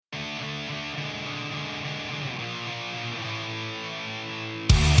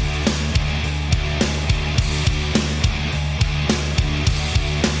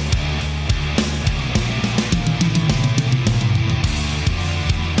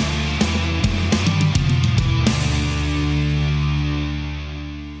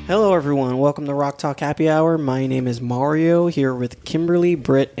Hello, everyone. Welcome to Rock Talk Happy Hour. My name is Mario, here with Kimberly,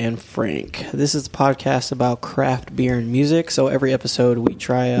 Britt, and Frank. This is a podcast about craft beer and music. So every episode, we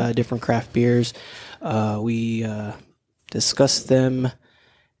try different craft beers. We discuss them,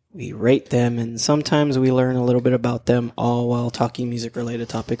 we rate them, and sometimes we learn a little bit about them, all while talking music-related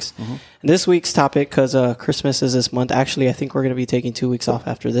topics. Mm-hmm. And this week's topic, because Christmas is this month, actually, I think we're going to be taking 2 weeks off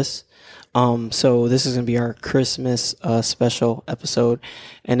after this. So this is going to be our Christmas special episode,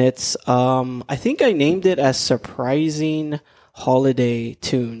 and it's I think I named it as Surprising Holiday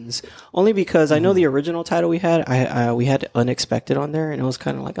Tunes, only because I know the original title we had Unexpected on there, and it was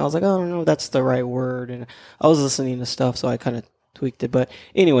kind of like, I was like, oh, I don't know if that's the right word, and I was listening to stuff, so I kind of tweaked it. But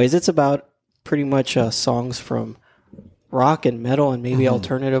anyways, it's about pretty much songs from rock and metal and maybe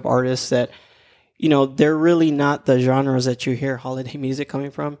alternative artists that, you know, they're really not the genres that you hear holiday music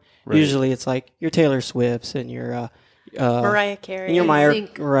coming from. Right. Usually it's like your Taylor Swifts and your Mariah Carey. And your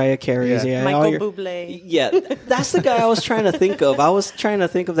Mariah Carey's. Yeah. Michael Bublé. Yeah, that's the guy I was trying to think of. I was trying to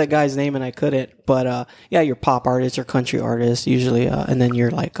think of that guy's name and I couldn't. But yeah, your pop artists, your country artists usually, and then you're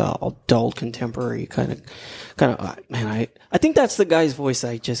like adult contemporary kind of. Man, I think that's the guy's voice.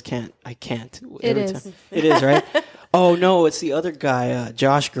 I can't. It is. It is, right? Oh no, it's the other guy,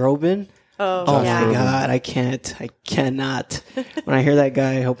 Josh Groban. Oh yeah. my God, I cannot. When I hear that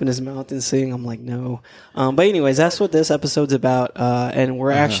guy open his mouth and sing, I'm like, no. But anyways, that's what this episode's about. And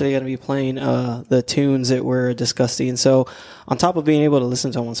we're actually going to be playing the tunes that we're discussing. So on top of being able to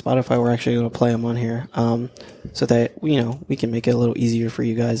listen to them on Spotify, we're actually going to play them on here. So that, you know, we can make it a little easier for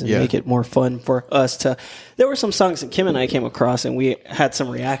you guys and make it more fun for us to. There were some songs that Kim and I came across and we had some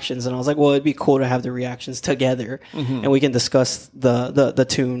reactions, and I was like, well, it'd be cool to have the reactions together and we can discuss the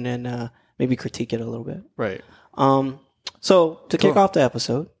tune and maybe critique it a little bit. Right. So to kick off the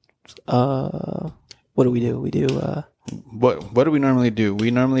episode, what do? We do what do we normally do? We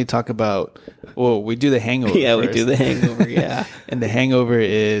normally talk about, we do the Hangover. Yeah, first. we do the Hangover. Yeah. And the Hangover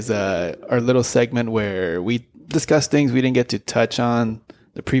is our little segment where we discuss things we didn't get to touch on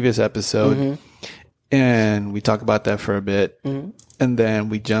the previous episode, and we talk about that for a bit, and then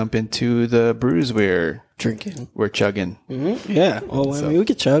we jump into the brews we're chugging. Yeah. Well, I mean, we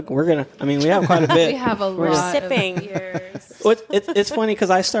could chug. We have quite a bit. We have a lot. We're sipping. Well, it's funny because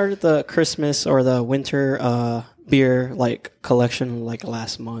I started the Christmas or the winter beer collection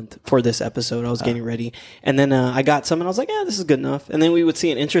last month for this episode. I was getting ready, and then I got some, and I was like, yeah, this is good enough. And then we would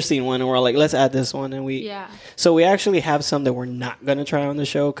see an interesting one, and we're like, let's add this one, and so we actually have some that we're not going to try on the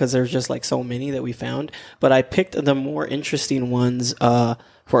show because there's just so many that we found. But I picked the more interesting ones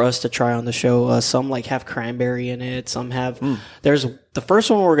for us to try on the show. Some have cranberry in it. Some have. There's the first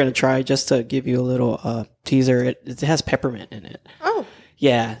one we're going to try, just to give you a little teaser. It has peppermint in it. Oh.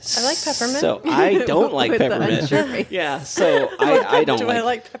 Yeah. I like peppermint. So I don't like peppermint. Yeah. So I don't. Do I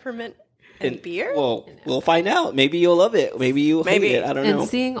like peppermint and beer? Well, we'll find out. Maybe you'll love it. Maybe you'll hate it. I don't know. And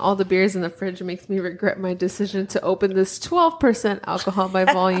seeing all the beers in the fridge makes me regret my decision to open this 12% alcohol by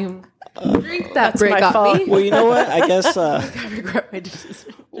volume. Drink that, Britt got fault. me. Well, you know what? I guess. I regret my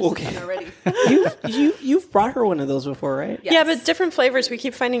decision. Okay. Already. You've brought her one of those before, right? Yes. Yeah, but different flavors. We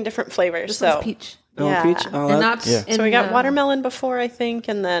keep finding different flavors. This so one's peach. Oh, yeah. peach. Oh, So we got watermelon before, I think,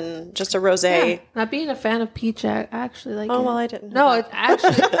 and then just a rosé. Yeah. Not being a fan of peach, I actually like it. Oh, well, I didn't. No, it's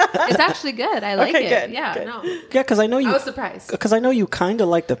actually good. I like it. Good, Yeah, good. no. Yeah, because I know you. I was surprised. Because I know you kind of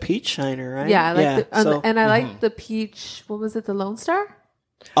like the peach shiner, right? Yeah, I like and I like Mm-hmm. the peach. What was it? The Lone Star?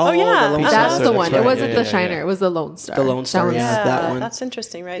 Oh, yeah. the Lone That's Star. the one. right. It wasn't Yeah, the yeah, Shiner. yeah. It was the Lone Star. The Lone Star, yeah. That one. That's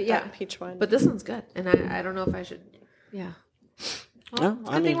interesting, right? Yeah. That peach one. But this one's good, and I don't know if I should. Yeah. Well,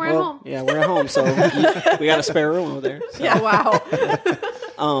 No, good thing we're at home. Yeah, we're at home, so we got a spare room over there. So. Yeah. Wow.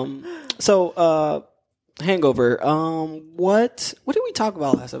 So, Hangover. What did we talk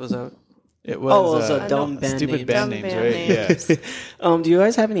about last episode? It was, a dumb band stupid names. band Dumb names, band right? names. Yeah. Do you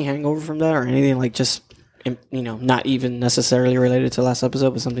guys have any hangover from that, or anything just not even necessarily related to last episode,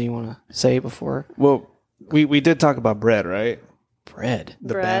 but something you want to say before? Well, we did talk about bread, right? Bread.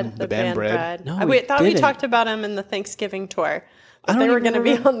 The Bread. band Bread. No, we we thought we didn't. talked about them in the Thanksgiving tour. I But don't they were even going to be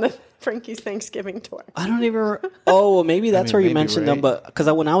remember. on the Frankie's Thanksgiving tour. I don't even. Oh, well, maybe that's where you maybe, mentioned them, right? but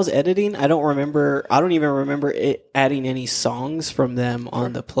because when I was editing, I don't even remember adding any songs from them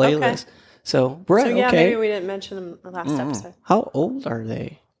on the playlist. So, Bread. So, yeah, okay. maybe we didn't mention them the last episode. How old are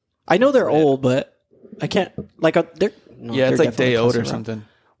they? I know they're old, but I can't they're. No, Yeah, it's they're like Day definitely Old or cussing around. something.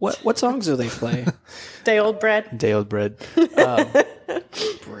 What songs do they play? Day Old Bread. Day Old Bread. Bread.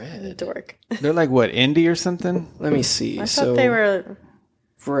 Dork. They're like what, indie or something? Let me see. I thought they were.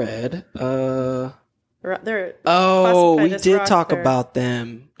 Bread. They're Oh, we classified as did rock talk or- about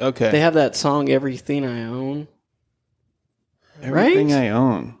them. Okay. They have that song "Everything I Own." Everything right? I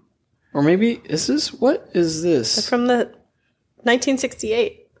own. Or maybe what is this? From the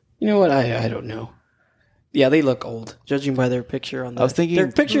 1968. You know what? I don't know. Yeah, they look old, judging by their picture on the. I was thinking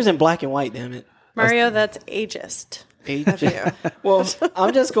their pictures in black and white. Damn it, Mario, that's ageist. Well,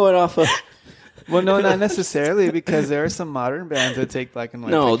 I'm just going off of. Well, no, not necessarily, because there are some modern bands that take black and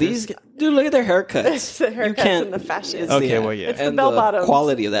white. No, pictures. dude, look at their haircuts. It's the haircuts and the fashion. Okay, well, yeah. It's the and bell bottoms.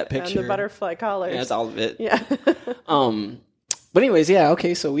 quality of that picture. And the butterfly collars. Yeah, that's all of it. Yeah. But anyways, yeah,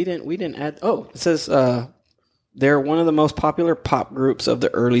 okay, so we didn't add. Oh, it says they're one of the most popular pop groups of the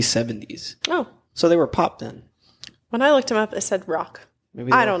early 70s. Oh. So they were pop then. When I looked them up, it said rock.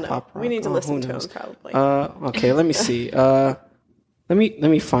 Maybe I don't know. pop rock. We need to listen to knows? them probably. Okay, let me see. Let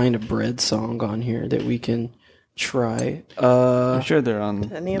me find a bread song on here that we can try. I'm sure they're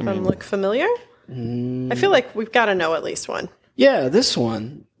on. Any of them look familiar? I feel like we've got to know at least one. Yeah, this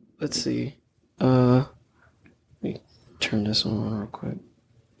one. Let's see. Let me turn this one on real quick.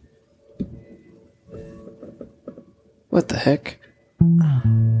 What the heck?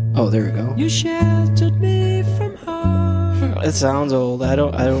 Oh, there we go. You sheltered me from harm. It sounds old. I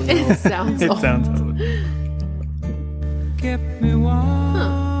don't know. It sounds old. Kept me warm.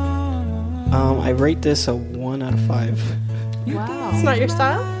 I rate this a 1 out of 5. Wow. It's not your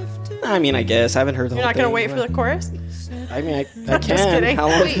style? I mean, I guess I haven't heard the You're whole not going to thing, wait for but- the chorus? I mean, I can. kidding. How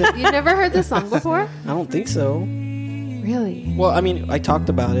long? Wait, you never heard this song before? I don't think so. Really? Well, I mean, I talked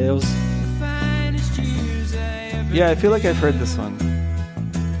about it. It was. Yeah, I feel like I've heard this one.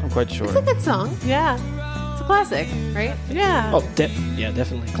 I'm quite sure. It's a good song. Yeah. It's a classic, right? Yeah. Oh, yeah,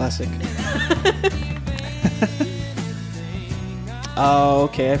 definitely classic. Oh,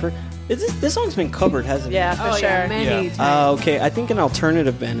 okay. I've heard. This song's been covered, hasn't it? Yeah, for sure. Yeah, many Yeah. times. Okay, I think an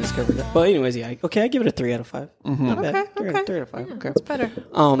alternative band has covered that. But anyways, yeah. Okay, I give it a 3 out of 5. Not bad. Okay. 3 out of 5. Okay. It's better.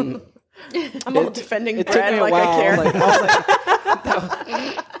 Um, I'm all defending it took me Brad a like while. I care.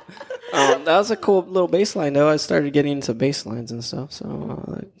 That was a cool little bass line, though. I started getting into bass lines and stuff,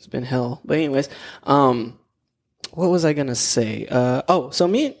 so it's been hell. But anyways, what was I gonna say?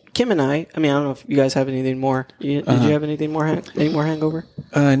 So Kim and I mean, I don't know if you guys have anything more. Did you have anything more? Any more hangover?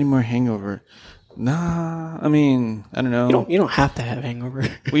 Any more hangover? Nah, I mean, I don't know. You don't have to have hangover.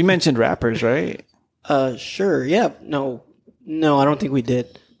 We mentioned rappers, right? Sure. Yeah. No, I don't think we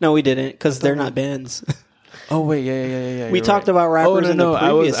did. No, we didn't, because they're not bands. Oh wait, yeah. We you're talked right. about rappers. Oh no,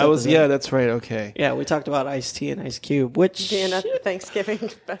 I was. I was. Yeah, that's right. Okay. Yeah, we talked about Ice-T and Ice Cube, which Being at the Thanksgiving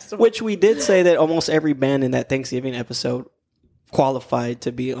festival. which we did say that almost every band in that Thanksgiving episode qualified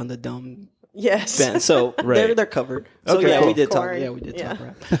to be on the dumb Yes. band. So Right. they're covered. So Okay, yeah, cool. we did talk. Corn. Yeah, we did talk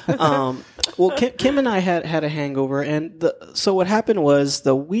Yeah. rap. Well, Kim and I had a hangover, and so what happened was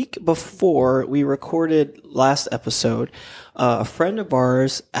the week before we recorded last episode, a friend of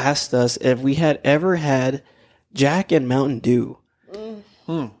ours asked us if we had ever had Jack and Mountain Dew.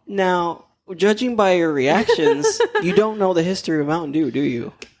 Now, judging by your reactions, you don't know the history of Mountain Dew, do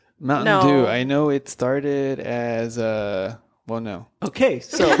you? Mountain No. Dew. I know it started as well, no. Okay,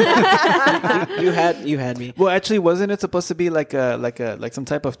 so you had me. Well, actually, wasn't it supposed to be like some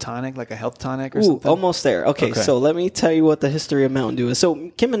type of tonic, like a health tonic or Ooh, something? almost there. Okay, Okay. so let me tell you what the history of Mountain Dew is.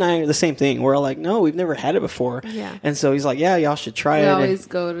 So Kim and I are the same thing. We're all like, no, we've never had it before. Yeah. And so he's like, yeah, y'all should try We it. And- always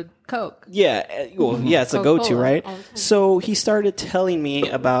go to Coke. yeah, yeah, it's a go-to, Coca-Cola right? all the time. So he started telling me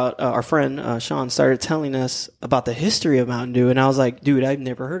about our friend Sean started telling us about the history of Mountain Dew, and I was like, dude, I've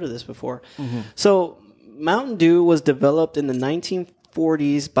never heard of this before. So Mountain Dew was developed in the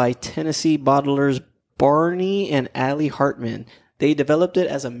 1940s by Tennessee bottlers Barney and Allie Hartman. They developed it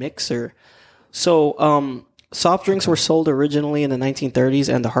as a mixer. So soft drinks were sold originally in the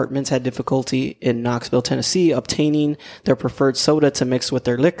 1930s, and the Hartmans had difficulty in Knoxville, Tennessee, obtaining their preferred soda to mix with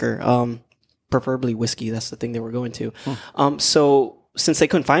their liquor, preferably whiskey. That's the thing they were going to. So since they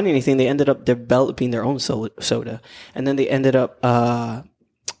couldn't find anything, they ended up developing their own soda. And then they ended up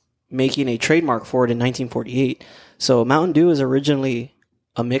making a trademark for it in 1948. So Mountain Dew is originally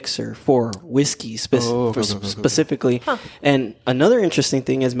a mixer for whiskey specifically. And another interesting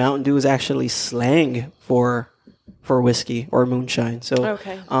thing is Mountain Dew is actually slang for whiskey or moonshine. So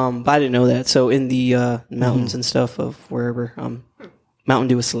Okay. but I didn't know that. So in the mountains and stuff of wherever, Mountain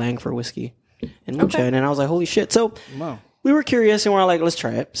Dew is slang for whiskey and moonshine. And I was like, holy shit. So Wow. we were curious and we're all like, let's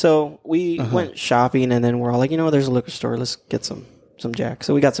try it. So we went shopping, and then we're all like, there's a liquor store. Let's get some Jack.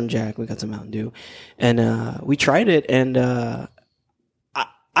 So we got some Jack. We got some Mountain Dew. And we tried it, and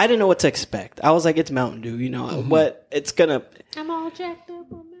I didn't know what to expect. I was like, it's Mountain Dew, what it's gonna. I'm all jacked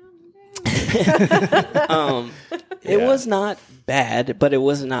up on Mountain Dew. It was not bad, but it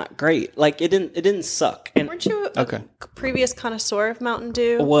was not great. Like it didn't suck. And Weren't you a Okay. previous connoisseur of Mountain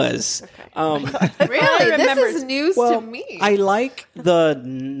Dew? it was. Really? This is news to me. I like the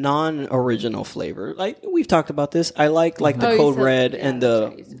non-original flavor. Like we've talked about this. I like the Oh, you Code said- Red yeah, and that's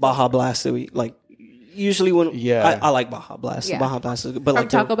right, you the said Baja Blast that we like. Usually when I like Baja Blast. Yeah. Baja Blast is good, but From like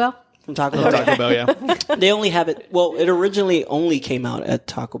Taco Bell? From Taco Bell. Taco Bell, yeah. They only have it. Well, it originally only came out at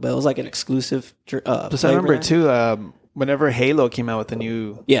Taco Bell. It was like an exclusive. Plus, I remember too. Whenever Halo came out with a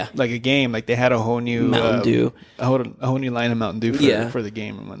new, like a game, like they had a whole new Mountain Dew, a whole new line of Mountain Dew for the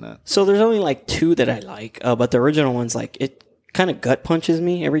game and whatnot. So there's only like 2 that I like, but the original one's like it kind of gut punches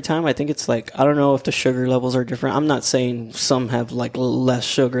me every time. I think it's like I don't know if the sugar levels are different. I'm not saying some have like less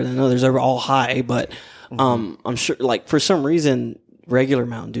sugar than others. They're all high, but I'm sure like for some reason regular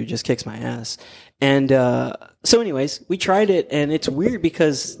Mountain Dew just kicks my ass. And so, anyways, we tried it, and it's weird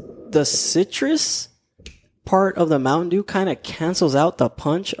because the citrus part of the Mountain Dew kind of cancels out the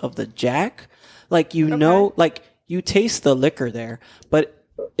punch of the Jack. Like, know, like you taste the liquor there, but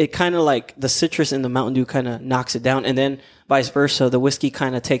it kind of like the citrus in the Mountain Dew kind of knocks it down. And then vice versa, the whiskey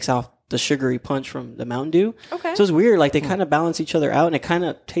kind of takes off the sugary punch from the Mountain Dew. Okay. So it's weird. Like they kind of balance each other out, and it kind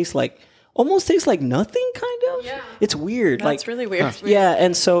of almost tastes like nothing, kind of. Yeah. It's weird. That's really weird. Yeah.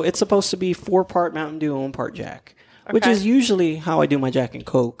 And so it's supposed to be 4-part Mountain Dew and 1-part Jack, which is usually how I do my Jack and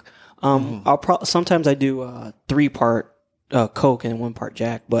Coke. Sometimes I do 3-part Coke and 1-part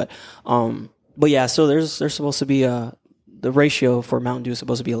Jack, but yeah. So there's supposed to be the ratio for Mountain Dew is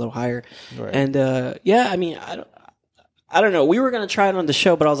supposed to be a little higher, right. And I mean I don't know. We were gonna try it on the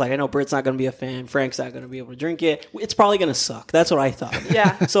show, but I was like, I know Britt's not gonna be a fan. Frank's not gonna be able to drink it. It's probably gonna suck. That's what I thought.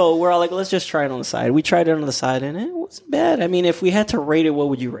 Yeah. So we're all like, let's just try it on the side. We tried it on the side, and it wasn't bad. I mean, if we had to rate it, what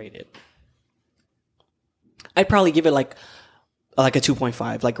would you rate it? I'd probably give it like a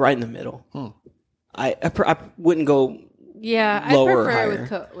 2.5, like right in the middle. I wouldn't go lower or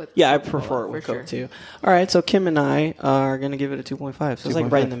higher. I prefer it with Coke too. All right, so Kim and I are gonna give it a 2.5. So it's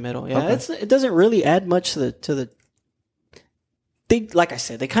like right in the middle. Yeah, it doesn't really add much to the. They, like I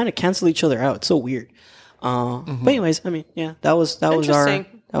said, they kind of cancel each other out. It's so weird. But anyways, I mean, yeah, that was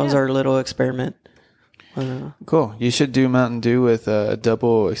our little experiment. Cool. You should do Mountain Dew with a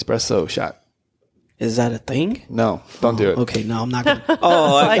double espresso shot. Is that a thing? No, don't do it. Okay, no, I'm not gonna.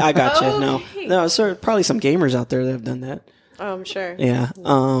 Oh, I got you. No, sir. Probably some gamers out there that have done that. Oh, I'm sure. Yeah.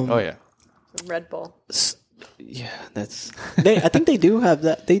 Oh yeah. Red Bull. Yeah, that's. I think they do have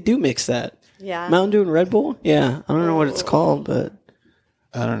that. They do mix that. Yeah. Mountain Dew and Red Bull. Yeah, I don't know what it's called, but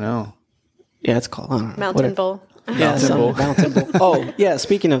I don't know. Yeah, it's called Mountain Bull. Yeah, Mountain Bull. Oh, yeah.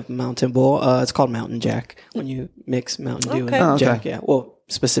 Speaking of Mountain Bull, it's called Mountain Jack when you mix Mountain Dew and Jack. Yeah. Well,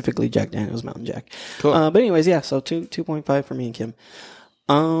 specifically Jack Daniel's Mountain Jack. Cool. But anyways, yeah. So 2.5 for me and Kim.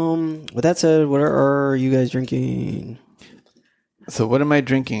 With that said, what are you guys drinking? So what am I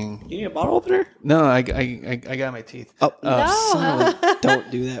drinking? You need a bottle opener? No, I got my teeth. Oh no! Don't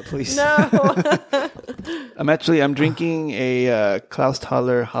do that, please. No. I'm drinking a Klaus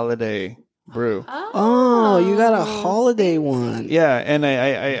Thaler Holiday brew. Oh, you got a holiday one. Yeah, and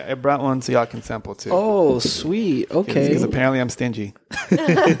I brought one so y'all can sample too. Oh, sweet. Okay. Because apparently I'm stingy.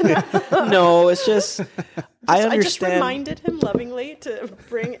 No, it's just I understand. I just reminded him lovingly to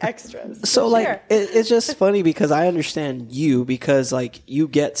bring extras. So like it's just funny because I understand you because like you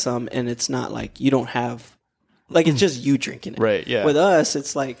get some and it's not like you don't have like it's just you drinking it. Right, yeah. With us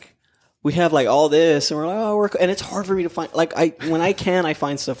it's like we have like all this and we're like and it's hard for me to find like when I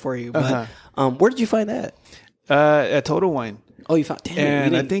find stuff for you. But where did you find that? At Total Wine. Oh, you found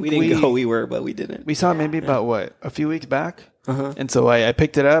and I think we didn't go but we didn't. We saw it maybe about a few weeks back. And so I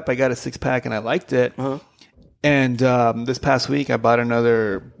picked it up, I got a 6-pack and I liked it. And this past week, I bought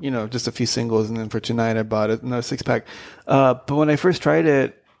another, just a few singles. And then for tonight, I bought another 6-pack. But when I first tried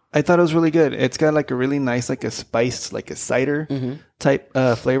it, I thought it was really good. It's got like a really nice, like a spiced, like a cider type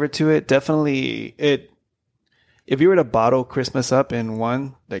flavor to it. Definitely, if you were to bottle Christmas up in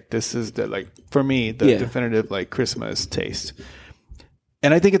one, like this is for me, the definitive like Christmas taste.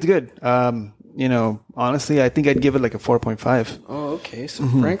 And I think it's good. Honestly, I think I'd give it like a 4.5. Oh, okay. So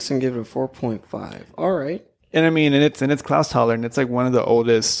Frank's gonna give it a 4.5. All right. And I mean, and it's Klaus Thaler, and it's like one of the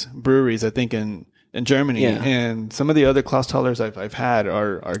oldest breweries, I think, in Germany. Yeah. And some of the other Klaus Thalers I've had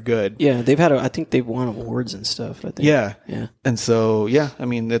are good. Yeah, they've had I think they've won awards and stuff. I think. Yeah. Yeah. And so I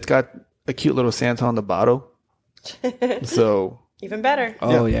mean, it's got a cute little Santa on the bottle. So even better.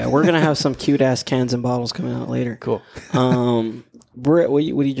 Oh yeah, we're gonna have some cute ass cans and bottles coming out later. Cool. Britt, what are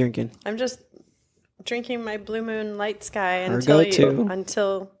you drinking? I'm just drinking my Blue Moon Light Sky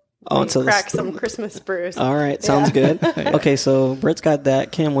until Oh, so Crack some Christmas brews. All right, sounds good. Okay, so Britt's got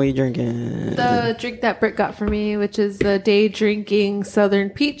that. Kim, what are you drinking? The drink that Britt got for me, which is the Day Drinking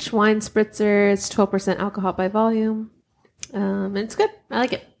Southern Peach Wine Spritzer. It's 12% alcohol by volume. And it's good. I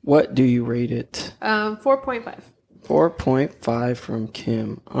like it. What do you rate it? 4.5. 4.5 from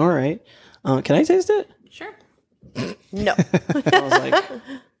Kim. All right. Can I taste it? Sure. No. I was like,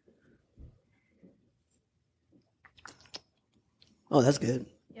 oh, that's good.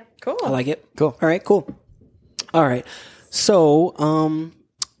 Cool. I like it. Cool. All right, cool. All right. So, how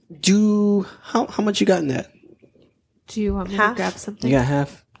much you got in that? Do you want me Half? to grab something? You got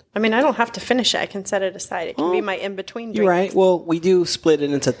half? I mean, I don't have to finish it. I can set it aside. It can be my in-between drink. You're right. Well, we do split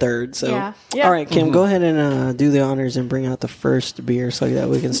it into thirds. So. Yeah. Yeah. All right, Kim, go ahead and do the honors and bring out the first beer so that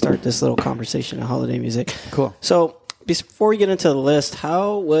we can start this little conversation of holiday music. Cool. So, before we get into the list,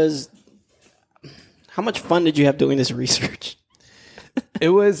 how much fun did you have doing this research? It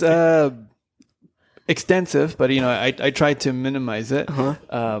was extensive, but I tried to minimize it. There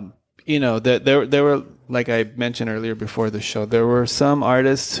were, like I mentioned earlier before the show, there were some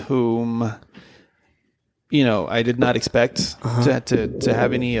artists whom I did not expect to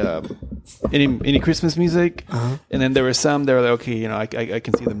have any Christmas music, and then there were some that were like, okay, I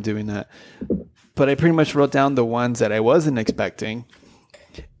can see them doing that, but I pretty much wrote down the ones that I wasn't expecting,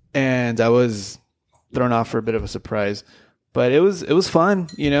 and I was thrown off for a bit of a surprise. But it was fun,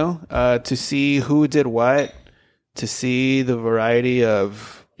 to see who did what, to see the variety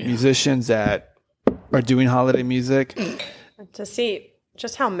of musicians that are doing holiday music. To see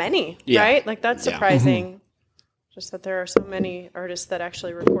just how many, Yeah. right? Like, that's surprising. Just that there are so many artists that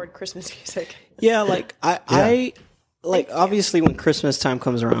actually record Christmas music. Yeah, like I obviously when Christmas time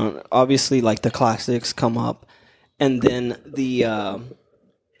comes around, obviously like the classics come up, and then the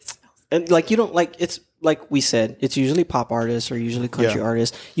and like you don't like it's. Like we said, it's usually pop artists or usually country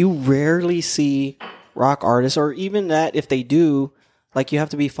artists. You rarely see rock artists, or even that if they do, like you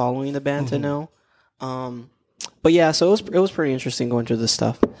have to be following the band to know. But yeah, so it was pretty interesting going through this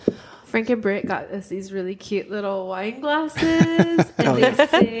stuff. Frank and Britt got us these really cute little wine glasses, and they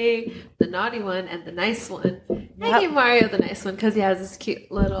say the naughty one and the nice one. I gave Mario the nice one because he has this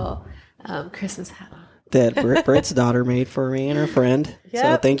cute little Christmas hat on. That Britt's daughter made for me and her friend. So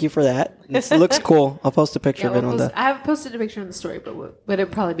Yep. thank you for that. It looks cool. I'll post a picture of it on the. I have posted a picture on the story, but it'll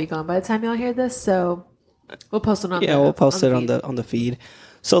probably be gone by the time y'all hear this. So we'll post it on. We'll post it feed. on the feed.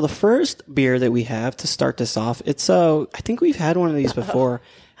 So the first beer that we have to start this off, it's I think we've had one of these before.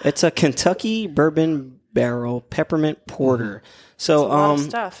 It's a Kentucky Bourbon Barrel Peppermint Porter. So A lot of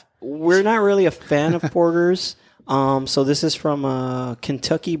stuff. we're not really a fan of porters. So this is from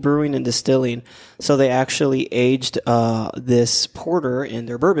Kentucky Brewing and Distilling. So they actually aged this porter in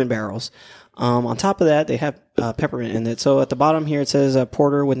their bourbon barrels. On top of that, they have peppermint in it. So at the bottom here, it says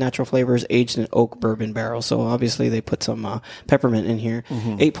porter with natural flavors aged in oak bourbon barrel. So obviously they put some peppermint in here.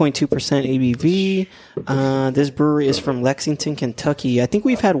 8.2% ABV. This brewery is from Lexington, Kentucky. I think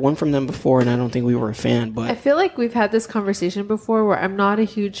we've had one from them before, and I don't think we were a fan. I But feel like we've had this conversation before where I'm not a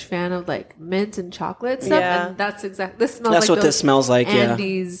huge fan of like mint and chocolate stuff. Yeah. And that's exactly, this smells that's like what this smells like. Yeah,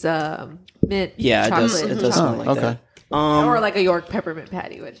 Andy's mint yeah, it chocolate. does. It and does smell chocolate. like okay. that. Or like a York peppermint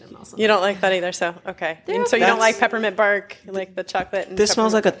patty, which I'm also You don't like that either, so okay. And so you don't like peppermint bark, you like the chocolate. And This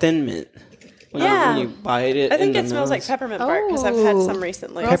smells like peppermint. a thin mint. When you bite it. I think in it the smells like nose. peppermint bark because I've had some Oh.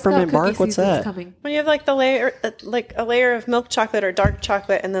 recently. Girl Scout Peppermint cookie bark? What's season's that? Coming. When you have like the layer, like a layer of milk chocolate or dark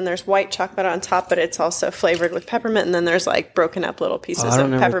chocolate, and then there's white chocolate on top, but it's also flavored with peppermint, and then there's like broken up little pieces I don't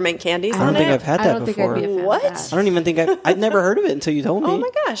of know. peppermint candies I don't on think it. I've had I that don't before. think I'd be a fan What? of that. I don't even think I'd never heard of it until you told me. Oh my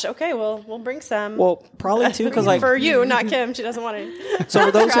gosh! Okay, well we'll bring some. Well, probably too, because like for you, not Kim. She doesn't want it. so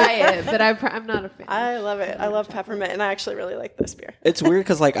for those. Try it, but I'm not a fan. I love it. I love peppermint, and I actually really like this beer. It's weird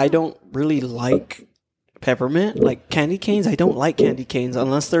because like I don't really like peppermint, like candy canes. I don't like candy canes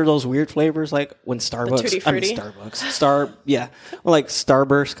unless they're those weird flavors, like when Starbucks, Tutti Frutti? or like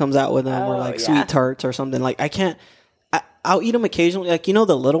Starburst comes out with them, or Oh, like yeah. Sweet Tarts or something. Like I can't. I'll eat them occasionally, like the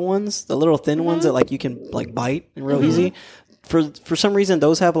little ones, the little thin ones that like you can like bite and real easy. For some reason,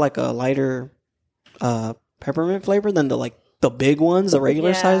 those have like a lighter peppermint flavor than the big ones, the regular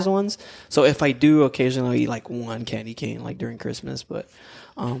Yeah. sized ones. So if I do occasionally I'll eat like one candy cane like during Christmas, but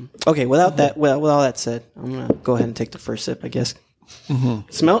okay. Without that, with all that said, I'm gonna go ahead and take the first sip. I guess.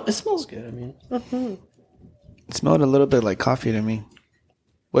 It smells good. I mean, It smelled a little bit like coffee to me.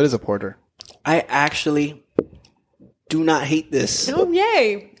 What is a porter? I actually do not hate this. Oh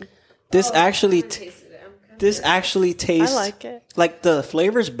yay! This actually tastes. I like it. Like the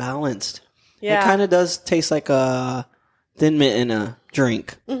flavor's balanced. Yeah. It kind of does taste like a thin mint in a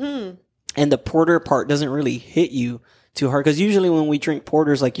drink. Mm-hmm. And the porter part doesn't really hit you too hard. Because usually when we drink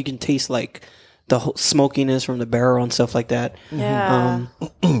porters, like you can taste like the whole smokiness from the barrel and stuff like that. Yeah.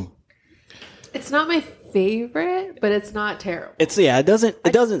 It's not my favorite, but it's not terrible. It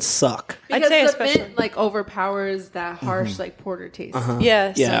doesn't suck. I'd Because say the especially- mint like overpowers that harsh like porter taste.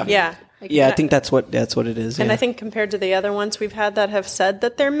 Yes. Yeah. Yeah. Yeah, I think that's what it is. And yeah. I think compared to the other ones we've had that have said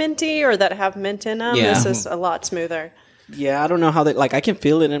that they're minty or that have mint in them, Yeah. this is a lot smoother. Yeah, I don't know how they like. I can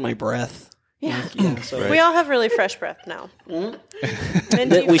feel it in my breath. Yeah. So We all have really fresh breath now.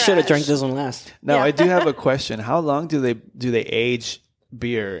 Minty we should have fresh. drank this one last. Now, Yeah. I do have a question. How long do they age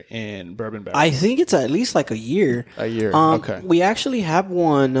beer in bourbon barrels? I think it's at least like a year. A year, okay. We actually have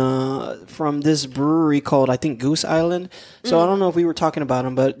one from this brewery called, I think, Goose Island. So I don't know if we were talking about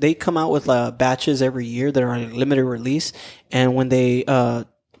them, but they come out with batches every year that are like limited release. And when they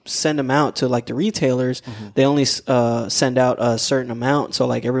send them out to like the retailers, they only send out a certain amount. So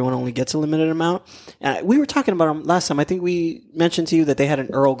like everyone only gets a limited amount. We were talking about them last time. I think we mentioned to you that they had an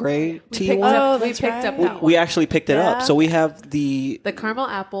Earl Grey tea Picked one. up, we that's picked up right. that one. We actually picked it up. Yeah. So we have the The caramel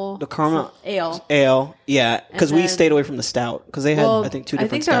ale. ale. Yeah. Because we then- stayed away from the stout. Because they had, Well, I think, two I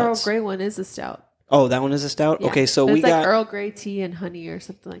different think the Earl stouts. Grey one is a stout. Oh, that one is a stout? Yeah. Okay, so But we it's like got... Earl Grey tea and honey or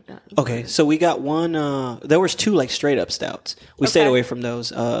something like that. Okay, so we got one. There was two like straight up stouts. We stayed Okay. away from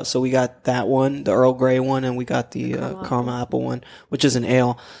those. So we got that one, the Earl Grey one, and we got the caramel apple one, which is an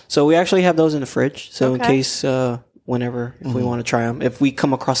ale. So we actually have those in the fridge. So in Okay. case, whenever, if we want to try them, if we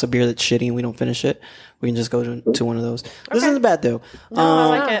come across a beer that's shitty and we don't finish it, we can just go to one of those. This isn't bad though. No, I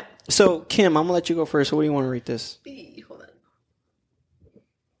like it. So Kim, I'm gonna let you go first. So what do you want to rate this? Hold on.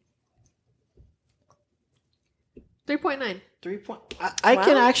 3.9. 3 point. I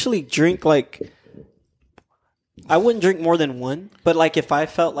can actually drink like. I wouldn't drink more than one, but like if I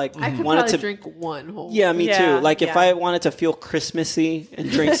felt like I could wanted probably to drink one whole. Yeah, me Yeah, too. Like if yeah. I wanted to feel Christmassy and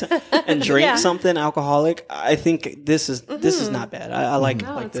drink Yeah. something alcoholic, I think this is not bad. I like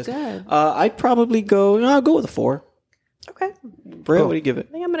No, like it's this. good. I'd probably go. I'll go with a 4. Okay. Brett, what do you give it?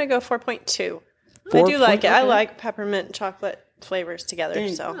 I think I'm going to go 4.2. I 4 do like it. I okay. like peppermint chocolate flavors together.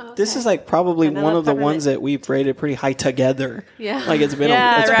 Dang, So This is like probably And I one love of the peppermint. ones that we've rated pretty high together. Yeah. Like it's been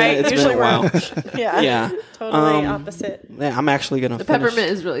yeah, right. it's Usually been a while. yeah, Yeah. totally opposite. Yeah, I'm actually gonna The finish.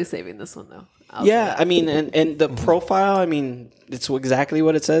 peppermint is really saving this one though. I'll Yeah, say I mean, and the profile, I mean, it's exactly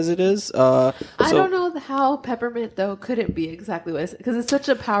what it says it is. I don't know how peppermint though couldn't be exactly what it's because it's such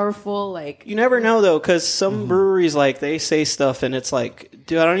a powerful like. You never know though, because some breweries like they say stuff and it's like,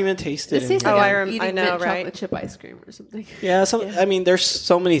 dude, I don't even taste it. It tastes in like here. I'm eating I know, mint right? chocolate chip ice cream or something. Yeah, I mean, there's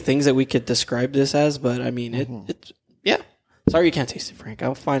so many things that we could describe this as, but I mean, it's yeah. Sorry, you can't taste it, Frank.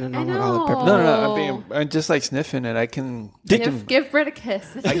 I'll find a non-alcoholic know. peppermint. No. I'm just like sniffing it. I can. Give Brett a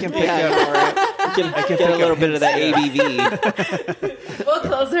kiss. I can pick Yeah, up. all right. I can get a little bit of that ABV. We'll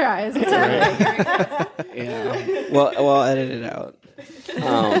close our eyes. It's okay. Yeah. Well, we'll edit it out.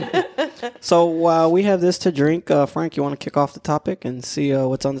 So while we have this to drink, Frank, you want to kick off the topic and see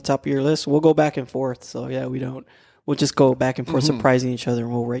what's on the top of your list? We'll go back and forth. So yeah, we'll just go back and forth, surprising each other,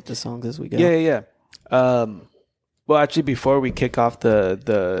 and we'll rate the songs as we go. Yeah. Well, actually, before we kick off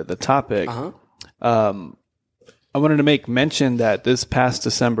the topic, I wanted to make mention that this past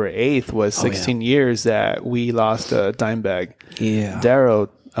December 8th was 16 years that we lost a Dimebag, Darrow,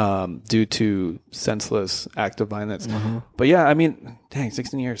 due to senseless act of violence. But yeah, I mean, dang,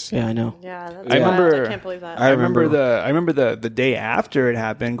 16 years. Yeah, I know. Yeah, that's I wild. remember- I can't believe that. I I remember remember. the day after it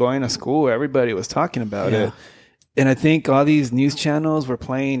happened, going to school, everybody was talking about Yeah. it. And I think all these news channels were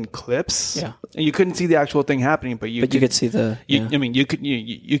playing clips. Yeah. And you couldn't see the actual thing happening, but you could see the. I mean, you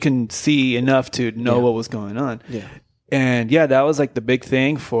can see enough to know what was going on. Yeah. And yeah, that was like the big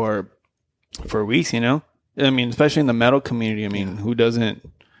thing for weeks, you know? I mean, especially in the metal community. I mean, who doesn't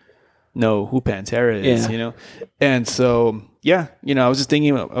know who Pantera is, Yeah. you know? And so, yeah, you know, I was thinking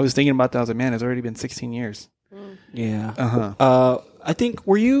about that. I was like, man, it's already been 16 years. Yeah. Uh-huh. I think.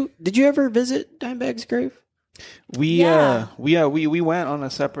 Did you ever visit Dimebag's grave? We Yeah. we went on a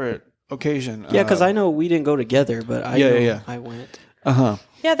separate occasion. Yeah, because I know we didn't go together, but I know I went.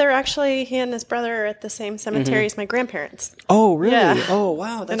 Yeah, they're actually, he and his brother are at the same cemetery as my grandparents Oh, really? Yeah. Oh,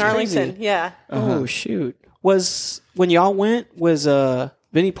 wow. That's in Arlington. crazy. Yeah. Oh, shoot. When y'all went, was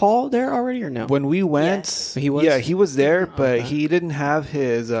Vinnie Paul there already or no? When we went, Yes. He was? Yeah, he was there, but he didn't have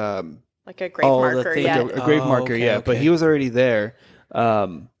his Like a grave Oh, the marker. thing Yeah. a grave marker, okay, yeah. okay. But he was already there.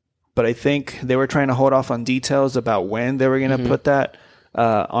 But I think they were trying to hold off on details about when they were going to put that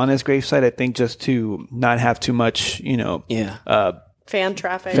on his gravesite. I think just to not have too much, you know, Fan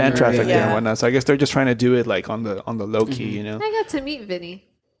traffic. fan traffic there and Yeah. whatnot. So I guess they're just trying to do it like on the low key, you know. I got to meet Vinny.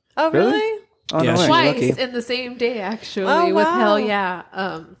 Oh, really? Oh, Yeah, no way. she's twice lucky. in the same day, actually. Oh, with wow. Hell Yeah.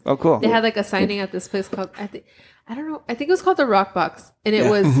 Oh, cool. They had like a signing at this place called I don't know. I think it was called the Rock Box, and it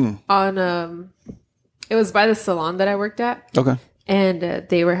was on. It was by the salon that I worked at, Okay. and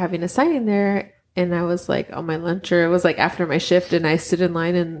they were having a signing there. And I was like on my lunch, or it was like after my shift, and I stood in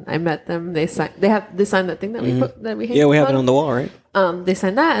line and I met them. They signed that thing that we put that we Yeah, we have it on the wall, right? They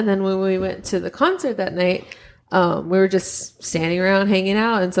signed that, and then when we went to the concert that night, we were just standing around hanging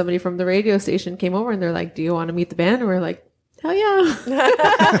out, and somebody from the radio station came over, and they're like, "Do you want to meet the band?" And we're like, "Hell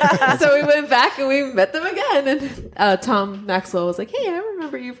yeah!" So we went back and we met them again, and Tom Maxwell was like, "Hey, I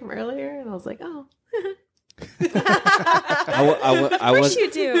remember you from earlier," and I was like, "Oh." I was you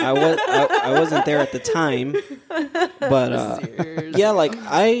do. I wasn't there at the time, but yeah, like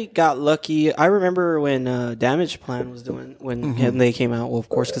I got lucky. I remember when Damage Plan was doing when they came out. Well, of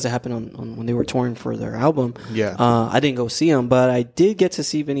course, because it happened on when they were touring for their album. Yeah. I didn't go see him, but I did get to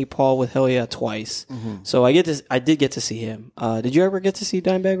see Vinnie Paul with Hell Yeah twice. So I did get to see him. Did you ever get to see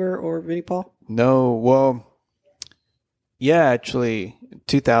Dimebag or Vinnie Paul? No. Well, yeah, actually,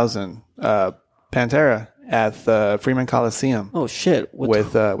 2000, Pantera at the Freeman Coliseum Oh shit!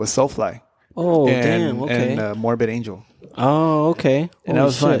 with Soulfly. oh and, damn! Okay. And Morbid Angel. Oh okay. And that Holy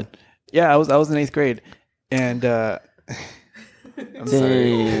was fun. shit. Yeah, I was in 8th grade. And I'm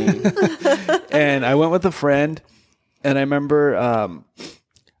sorry. Dang. And I went with a friend, and I remember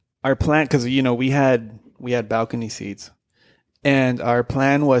our plan, because we had balcony seats, and our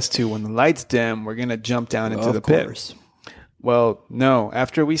plan was to, when the lights dim, we're gonna jump down into Of the pit. course. Well, no.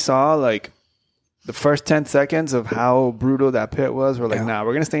 After we saw like the first 10 seconds of how brutal that pit was, we're like, Yeah. nah,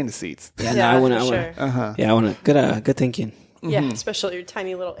 we're gonna stay in the seats. Yeah, Yeah, no, I want for to. sure. Yeah, I want to. Good thinking. Yeah, especially your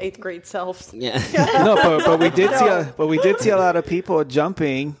tiny little 8th grade selves. Yeah. No, but we did see a lot of people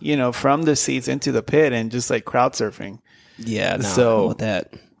jumping, from the seats into the pit and just like crowd surfing. Yeah. No, So- with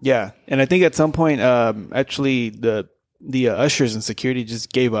that. Yeah, and I think at some point, actually, the ushers and security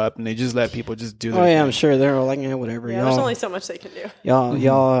just gave up and they just let people just do their Oh yeah, thing. I'm sure they're all like, yeah, whatever. Yeah, y'all, there's only so much they can do.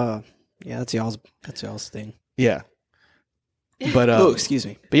 y'all. Yeah, that's y'all's thing. Yeah. But Oh, excuse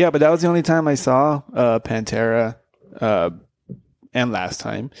me. but yeah, but that was the only time I saw Pantera, and last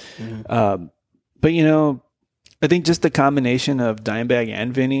time. But I think just the combination of Dimebag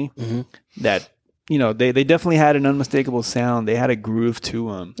and Vinny, that they definitely had an unmistakable sound. They had a groove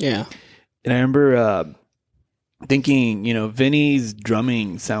to them. Yeah. And I remember thinking, Vinny's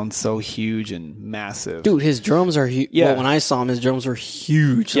drumming sounds so huge and massive. Dude, his drums are huge. Yeah. Well, when I saw him, his drums were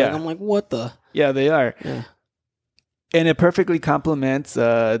huge. Yeah. Like, I'm like, what the? Yeah, they are. Yeah. And it perfectly complements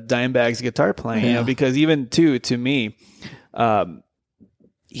Dimebag's guitar playing, Yeah. because even to me, I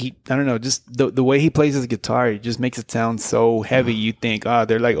don't know, just the way he plays his guitar, it just makes it sound so heavy. You think,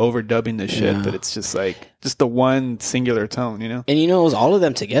 they're like overdubbing the shit, Yeah. but it's just like the one singular tone, And it was all of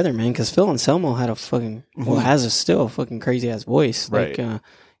them together, man. Because Phil Anselmo had a fucking still a fucking crazy ass voice. Right. Like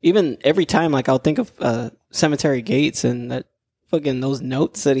even every time, like I'll think of Cemetery Gates and that fucking those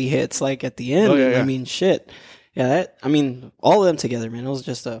notes that he hits like at the end. Oh, yeah, yeah. I mean, shit. Yeah, all of them together, man. It was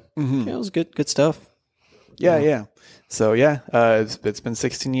just it was good stuff. Yeah. So yeah, it's been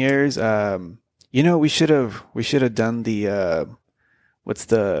 16 years. We should have done the what's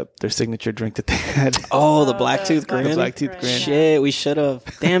their signature drink that they had? Oh, the Blacktooth Black- Grin. The Blacktooth Grin. Shit, we should have.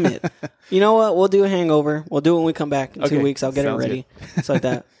 Damn it. You know what? We'll do a hangover. We'll do it when we come back in 2 Okay, weeks. I'll get it sounds ready. It's like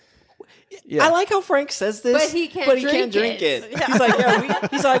that. Yeah. I like how Frank says this, But he can't drink it.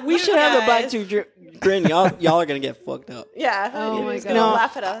 He's like, we should have the guys. Blacktooth Grin. Y'all are gonna get fucked up. Yeah. Oh you're my just God. gonna No,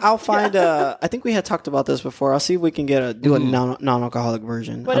 laugh at us. I'll find. I think we had talked about this before. I'll see if we can do a non-alcoholic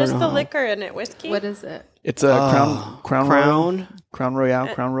version. What I is don't the know. liquor in it? Whiskey? What is it? It's a Crown Royal.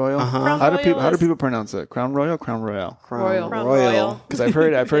 Uh-huh. How do Royal people pronounce it? Crown Royal, Crown Royale? Royal. Crown Royal. Because I've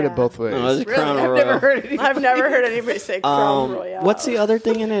heard Yeah. it both ways. No, it's Really? Crown I've Royal. never heard it. I've never heard anybody say Crown Royale. What's the other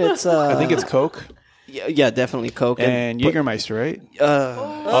thing in it? It's I think it's Coke yeah, definitely Coke and Jägermeister, right?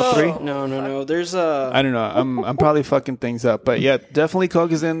 Oh. All three? No. There's I don't know. I'm probably fucking things up, but yeah, definitely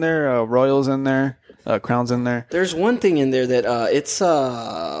Coke is in there. Royal's in there. Crown's in there. There's one thing in there that it's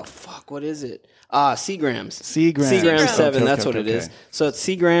what is it? Seagrams. Seagrams. Seagrams 7. Okay, That's okay, what it is. okay. So it's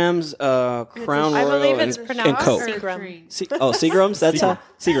Seagrams, Crown I Royal, believe it's and pronounced Coke. Seagram. Seagrams. That's how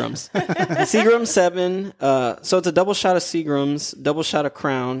Seagrams. Seagrams 7. So it's a double shot of Seagrams, double shot of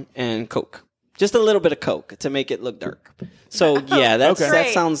Crown, and Coke. Just a little bit of Coke to make it look dark. So yeah, Okay. that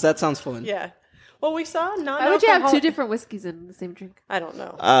sounds fun. Yeah. Well, we saw Why would you have two non-alcoholic. different whiskeys in the same drink? I don't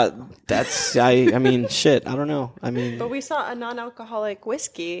know. That's I mean shit. I don't know. I mean, But we saw a non-alcoholic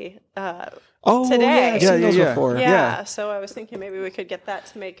whiskey. Yeah, today. I've seen those Yeah. before. Yeah, so I was thinking maybe we could get that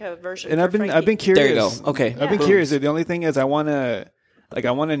to make a version. And for I've been Frankie. curious. There you go. Okay. I've been curious. The only thing is I want to Like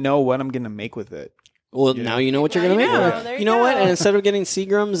I want to know what I'm gonna make with it. Well, now you know what you're Now gonna you make. know. with it. There You you know what? go. And instead of getting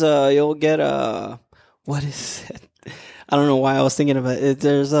Seagrams, you'll get what is it? I don't know why I was thinking of it.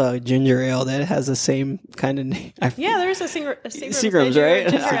 There's a ginger ale that has the same kind of name. Yeah, there's a Seagram's. Seagrams, right?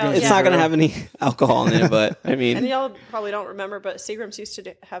 Ginger ale, It's yeah. not gonna have any alcohol in it, but I And mean, y'all probably don't remember, but Seagrams used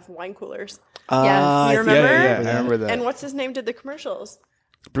to have wine coolers. I You think remember? Yeah, I remember that. And what's his name did the commercials?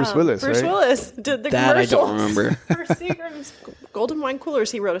 Bruce Willis, Bruce right? Willis did the That I commercials. don't remember. For Seagram's Golden Wine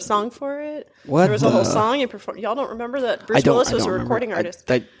Coolers. He wrote a song for it. What There was a whole the- song he performed. Y'all don't remember that I Bruce don't. Willis I was don't a remember. recording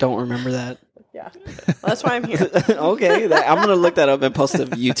artist? I don't remember that. Yeah. Well, that's why I'm here. Okay, I'm gonna look that up and post a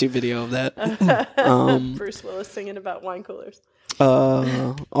YouTube video of that. Bruce Willis singing about wine coolers.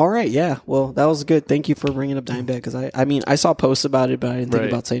 All right, yeah. Well, that was good. Thank you for bringing up Dimebag because I mean, I saw posts about it, but I didn't think Right.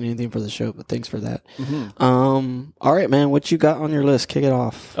 about saying anything for the show. But thanks for that. All right, man. What you got on your list? Kick it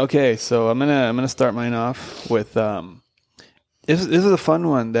off. Okay, so I'm gonna start mine off with this is a fun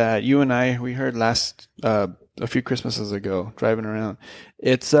one that you and I we heard last a few Christmases ago driving around.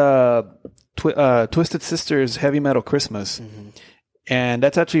 It's Twisted Sister's Heavy Metal Christmas. And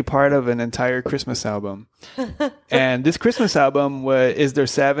that's actually part of an entire Christmas album. And this Christmas album is their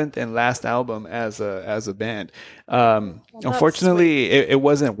 7th and last album as a band. Unfortunately, it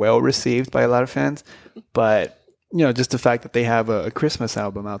wasn't well received by a lot of fans, but just the fact that they have a Christmas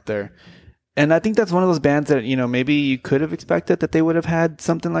album out there. And I think that's one of those bands that, maybe you could have expected that they would have had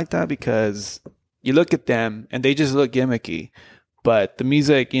something like that, because you look at them and they just look gimmicky, but the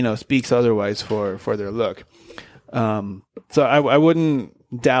music, speaks otherwise for their look. So I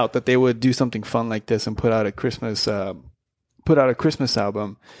wouldn't doubt that they would do something fun like this and put out a Christmas album.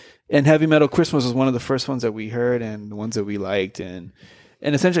 And Heavy Metal Christmas was one of the first ones that we heard and the ones that we liked. And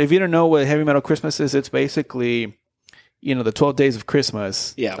essentially, if you don't know what Heavy Metal Christmas is, it's basically, the 12 days of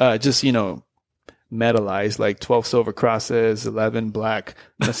Christmas. Yeah. Just, metalized, like 12 silver crosses, 11 black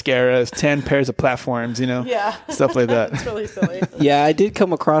mascaras, 10 pairs of platforms, Yeah. stuff like that. It's really silly. Yeah, I did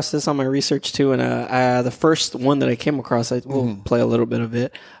come across this on my research too, and the first one that I came across, I will play a little bit of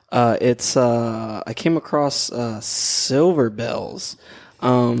it. I came across Silver Bells.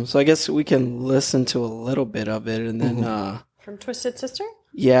 So I guess we can listen to a little bit of it, and then From Twisted Sister?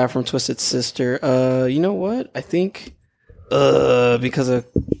 yeah, from Twisted Sister. You know what? I think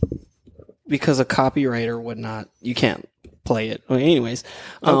because of copyright or whatnot, you can't play it. Well, anyways,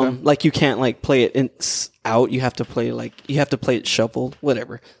 like you can't like play it out. You have to play it shuffled,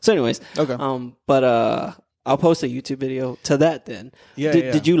 whatever. So, anyways, Okay. But I'll post a YouTube video to that. Then, Yeah,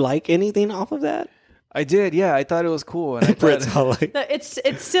 Did you like anything off of that? I did, yeah. I thought it was cool. And I thought, No, it's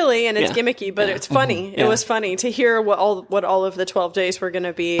silly and it's Yeah. gimmicky, but it's funny. Yeah. It was funny to hear what all of the 12 days were going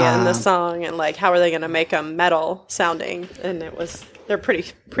to be and the song and like how are they going to make them metal sounding, and they're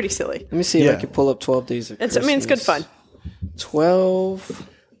pretty silly. Let me see if Yeah. I can pull up 12 Days of It's Christmas. it's good fun. 12.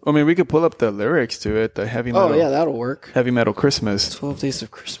 I mean, we could pull up the lyrics to it, the heavy metal. Oh yeah, that'll work. Heavy Metal Christmas. 12 Days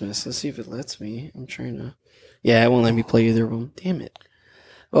of Christmas. Let's see if it lets me. I'm trying to. Yeah, it won't let me play either of them. Damn it.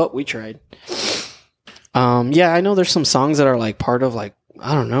 Oh, we tried. Yeah, I know there's some songs that are like part of like,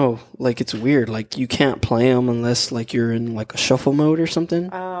 I don't know, like it's weird. Like you can't play them unless like you're in like a shuffle mode or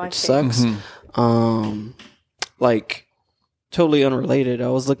something, I which see. sucks. Like totally unrelated. I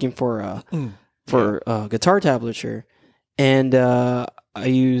was looking for guitar tablature, and I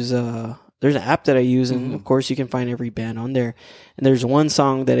use there's an app that I use, and of course you can find every band on there. And there's one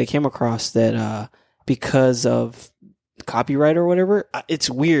song that I came across that because of copyright or whatever, it's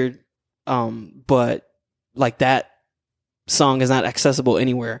weird, but like that song is not accessible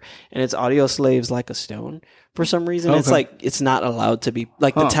anywhere, and it's Audio Slave's Like a Stone. For some reason, it's Okay. like it's not allowed to be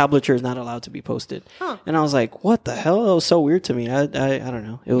like the tablature is not allowed to be posted. And I was like, "What the hell?" That was so weird to me. I don't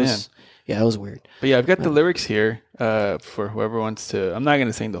know. It was it was weird. But yeah, I've got the lyrics here for whoever wants to. I'm not going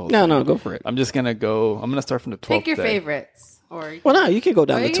to sing the whole No, thing. no, go for it. I'm just going to go. I'm going to start from the 12th Pick your day. favorites. Or Well, no, you can go or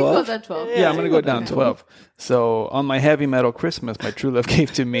down you to can go 12. down 12. Yeah, I'm going to go down Okay. 12. So on my Heavy Metal Christmas, my true love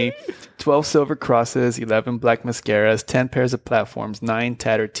gave to me 12 silver crosses, 11 black mascaras, 10 pairs of platforms, 9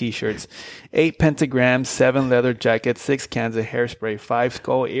 tattered t-shirts, 8 pentagrams, 7 leather jackets, 6 cans of hairspray, 5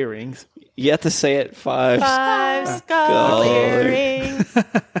 skull earrings. You have to say it 5. 5 skull earrings.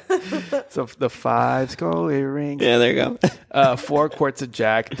 So the 5 skull earrings, Yeah, there you go. 4 quarts of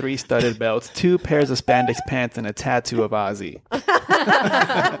jack, 3 studded belts, 2 pairs of spandex pants, and a tattoo of Ozzy.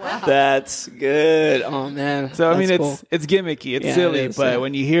 That's good. Oh man. So I mean, That's cool. it's gimmicky, it's Yeah, it silly, is, but yeah.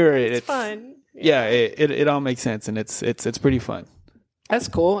 when you hear it, it's Fun. Yeah, it all makes sense, and it's pretty fun. That's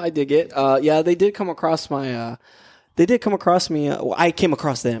cool. I dig it. Yeah, they did come across my. They did come across me. Well, I came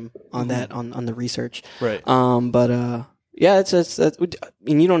across them on that on the research. Right. But yeah, it's. I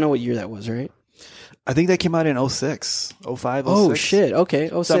mean, you don't know what year that was, right? I think that came out in 06, 05, 06. Oh shit! Okay,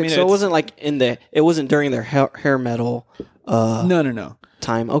 oh So, I so, mean, so it it's- wasn't like it wasn't during their hair metal No.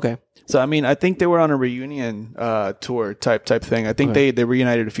 time. Okay, So I mean, I think they were on a reunion tour type thing. I think they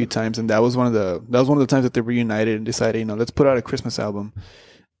reunited a few times, and that was one of the times that they reunited and decided, let's put out a Christmas album.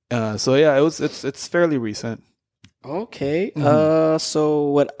 So yeah, it's fairly recent. okay. So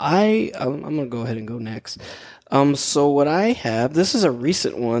what I'm gonna go ahead and go next. So what I have, this is a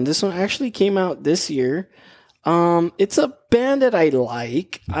recent one. This one actually came out this year. It's a band that I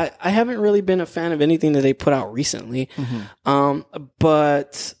like. I haven't really been a fan of anything that they put out recently.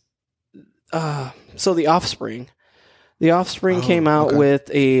 But so The Offspring came out with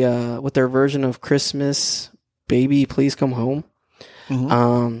with their version of Christmas, Baby Please Come Home.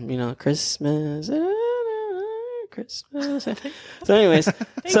 Christmas. So anyways,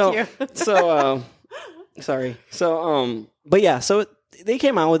 sorry. So but yeah, so they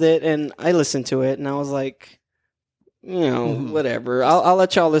came out with it and I listened to it and I was like, whatever. I'll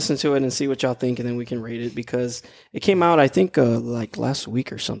let y'all listen to it and see what y'all think, and then we can rate it because it came out, I think, like last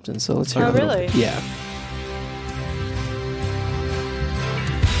week or something. So let's hear. Oh, a little really? bit. Yeah.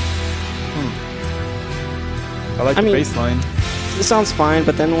 I like I the mean- bass line. It sounds fine,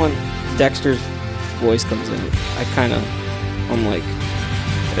 but then when Dexter's voice comes in, I'm like,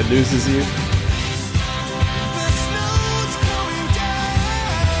 It loses you.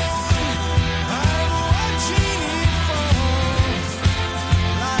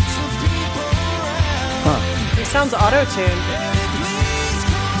 He sounds auto-tuned.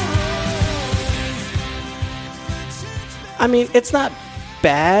 I mean, it's not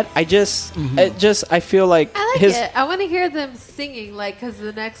bad. I feel like I like it. I want to hear them singing, like, because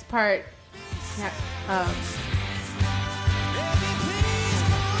the next part.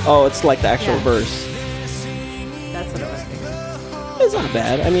 Oh, it's like the actual Yeah. verse. That's what I was thinking. It's not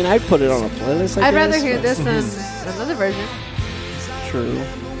bad. I mean, I'd put it on a playlist. I'd rather guess, hear but- this than another version. True.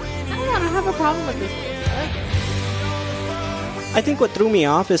 I don't have a problem with this. I like it. I think what threw me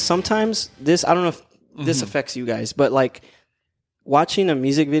off is sometimes this. I don't know if this affects you guys, but like watching a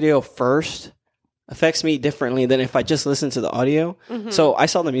music video first affects me differently than if I just listen to the audio. So I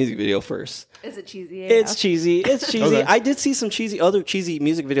saw the music video first. Is it cheesy? It's cheesy. It's cheesy. Okay. I did see some other cheesy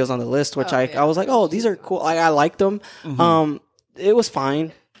music videos on the list, which I yeah. was like, oh, these are cool. I liked them. It was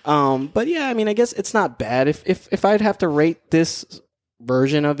fine. But yeah, I mean, I guess it's not bad. If I'd have to rate this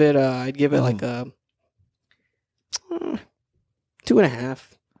version of it, I'd give it like a 2.5.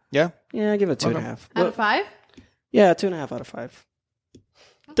 Yeah. Yeah, I give it a 2.5. Out of 5? Yeah, 2.5 out of 5.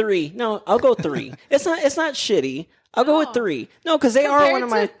 3. No, I'll go 3. It's not shitty. I'll go with No. 3. No, because they are one of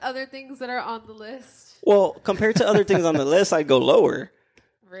my. other things that are on the list. Well, compared to other things on the list, I'd go lower.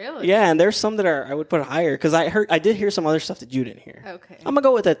 Really? Yeah, and there's some that I would put higher because I did hear some other stuff that you didn't hear. Okay. I'm gonna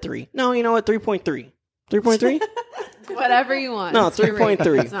go with that 3. No, you know what? 3.3. 3.3? Whatever you want. No, It's your rating.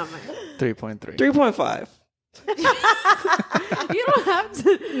 3.3. It's not mine. 3.3. 3.5. You don't have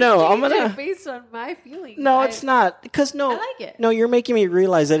to. No, I'm change gonna- it based on my feelings. No, it's not. Because no, I like it. No, you're making me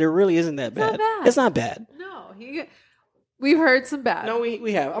realize that it really isn't that bad. not bad. It's not bad. No, we've heard some bad. No,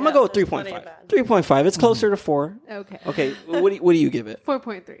 we have. I'm gonna go with there's plenty 3.5. of bad. 3.5. It's closer to 4. Okay. Okay, what do you give it?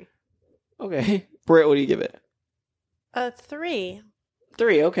 4.3. Okay, Brett, what do you give it? 3.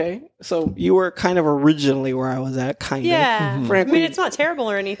 3. Okay, so you were kind of originally where I was at, kind of. Yeah. Frank, I mean, it's not terrible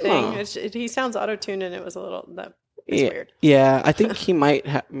or anything. No. He sounds auto-tuned and it was a little... It's yeah, weird. Yeah, I think he might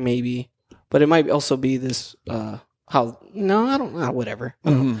maybe, but it might also be this. How? No, I don't know. Whatever.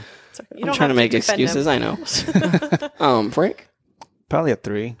 It's okay. You I'm don't trying to have make defend excuses. him. I know. Frank, Probably a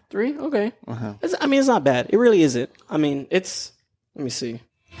 3. 3. Okay. Uh-huh. I mean, it's not bad. It really isn't. I mean, it's. Let me see.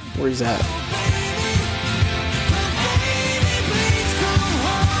 Where's that?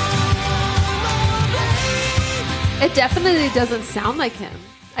 It definitely doesn't sound like him.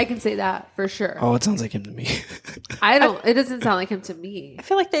 I can say that for sure. Oh, it sounds like him to me. It doesn't sound like him to me. I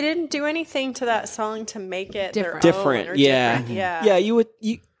feel like they didn't do anything to that song to make it their own different. or Yeah. different. Yeah. Yeah. You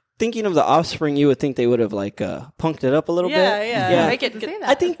thinking of the Offspring, you would think they would have like punked it up a little Yeah, bit. yeah. Make it To say that.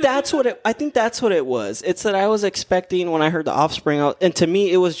 I think that's what it was. It's that I was expecting when I heard the Offspring, and to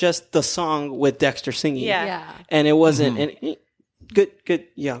me, it was just the song with Dexter singing. Yeah. Yeah. And it wasn't. And good.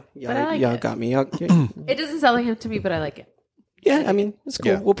 Yeah. But I like y'all it. got me. Y'all, It doesn't sound like him to me, but I like it. yeah. I mean, it's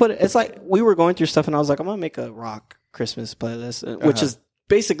cool. Yeah. We'll put it. It's like we were going through stuff, and I was like, I'm gonna make a rock Christmas playlist, which is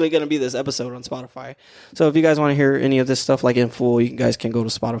basically going to be this episode on Spotify. So if you guys want to hear any of this stuff like in full, you guys can go to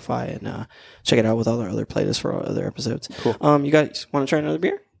Spotify and check it out with all our other playlists for our other episodes. Cool. You guys want to try another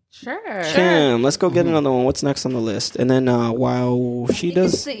beer? Sure. Kim, let's go get another one. What's next on the list? And then while she It's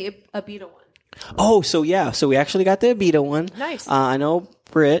does, the Abita one. oh, so we actually got the Abita one. Nice. I know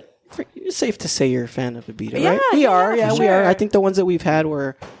Britt it's safe to say you're a fan of Abita, Yeah, right? We yeah, are. Yeah, for we are. sure. I think the ones that we've had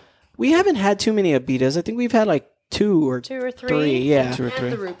we haven't had too many Abitas. I think we've had like two or Two or three. three. Yeah. 2 or And 3.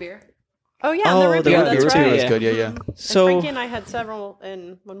 the root beer. Oh yeah, and Oh, the root the beer. root That's beer root too, right. beer was yeah. good. Yeah. So Frankie and I had several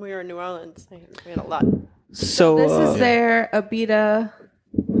when we were in New Orleans. We had a lot. so This is their Abita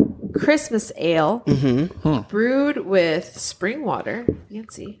Christmas ale, brewed with spring water.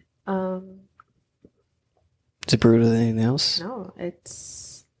 Fancy. is it brewed with anything else? No,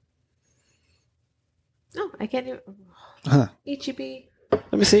 it's no. I can't even. Huh. Ichibi.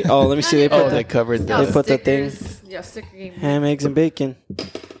 Let me see. Oh, let me see. They put Oh, the they covered No, They put the thing- stickers. Yeah, sticker game. ham, eggs, and bacon.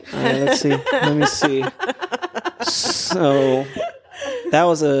 All right, let's see. Let me see. So that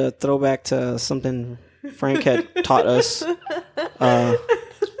was a throwback to something Frank had taught us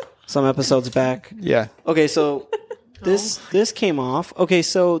some episodes back. Yeah. Okay, so this came off. Okay,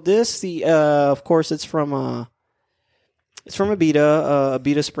 so of course it's from Abita,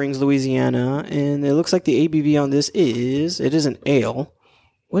 Abita Springs, Louisiana, and it looks like the ABV on this it is an ale.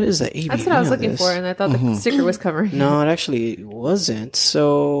 What is the ABV? That's what I was on looking this? for, and I thought the sticker was covering. No, it actually wasn't.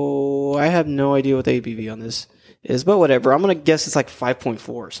 So I have no idea what the ABV on this is, but whatever. I'm gonna guess it's like 5.4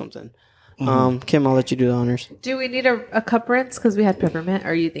 or something. Kim, I'll let you do the honors. Do we need a cup rinse because we had peppermint,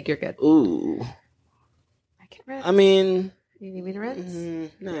 or you think you're good? Ooh, I can rinse. I mean, you need me to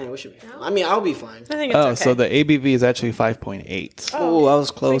rinse? nah, we should be. I mean, I'll be fine. I think it's Oh, okay. so the ABV is actually 5.8. Oh, I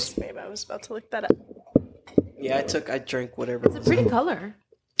was close. Babe, I was about to look that up. Yeah, I drank whatever. It's a pretty color.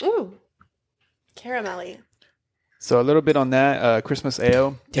 Ooh, caramelly. So a little bit on that Christmas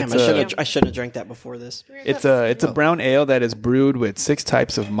ale. Damn, It's I should have drank that before this. It's a brown ale that is brewed with 6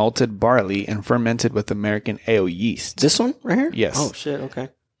 types of malted barley and fermented with American ale yeast. This one right here? Yes. Oh shit. Okay.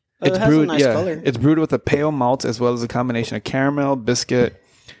 It's it has brewed, a nice color. It's brewed with a pale malt as well as a combination of caramel, biscuit,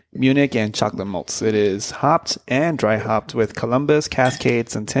 Munich, and chocolate malts. It is hopped and dry hopped with Columbus, Cascade,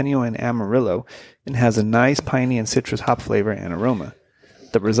 Centennial, and Amarillo, and has a nice piney and citrus hop flavor and aroma.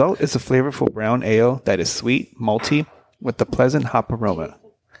 The result is a flavorful brown ale that is sweet, malty, with a pleasant hop aroma.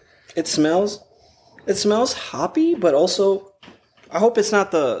 It smells hoppy, but also I hope it's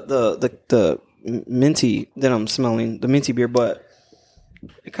not the minty that I'm smelling, the minty beer, but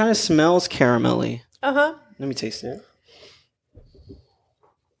it kind of smells caramelly. Uh-huh. Let me taste it.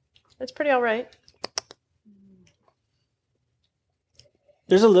 It's pretty all right.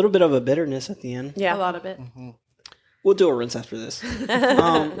 There's a little bit of a bitterness at the end. Yeah. A lot of it. We'll do a rinse after this.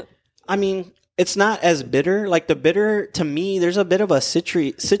 I mean, it's not as bitter. Like the bitter, to me, there's a bit of a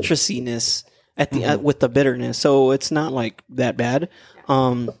citrusiness at the with the bitterness, so it's not like that bad.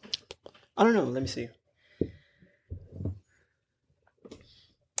 I don't know. Let me see.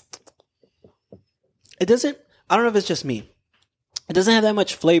 It doesn't. I don't know if it's just me. It doesn't have that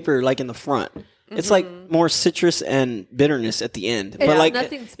much flavor like in the front. It's like more citrus and bitterness at the end, but It's like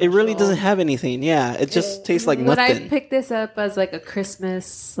nothing it really special. doesn't have anything. Yeah, it just tastes like When I nothing. picked this up as like a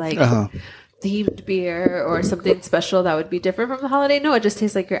Christmas Uh-huh. themed beer or something special that would be different from the holiday, no, it just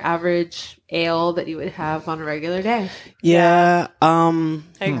tastes like your average ale that you would have on a regular day. Yeah. I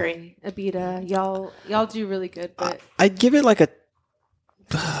agree. Abita, y'all do really good, but I'd give it like a.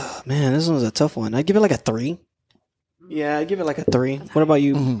 Man, this one's a tough one. I'd give it like a 3. Yeah, I'd give it like a 3. What about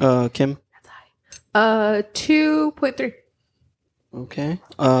you, Kim? 2.3. Okay.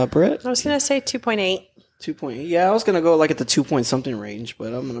 Brett? I was gonna say 2.8. 2.8. Yeah, I was gonna go like at the 2 point something range,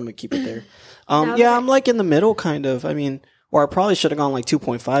 but I'm gonna keep it there. Now Yeah, that- I'm like in the middle, kind of. I mean, or I probably should have gone like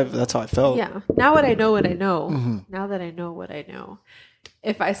 2.5. If that's how I felt. Yeah. Now what I know what I know. Now that I know what I know.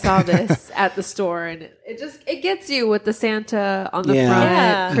 If I saw this at the store and it gets you with the Santa on the Yeah. front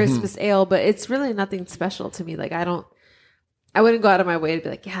Yeah. Christmas ale, but it's really nothing special to me. Like I wouldn't go out of my way to be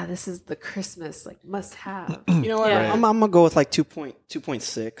like, yeah, this is the Christmas like must have. You know what? Yeah. I'm gonna go with like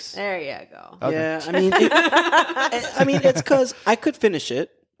 2.6. There you go. Yeah, I mean, it's because I could finish it.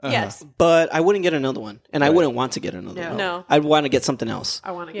 Yes. But I wouldn't get another one, and I wouldn't want to get another one. No. I'd want to get something else.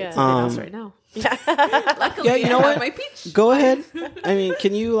 I want to Yeah. get something else right now. Luckily, Yeah, you know I what? have my peach. Go ahead. I mean,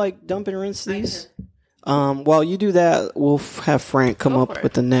 can you like dump and rinse these? While you do that, we'll have Frank come Go up for it.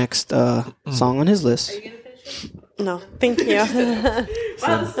 with the next song on his list. Are you gonna finish it? No, thank you. Wow,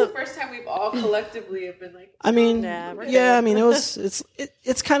 this is the first time we've all collectively have been like, I mean, Yeah, we're yeah, good. I mean,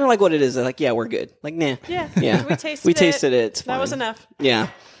 it's kind of like what it is. Like, yeah, we're good. Like, nah. Yeah. Yeah. We tasted We it. tasted it. It's That was fine. enough. Yeah.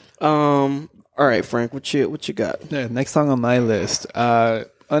 All right, Frank, what you got? Yeah, next song on my list,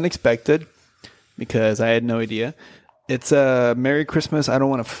 unexpected, because I had no idea. It's "Merry Christmas, I Don't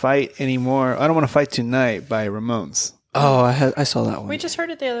Want to Fight Anymore. I Don't Want to Fight Tonight" by Ramones. Oh, I saw that one. We just heard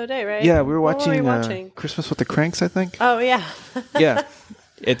it the other day, right? Yeah, we were What watching, were we watching? Christmas with the Cranks, I think. Oh yeah. Yeah,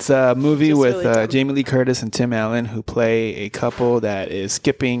 It's a movie Just with really dumb. Jamie Lee Curtis and Tim Allen, who play a couple that is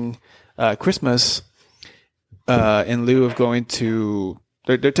skipping Christmas in lieu of going to.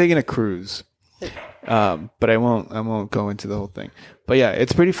 They're taking a cruise, but I won't go into the whole thing. But yeah,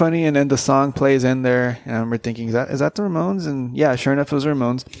 it's pretty funny. And then the song plays in there, and I remember thinking, is that the Ramones? And yeah, sure enough, it was the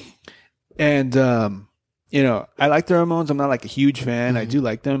Ramones. And I like the Ramones. I'm not like a huge fan. I do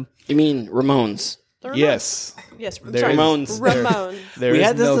like them. You mean Ramones? The Ramones. Yes. Yes, There sorry. is- Ramones. Ramones. There We is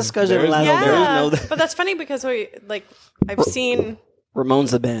had this discussion there is last- no- there is Yeah, no- but that's funny because I've seen Ramones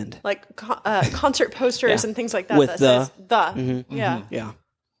the band. like concert posters Yeah. and things like that With that the- says the. Yeah. Yeah.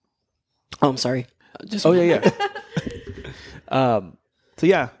 Oh, I'm sorry. Just Oh yeah. So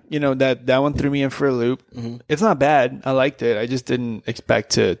yeah, that one threw me in for a loop. It's not bad. I liked it. I just didn't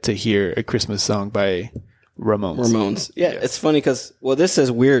expect to hear a Christmas song by Ramones. Ramones. Yeah, it's funny because this says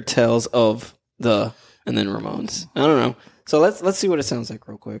Weird Tales of the and then Ramones. I don't know. So let's see what it sounds like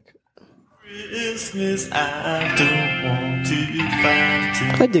real quick. Christmas, I don't want to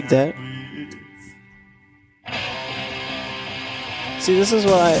fight I dig that. See, this is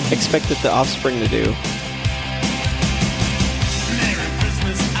what I expected the Offspring to do. Merry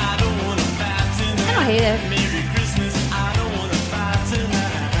Christmas, I don't want to fight tonight. I don't hate it. Merry Christmas, I don't want to fight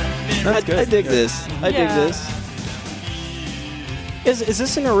tonight. That's good. I dig this. I dig Yeah. this. Is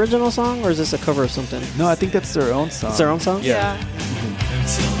this an original song or is this a cover of something? No, I think that's their own song. It's their own song? Yeah. And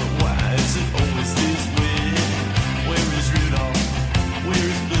tell me why is it always this way? Where is Rudolph? Where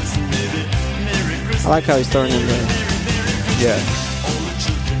is Blitzen, baby? Merry Christmas. I like how he's throwing in there. Yeah. All the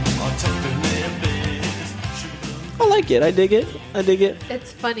children are tucked in their beds. I like it. I dig it. I dig it.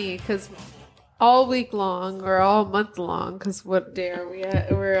 It's funny because all week long or all month long, because what day are we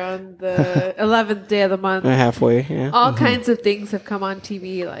at? We're on the 11th day of the month. Halfway, yeah. All kinds of things have come on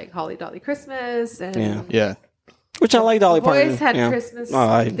TV, like Holly Dolly Christmas and Yeah. Yeah. Which I like Dolly Parton. Boys had yeah. Christmas Oh,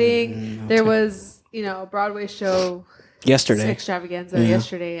 I- thing. There was, a Broadway show Yesterday. extravaganza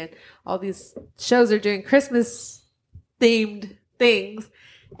yesterday, and all these shows are doing Christmas themed things.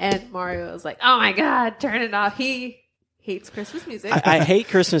 And Mario was like, "Oh my God, turn it off." He hates Christmas music. I hate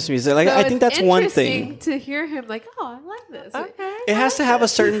Christmas music. Like So I think it's that's one interesting thing. to hear him like, "Oh, I like this." Okay. It has to have a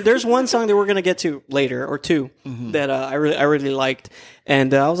certain. There's one song that we're gonna get to later, or two, that I really liked,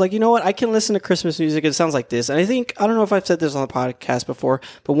 and I was like, you know what, I can listen to Christmas music. It sounds like this, and I don't know if I've said this on the podcast before,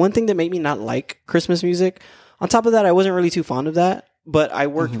 but one thing that made me not like Christmas music. On top of that, I wasn't really too fond of that, but I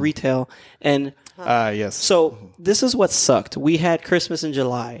worked retail, and Yes. so this is what sucked. We had Christmas in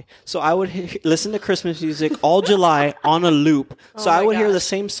July, so I would listen to Christmas music all July on a loop. So I my would hear the gosh.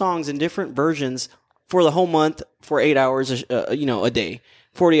 same songs in different versions for the whole month for 8 hours, a day,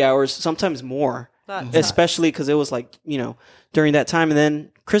 40 hours, sometimes more. That Especially because it was like during that time, and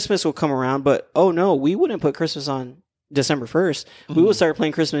then Christmas will come around. But oh no, we wouldn't put Christmas on December 1st. We would start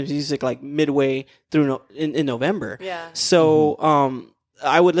playing Christmas music like midway through in November. Yeah. So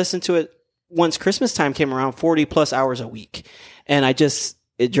I would listen to it once Christmas time came around, 40 plus hours a week, and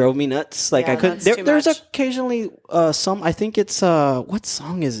it drove me nuts. Like Yeah, I couldn't. that's too There's much. occasionally some. I think it's what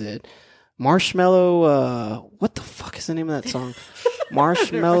song is it? Marshmallow. What the fuck is the name of that song?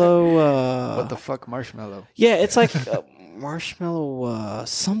 Marshmallow. What the fuck, Marshmallow? Yeah, it's like marshmallow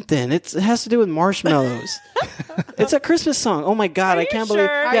something. It has to do with marshmallows. It's a Christmas song. Oh my god, I you can't believe.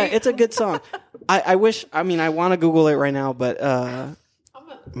 sure? Yeah, it's a good song. I wish. I mean, I want to Google it right now, but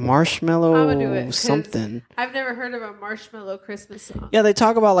marshmallow I'm gonna do it 'cause something. I've never heard of a Marshmallow Christmas song. Yeah, they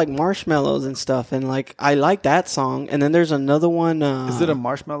talk about like marshmallows and stuff, and like I like that song. And then there's another one. Is it a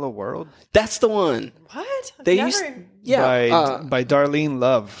Marshmallow World? That's the one. What? They Never- used. Yeah. By Darlene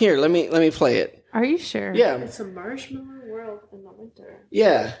Love. Here, let me play it. Are you sure? Yeah. It's a marshmallow world in the winter.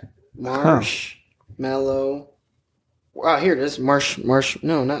 Yeah, marshmallow. Wow, here it is.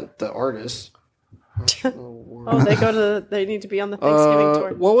 No, not the artist. Oh, they need to be on the Thanksgiving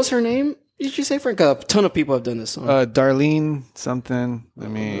tour. What was her name? Did you say, Frank? A ton of people have done this song. Darlene something. I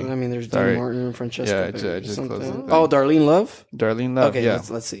mean, there's sorry. Dean Martin and Francesca. Yeah, I Beck, just something. closed it. Oh, Darlene Love. Darlene Love. Okay, yeah.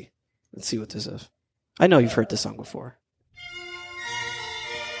 let's see. Let's see what this is. I know you've heard this song before.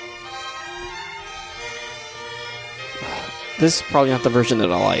 This is probably not the version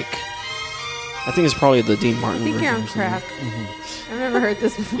that I like. I think it's probably the Dean Martin I think version. you're on or something. crack. I've never heard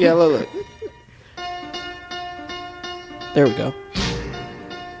this before. Yeah, look. There we go.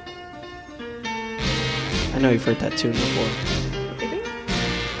 I know you've heard that tune before. Maybe?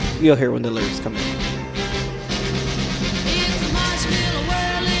 You'll hear when the lyrics come in.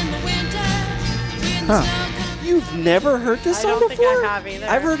 You've never heard this I song don't before? think I have either.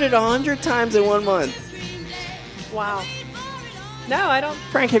 I've heard it 100 times in 1 month. Wow. No, I don't.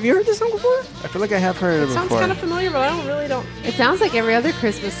 Frank, have you heard this song before? I feel like I have heard it Sounds before. kind of familiar, but I don't. It sounds like every other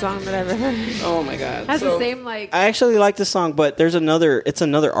Christmas song that I've ever heard. Oh my god. Has So, the same like. I actually like this song, but there's another. It's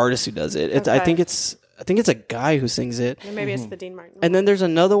another artist who does it. I Okay. think it's a guy who sings it. Maybe it's the Dean Martin. And then there's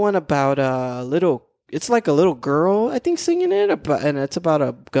another one about a little. It's like a little girl, I think, singing it, and it's about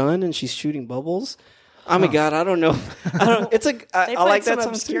a gun and she's shooting bubbles. Oh my god, I don't know. I don't. It's a. they I played like some that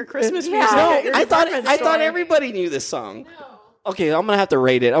song obscure too. Christmas Yeah. music. No, at your I thought department store. everybody knew this song. Okay, I'm gonna have to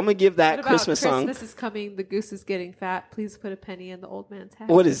rate it. I'm gonna give What that about Christmas song. Christmas is coming, the goose is getting fat. Please put a penny in the old man's hat.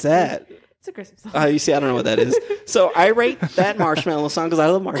 What is that? It's a Christmas song. You see, I don't know what that is. So I rate that Marshmallow song because I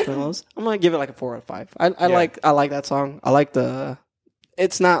love marshmallows. I'm gonna give it like a 4 out of 5. I like that song. I like the.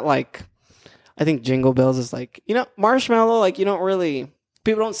 It's not like. I think Jingle Bells is like Marshmallow. Like you don't really.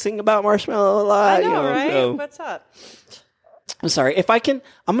 People don't sing about Marshmallow a lot. I know, right? so- What's up? I'm sorry. If I can,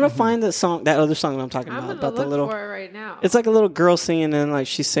 I'm gonna find the song, that other song that I'm talking I'm about. gonna About look the little. for it right now. It's like a little girl singing, and like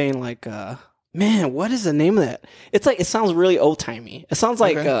she's saying like, "Man, what is the name of that?" It's like it sounds really old timey. It sounds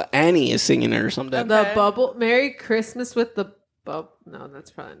like Okay. Annie is singing it or something. the Okay. bubble. Merry Christmas with the bub. No,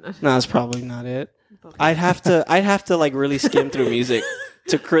 that's probably not. No, that's probably not it. I'd have to like really skim through music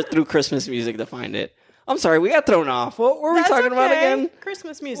through Christmas music to find it. I'm sorry, we got thrown off. What were we That's talking about okay. again?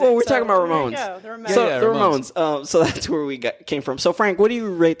 Christmas music. Well, we're talking about there you Ramones. go, the Ramones. So Yeah, the Ramones. Ramones. So that's where we came from. So Frank, what do you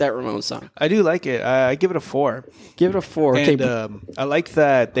rate that Ramones song? I do like it. I give it a 4. Give it a 4. Okay, And I like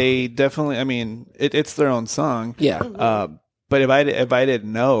that they definitely. I mean, it's their own song. yeah. But if I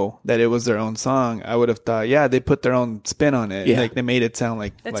didn't know that it was their own song, I would have thought, yeah, they put their own spin on it. Yeah. Like they made it sound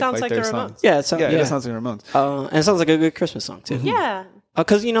like It sounds like their the song. Ramones. Yeah, it sounds. Yeah, Yeah, it sounds like Ramones. and it sounds like a good Christmas song too. Yeah.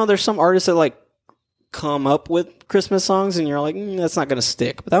 Because there's some artists that like come up with Christmas songs, and you're like, that's not gonna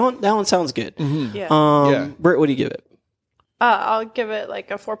stick. But that one sounds good. Yeah. Yeah. Britt, what do you give it? I'll give it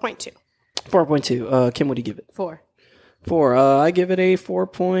like a 4.2. 4.2. Kim, what do you give it? 4. 4. I give it a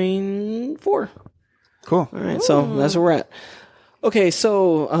 4.4. Cool. All right, so that's where we're at. Okay,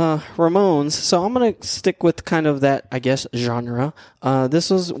 so Ramones. So I'm gonna stick with kind of that, I guess, genre. This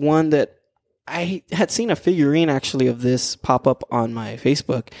was one that I had seen a figurine actually of this pop up on my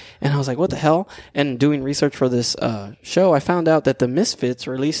Facebook, and I was like, "What the hell?" And doing research for this show, I found out that the Misfits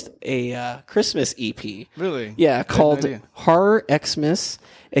released a Christmas EP. Really? Yeah, I had no called idea. Horror Xmas.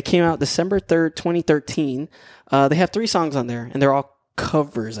 It came out December 3rd, 2013. They have 3 songs on there, and they're all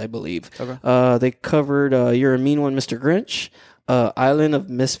covers, I believe. Okay. They covered You're a Mean One, Mr. Grinch, Island of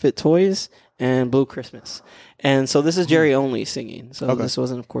Misfit Toys, and Blue Christmas. And so this is Jerry Only singing. So Okay. this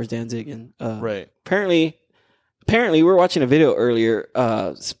wasn't, of course, Danzig. And Right. apparently, we were watching a video earlier.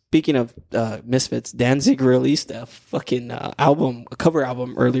 Speaking of Misfits, Danzig released a fucking a cover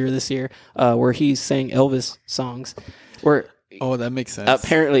album earlier this year, where he sang Elvis songs. Where Oh, that makes sense.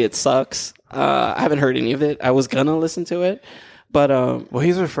 apparently it sucks. I haven't heard any of it. I was gonna listen to it, but Well,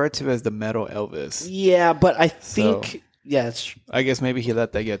 he's referred to as the metal Elvis. yeah. But I think So- it's I guess maybe he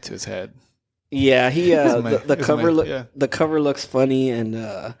let that get to his head. yeah. He my- the it's cover my- yeah. the cover looks funny,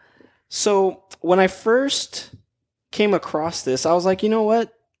 and so when I first came across this, I was like, you know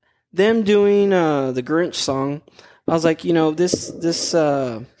what? Them doing the Grinch song, I was like,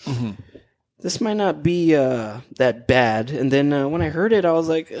 this might not be that bad. And then when I heard it, I was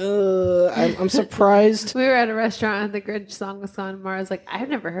like, I'm surprised. We were at a restaurant and the Grinch song was on. Mara was like, I've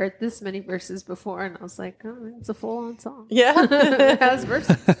never heard this many verses before. And I was like, oh, it's a full-on song. Yeah. It has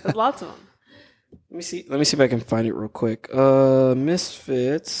verses. There's lots of them. Let me see if I can find it real quick.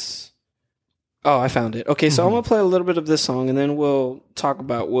 Misfits. Oh, I found it. Okay, so I'm gonna play a little bit of this song, and then we'll talk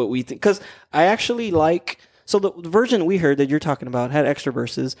about what we think. Because I actually like. So the version we heard that you're talking about had extra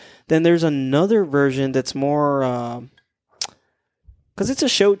verses. Then there's another version that's more. Because it's a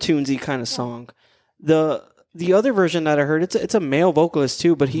show tunesy kind of song. The other version that I heard, it's a male vocalist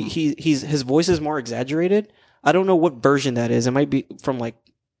too, but his voice is more exaggerated. I don't know what version that is. It might be from like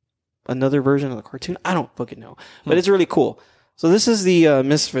another version of the cartoon. I don't fucking know, but it's really cool. So this is the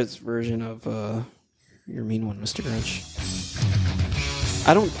Misfits version of You're a Mean One, Mr. Grinch.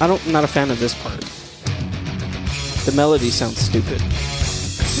 I'm not a fan of this part. The melody sounds stupid.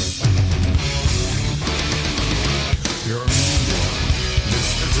 You're a mean one,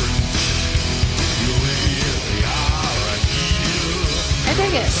 Mr. Grinch. You really are a heel. I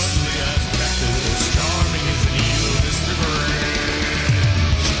dig it. Suddenly as practice, charming as an eel, Mr.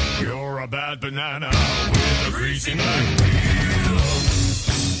 Grinch. You're a bad banana with a greasy wheel.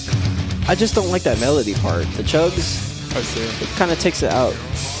 I just don't like that melody part. The chugs, I see. it kind of takes it out.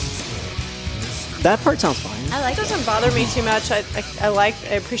 That part sounds fine. I like It doesn't bother me too much. I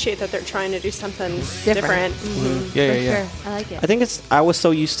appreciate that they're trying to do something different. Mhm. Yeah, For yeah, yeah. sure. I like it. I was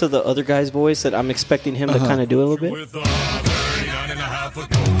so used to the other guy's voice that I'm expecting him to kind of do it a little bit. With a very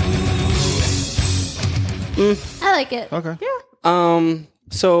I like it. Okay.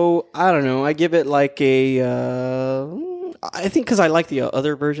 So I don't know. I give it like a. I think because I like the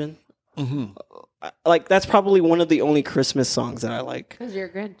other version. Like that's probably one of the only Christmas songs that I like. Because you're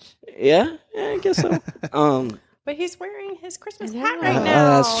a Grinch. Yeah, I guess so. But he's wearing his Christmas I hat know. right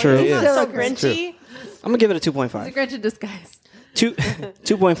now. That's true. He's Yeah. not so Still a Grinch. Grinchy. I'm gonna give it a It's a 2.5. Grinch in disguise.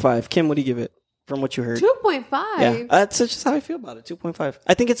 2.5. Kim, what do you give it from what you heard? 2.5. Yeah, that's just how I feel about it. 2.5.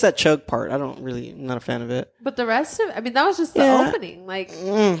 I think it's that chug part. I'm not a fan of it. But the rest of I mean, that was just the Yeah. opening. Like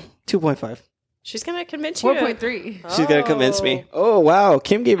 2.5. She's gonna convince you. 4.3. She's gonna convince me. Oh wow,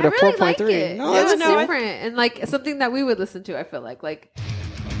 Kim gave it I a really 4.3. like it. No, it that's was no, I- different and like something that we would listen to. I feel like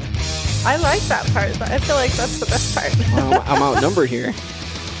I like that part. I feel like that's the best part. I'm outnumbered here.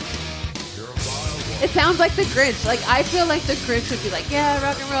 it sounds like the Grinch. Like I feel like the Grinch would be like, yeah,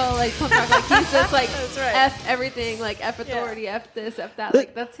 rock and roll, like punk rock. Like he's just like That's right. F everything, like F authority, F this, F that.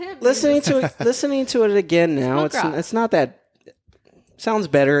 Like that's him. Listening to it again now, Smoke rock. it's not that. Sounds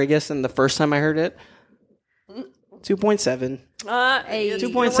better, I guess, than the first time I heard it. 2.7. Hey,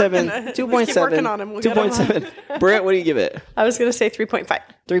 2.7. Keep working on him. We'll get him. 2.7. Brett, what do you give it? I was gonna say 3.5.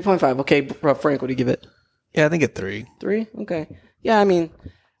 3.5. Okay, Frank, what do you give it? Yeah, I think at 3. 3? Okay. Yeah, I mean,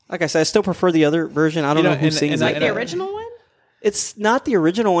 like I said, I still prefer the other version. I don't know who and- sings and it. I- Like the original one? It's not the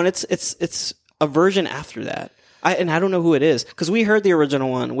original one. It's a version after that. I don't know who it is because we heard the original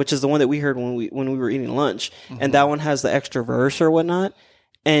one, which is the one that we heard when we were eating lunch, and that one has the extra verse or whatnot,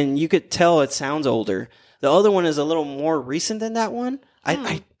 and you could tell it sounds older. The other one is a little more recent than that one.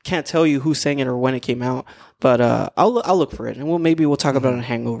 I can't tell you who sang it or when it came out, but I'll look for it, and maybe we'll talk about it in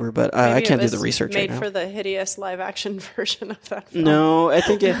Hangover. But I Maybe can't it do the was research right Made now. for the hideous live action version of that film. No, I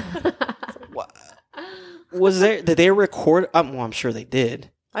think it was there. Did they record? Well, I'm sure they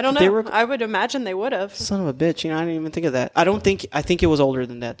did. I don't They know. were- I would imagine they would have. Son of a bitch! I didn't even think of that. I think it was older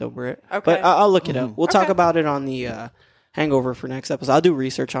than that though, Britt. Okay. But I'll look it up. We'll talk Okay. about it on the Hangover for next episode. I'll do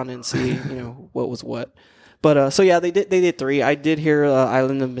research on it and see what was what. But so yeah, they did 3. I did hear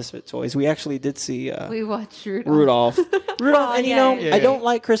Island of Misfit Toys. We actually did see we watched Rudolph. Rudolph, and yay. I don't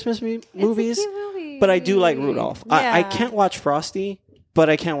like Christmas movies, It's a cute movie. but I do like Rudolph. I Yeah. can't watch Frosty, but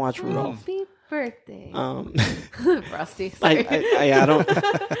I can't watch Rudolph. Happy birthday, Frosty. I Sorry. don't.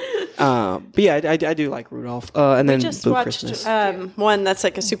 But yeah, I do like Rudolph. And then Just Blue watched Christmas. one that's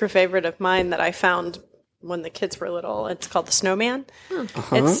like a super favorite of mine that I found when the kids were little. It's called The Snowman.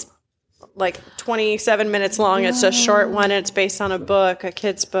 It's like 27 minutes long. It's a short one. It's based on a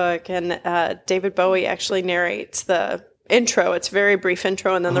kid's book, and David Bowie actually narrates the intro. It's a very brief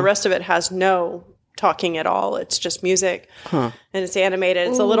intro, and then the rest of it has no talking at all. It's just music, and it's animated.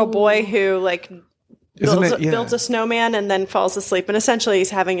 It's a little boy who builds a snowman and then falls asleep, and essentially he's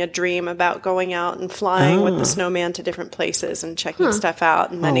having a dream about going out and flying with the snowman to different places and checking stuff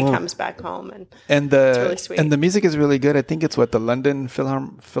out, and then he comes back home. And the really sweet. and the music is really good. I think it's the London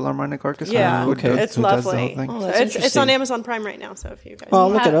Philharmonic Orchestra. Yeah, who okay. it's who does the whole lovely. thing. Oh, that's It's on interesting. Amazon Prime right now, so if you guys Well,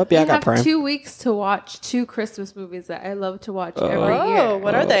 I'll look it up. Yeah, I we got have Prime. 2 weeks to watch 2 Christmas movies that I love to watch every Oh, year.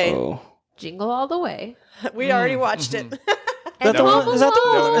 what are they? Oh. Jingle All the Way. We already watched it. Is that the Home one? Is that the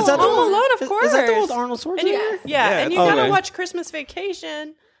one? Alone. Is that the Home one? Alone, of Is that the one with course. Arnold Schwarzenegger? And you, Yeah, and you it's- gotta okay. watch Christmas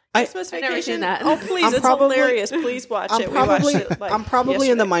Vacation. I- Christmas I've never Vacation. seen that. Oh, please, I'm it's probably- hilarious. Please watch I'm it. We probably, watched it. Like, I'm probably in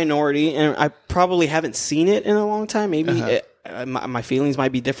the yesterday. minority, and I probably haven't seen it in a long time. Maybe my feelings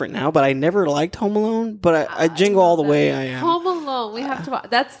might be different now, but I never liked Home Alone. But I jingle all the way. I am. Home Alone. We have to watch.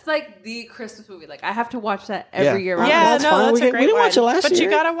 That's like the Christmas movie. Like I have to watch that every year. Yeah, That's no, fine. that's We a great didn't one. watch it last but year. you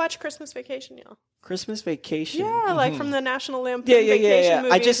gotta watch Christmas Vacation, y'all. Christmas Vacation. Yeah, like from the National Lampoon yeah. Vacation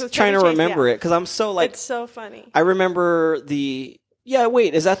movies I just with trying to Chevy Chase. remember Yeah. it because I'm so like. It's so funny. I remember the. Yeah,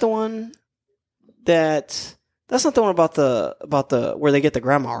 wait. Is that the one that? That's not the one about the where they get the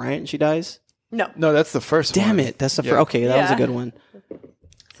grandma, right? And she dies. No. No, that's the first one. Damn it! That's the Yeah. first. Okay, that was a Yeah. good one.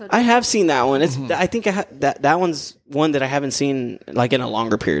 So I have seen that one. It's I think that one's one that I haven't seen like in a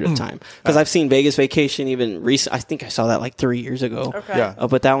longer period of time because I've seen Vegas Vacation even recent. I think I saw that like 3 years ago. Okay. Yeah.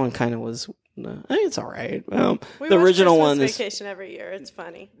 But that one kind of was. I think it's all right. We The watch original Christmas one is Vacation every year. It's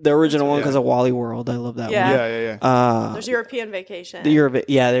funny. the original one Yeah. because of Wally World. I love that Yeah. one. Yeah. There's European Vacation. The Europe.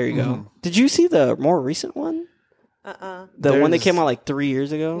 Yeah, there you go. Did you see the more recent one? The one that There's- came out like 3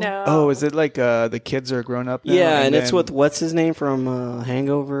 years ago. No. Oh, is it like the kids are grown up now? Yeah, and it's then- with what's his name from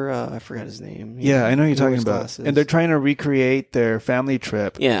Hangover? I forgot his name. Yeah, I know who you're He wears talking about. glasses. And they're trying to recreate their family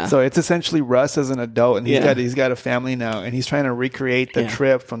trip. Yeah. So it's essentially Russ as an adult, and Yeah. he's got a family now, and he's trying to recreate the Yeah.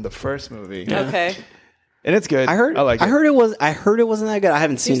 trip from the first movie. Okay. And it's good. I heard. I like it. I heard it wasn't that good. I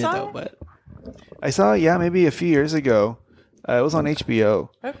haven't seen it saw though, it? but I saw it, maybe a few years ago. It was on HBO.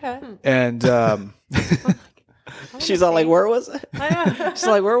 Okay. And She's all like, "Where was I?" She's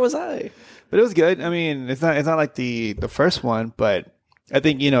like, "Where was I?" But it was good. I mean, it's not like the first one, but I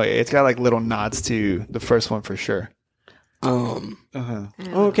think it's got like little nods to the first one for sure.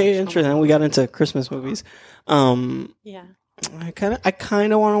 Okay, interesting. We got into Christmas movies. Yeah. I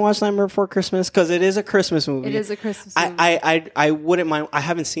kind of want to watch Nightmare Before Christmas because it is a Christmas movie. It is a Christmas movie. I wouldn't mind. I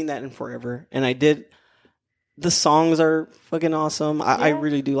haven't seen that in forever, and I did. The songs are fucking awesome. I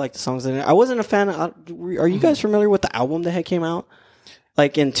really do like the songs in it. I wasn't a fan of. Are you guys familiar with the album that had came out?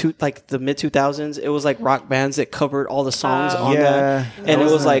 Like in the mid 2000s, it was like rock bands that covered all the songs on that, and it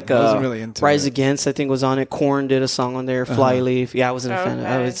was like really into Rise it. Against. I think was on it. Korn did a song on there. Flyleaf. Yeah, I wasn't a fan of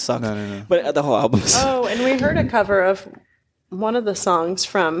it. It sucked. No. But the whole album. Oh, and we heard a cover of one of the songs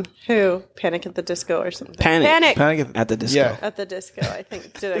from who? Panic at the Disco or something. Panic Panic at the Disco. Yeah. At the Disco, I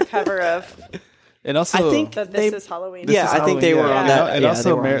think, did a cover of And also, I think the they. This Is Halloween. Yeah, I think they were on that. And yeah, also,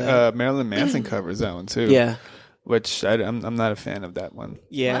 they were on that. Marilyn Manson covers that one too. Yeah. Which I'm not a fan of that one.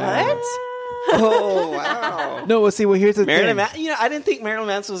 Yeah. What? Oh wow. No, well, see, here's the Marilyn thing. I didn't think Marilyn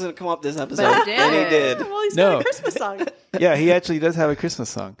Manson was going to come up this episode. But he did. And he did. Well, he's No. got a Christmas song. Yeah, he actually does have a Christmas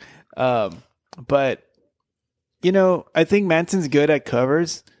song. But I think Manson's good at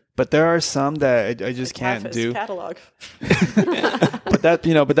covers, but there are some that I just can't Half his do. catalog. But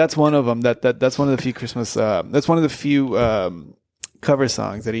that's one of them. That's one of the few Christmas. That's one of the few cover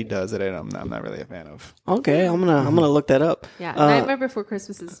songs that he does that I'm not really a fan of. Okay, I'm gonna look that up. Yeah, Nightmare Before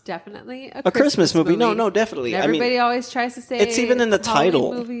Christmas is definitely a Christmas movie. No, definitely. And everybody always tries to say it's even in the a Halloween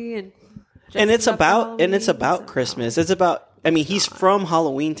title. movie and it's dressing up for about Halloween, so- Christmas. It's about. I mean, he's from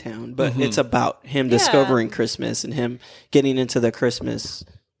Halloween Town, but it's about him discovering Christmas and him getting into the Christmas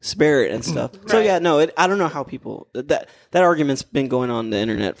spirit and stuff. So Right. yeah, no, I don't know how people that argument's been going on the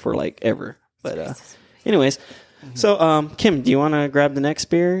internet for like ever. But anyways. So, Kim, do you want to grab the next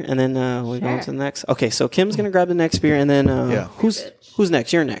beer and then we go on to the next? Okay, so Kim's gonna grab the next beer and then who's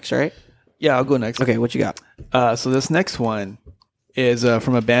next? You're next, right? Yeah, I'll go next. Okay, what you got? So this next one is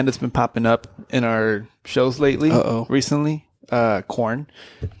from a band that's been popping up in our shows lately. Recently, Korn.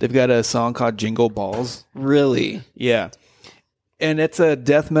 They've got a song called Jingle Balls. Really? Yeah, and it's a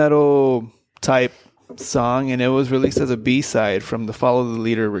death metal type song, and it was released as a B-side from the Follow the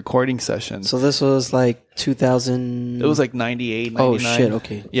Leader recording session. So this was like 2000. It was like 98, 99. Oh shit!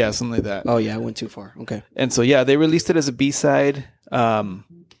 Okay. Yeah, something like that. Oh yeah, I went too far. Okay. And so yeah, they released it as a B-side.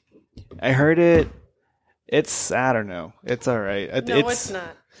 I heard it. It's I don't know. It's all right. No, it's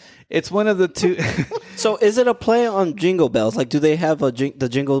not. It's one of the two. So is it a play on Jingle Bells? Like, do they have the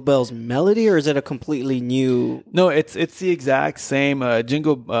Jingle Bells melody, or is it a completely new? No, it's the exact same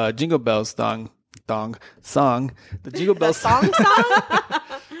Jingle Bells song. The Jingle Bells Song?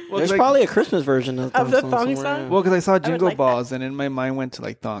 There's probably a Christmas version of Of the song thong somewhere, song? yeah. Well, because I saw Jingle like that. Balls, and in my mind went to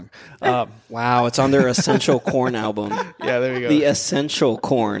like thong. Wow, it's on their Essential Corn album. Yeah, there you go. The Essential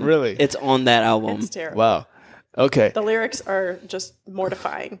Corn. Really? It's on that album. It's terrible. Wow. Okay, The lyrics are just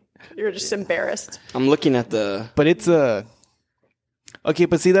mortifying. You're just embarrassed. I'm looking at the. but it's a. Okay,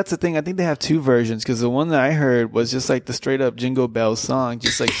 but see, that's the thing. I think they have two versions because the one that I heard was just like the straight up Jingle Bells song,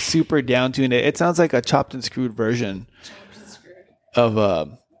 just like super down tuned. It sounds like a chopped and screwed version of.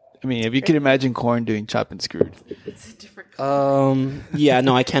 I mean, if you could imagine Korn doing chopped and screwed. It's a different. Yeah,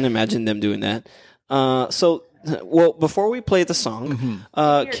 no, I can't imagine them doing that. So, well, before we play the song,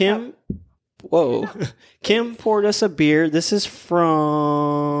 Kim. Whoa, Kim poured us a beer. This is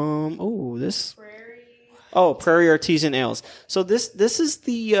from Prairie Artisan Ales. So this is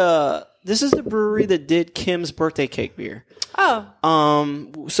the brewery that did Kim's birthday cake beer.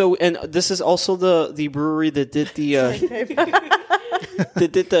 Oh. So and this is also the brewery that did the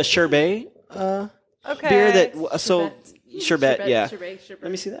that did the sherbet Okay. beer that sherbet, yeah. Sherbet.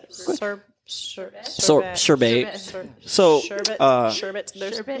 Let me see that. Sherbet. So Sherbet. There's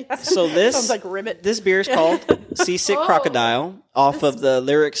Sherbet. so this sounds like ribbit. this beer is called Seasick Crocodile off of the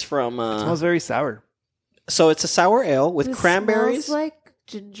lyrics from It smells very sour. so it's a sour ale with This cranberries. smells like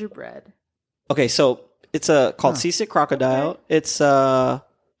gingerbread. Okay, so it's called Seasick Crocodile. It's a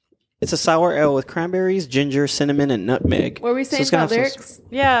sour ale with cranberries, ginger, cinnamon, and nutmeg. What were we saying it's gonna about have some- lyrics?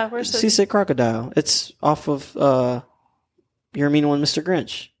 Yeah, where's the Seasick Crocodile. It's off of Your Mean One, Mr.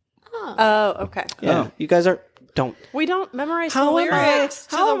 Grinch. Oh, okay. Yeah, you guys don't. We don't memorize How the am I? lyrics.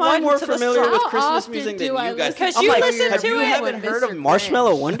 to How the am I one more to the familiar song. with How Christmas often music do than I you guys? listen Because I'm you like, listen have to you it haven't when heard of Mr.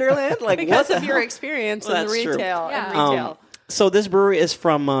 Marshmallow Grinch. Wonderland? Like because what of the your hell? experience in That's the true. retail Yeah. and retail. So this brewery is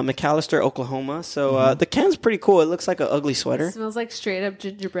from McAllister, Oklahoma. So the can's pretty cool. It looks like an ugly It sweater. smells like straight up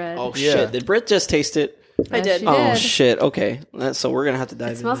gingerbread. Oh Yeah. shit! Did Britt just taste it? I Yes, did. she Oh did. shit. Okay, so we're gonna have to dive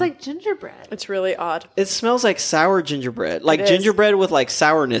in. It smells like gingerbread. It's really odd. It smells like sour gingerbread, like It is. gingerbread with like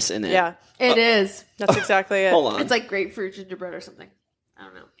sourness in it. Yeah, It is. that's exactly it. Hold on. It's like grapefruit gingerbread or something. I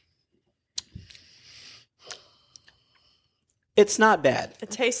don't know. It's not bad. It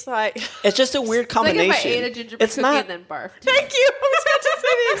tastes like. It's just a weird It's like combination. if I ate a gingerbread it's cookie not and then barfed. Thank you. I was about to say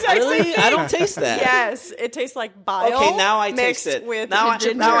the exact same really. thing. I don't taste that. Yes, it tastes like bile. Okay, now I mixed taste it. With Now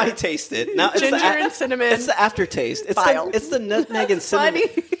ginger. I taste it. Now it's Ginger the, and cinnamon. It's the aftertaste. Bile. It's the nutmeg and cinnamon.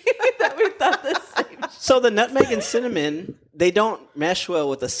 Funny that we thought the same. So the nutmeg and cinnamon, they don't mesh well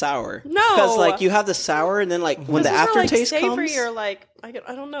with the sour. No. because like you have the sour, and then like when the Those are, aftertaste like savory comes. or like I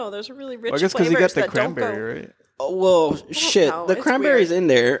don't know. Those are really rich Well, I guess because flavors you got the that don't go. cranberry, right? Oh, well, shit, know. the It's cranberry's weird. in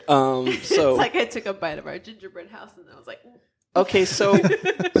there. So It's like I took a bite of our gingerbread house and I was like, okay, so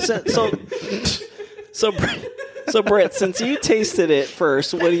Brett, since you tasted it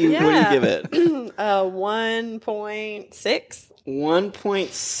first, what do you give it? 1.6.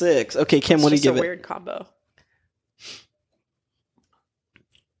 1.6. Okay, Kim, what do you Just a give it? weird combo.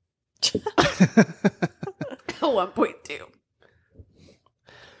 1.2.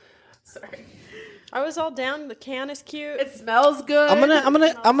 Sorry. I was all down. The can is cute. It smells good. I'm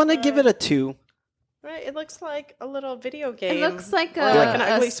gonna give it a 2. Right, it looks like a little video game. It looks like or like an a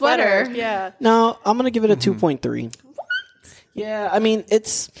ugly sweater. sweater. Yeah. No, I'm gonna give it a 2.3. Yeah, I mean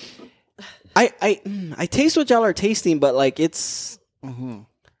it's. I taste what y'all are tasting, but like it's. I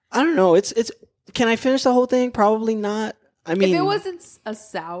don't know. It's. Can I finish the whole thing? Probably not. I mean, If it wasn't a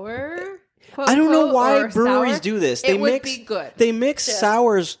sour, quote, I don't know quote, why or breweries sour, do this. it would be good. They mix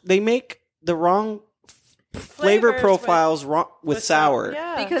sours. They make the wrong flavor Flavors profiles wrong with sour.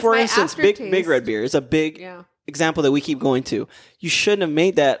 Yeah. Because For my instance, Big aftertaste- Red Beer is a big Yeah. example that we keep going to. You shouldn't have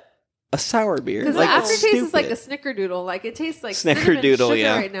made that a sour beer. Because Like, the it's aftertaste is like a stupid. snickerdoodle. Like it tastes like Snickerdoodle, cinnamon sugar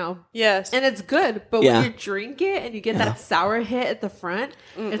yeah. right now. Yes. And it's good, but Yeah. when you drink it and you get that sour hit at the front,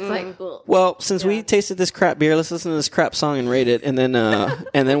 it's like, ugh. Well, since we tasted this crap beer, let's listen to this crap song and rate it, and then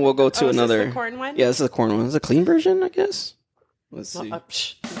we'll go to Oh, is this another. the corn one? Yeah, this is the corn one. It's a clean version, I guess. Let's see. Look,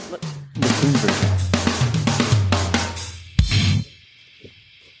 The clean version.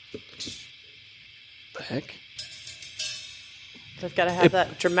 the heck? they've got to have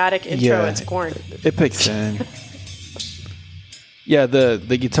that dramatic intro. Yeah. It's corn. It picks in. Yeah,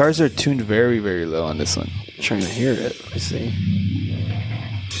 the guitars are tuned very, very low on this one. I'm trying to hear it. Let me see.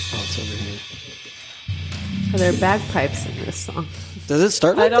 Oh, it's over here. Are there bagpipes in this song? Does it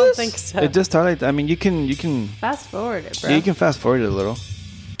start like I don't this? think so. It just started. I mean, you can Fast forward it, bro. yeah, you can fast forward it a little.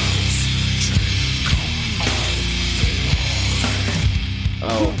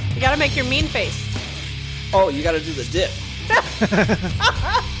 Oh, You got to make your mean face. oh, you got to do the dip.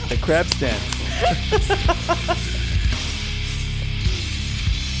 The crab stance.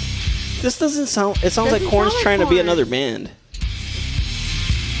 This doesn't sound. It sounds like Doesn't Korn's sound like trying to be Korn. another band.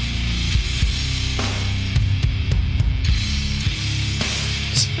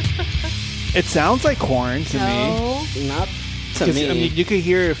 It sounds like corn to me. No. Not to 'Cause, me. I mean, you could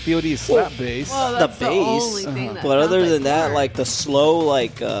hear Fieldy's slap bass. Well, The that's the, bass. only thing that but other sounds than like that, corn. like the slow,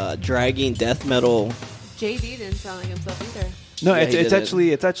 like dragging death metal. JD didn't sound like himself either. No, Yeah, it's, he it's did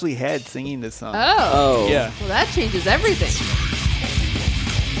it. actually Head singing this song. Oh. Oh, Yeah. Well, that changes everything.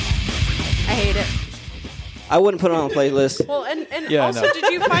 I hate it. I wouldn't put it on a playlist. Well, and Yeah, I also, know.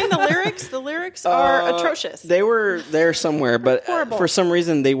 did you find the lyrics? The lyrics are atrocious. They were there somewhere, but Horrible. for some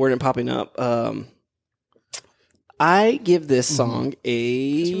reason they weren't popping up. I give this Mm-hmm. song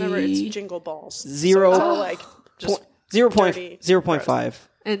a Just remember, it's jingle balls. Zero- So it's all like just 0.5.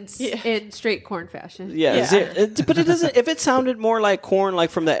 And in straight corn fashion. Yeah, Yeah. but it doesn't. If it sounded more like Korn, like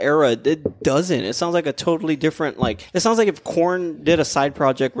from the era, it doesn't. It sounds like a totally different. Like it sounds like if Korn did a side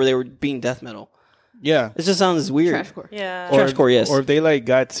project where they were being death metal. Yeah. It just sounds weird. Trashcore. yeah. Trashcore, yes. Or if they like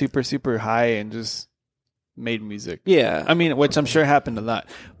got super, super high and just made music. Yeah, I mean, which I'm sure happened a lot,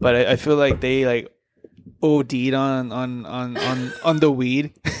 but I feel like they like OD'd on the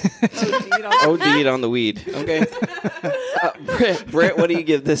weed. OD'd on the weed. Okay, Brett, what do you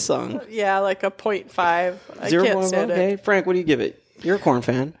give this song? Yeah, like a 0.5. I 0.5. can't stand Okay, it. Frank, what do you give it? You're a Korn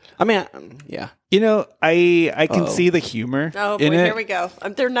fan. I mean, yeah, You know, I can Uh-oh. see the humor Oh boy, in it. here we go.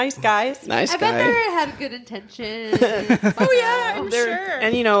 They're nice guys. nice I bet guy. they had good intention. Oh yeah, I'm They're- sure.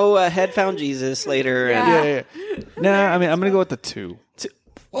 And Head found Jesus later. Yeah. And, Yeah. Nah, I mean, I'm gonna go with the 2.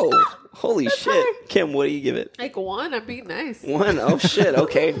 whoa, holy shit, Kim, what do you give it? Like one, I'm being nice. 1. Oh shit.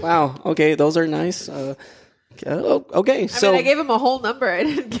 Okay. Wow. Okay. Those are nice. Okay. So I mean, I gave him a whole number. I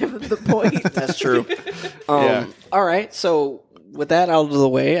didn't give him the point. that's true. Yeah. All right. So with that out of the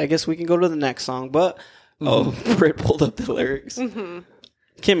way, I guess we can go to the next song. But Britt pulled up the lyrics.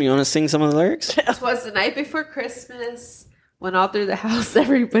 Kim, you want to sing some of the lyrics? It was the night before Christmas when all through the house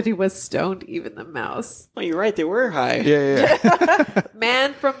everybody was stoned, even the mouse. Oh, you're right. They were high. Yeah.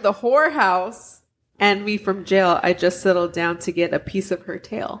 Man from the whorehouse and me from jail. I just settled down to get a piece of her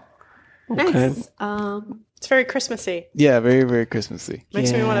tail. Nice. It's very Christmassy. Yeah, very, very Christmassy.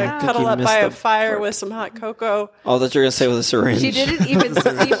 Makes me Yeah, want I to think cuddle you up missed by a the fire part. with some hot cocoa. Oh, that you're gonna say with a syringe. She didn't even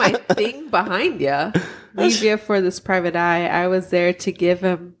see my thing behind you. Leave you for this private eye. I was there to give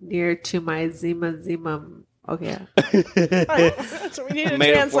him near to my Zima. Okay. So we need a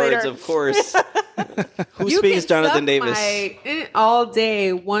Made up translator. words, of course. Who You speaks can Jonathan suck Davis? my all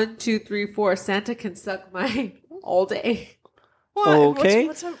day. 1, 2, 3, 4. Santa can suck my all day. What? Okay.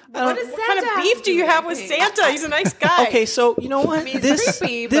 What does kind Santa of have beef to do do you with have with anything? Santa? He's a nice guy. Okay, so you know what? I mean, he's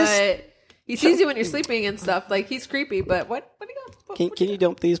creepy, but he sees you when you're sleeping and stuff. Like, he's creepy, but what do you got? Can you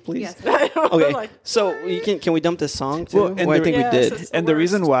dump these, please? Yes. Okay, Like, so you can we dump this song too? Well, and Well, I the- think Yes, we did. it's And the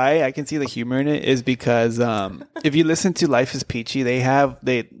reason worst. why I can see the humor in it is because if you listen to Life is Peachy, they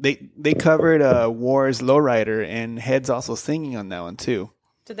covered War's Lowrider, and Head's also singing on that one too.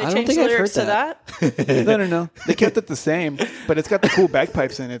 Did they I don't change think the I've lyrics to heard that? No. They kept it the same, but it's got the cool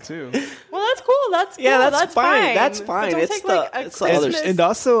bagpipes in it too. Well, that's cool. That's cool. Yeah, that's fine. That's But fine. don't It's take, the- like, a it's the other- Christmas- And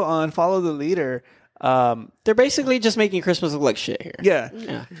also on Follow the Leader, They're basically just making Christmas look like shit here. yeah.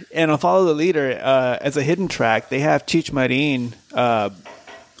 And on Follow the Leader, as a hidden track, they have Cheech Marin.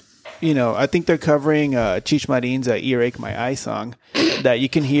 I think they're covering Cheech Marin's "Earache My Eye" song that you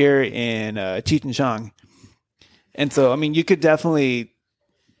can hear in Cheech and Chong. And so, I mean, you could definitely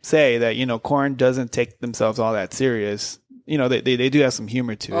say that Korn doesn't take themselves all that serious. They do have some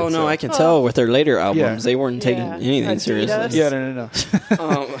humor to it. Oh no, so. I can tell with their later albums Yeah. they weren't taking Yeah. anything Adidas. seriously. Yeah, no.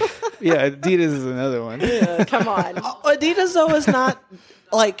 Yeah, Adidas is another one. Come on. Adidas though is not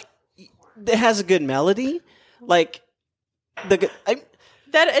like it has a good melody. Like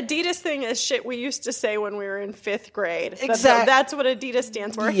That Adidas thing is shit we used to say when we were in 5th grade. That's what Adidas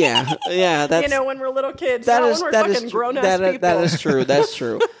stands for. yeah, that's when we're little kids. that not is when we're that fucking is grown ass that, people. that is true. That's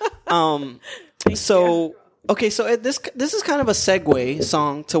true. So okay, so this is kind of a segue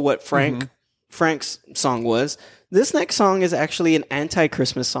song to what Frank's song was. This next song is actually an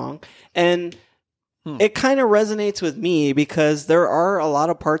anti-Christmas song, and it kind of resonates with me because there are a lot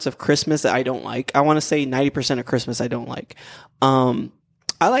of parts of Christmas that I don't like. I want to say 90% of Christmas I don't like.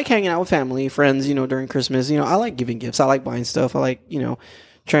 I like hanging out with family, friends, during Christmas. I like giving gifts. I like buying stuff. I like,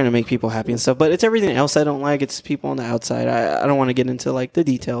 trying to make people happy and stuff. But it's everything else I don't like. It's people on the outside. I don't want to get into like the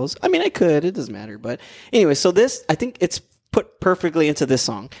details. I mean, I could. It doesn't matter. But anyway, so this, I think it's put perfectly into this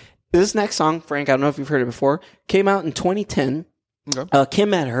song. This next song, Frank, I don't know if you've heard it before, came out in 2010. Okay.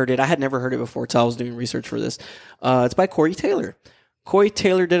 Kim had heard it. I had never heard it before until I was doing research for this. It's by Corey Taylor. Corey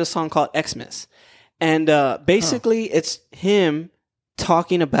Taylor did a song called Xmas. And basically, it's him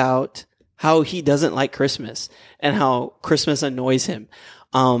talking about how he doesn't like Christmas and how Christmas annoys him.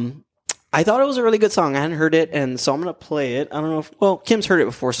 I thought it was a really good song. I hadn't heard it, and so I'm going to play it. I don't know if... Kim's heard it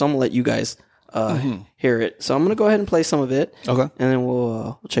before, so I'm going to let you guys hear it. So I'm going to go ahead and play some of it. Okay. And then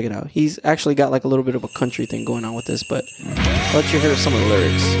we'll check it out. He's actually got like a little bit of a country thing going on with this, but I'll let you hear some of the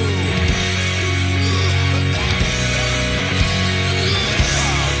lyrics.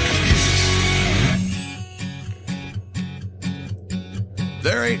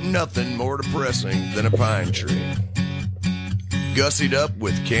 There ain't nothing more depressing than a pine tree, gussied up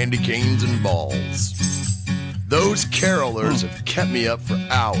with candy canes and balls. Those carolers have kept me up for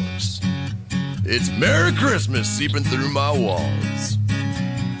hours. It's Merry Christmas seeping through my walls.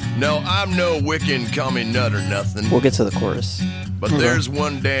 No, I'm no Wiccan commie nut or nothing, We'll get to the chorus. but there's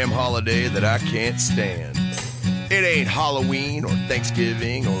one damn holiday that I can't stand. It ain't Halloween or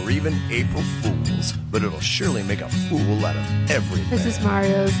Thanksgiving or even April Fools, but it'll surely make a fool out of everything. This is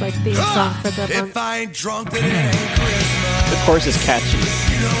Mario's like theme song for the month. If I ain't drunk, then it ain't Christmas. The chorus is catchy.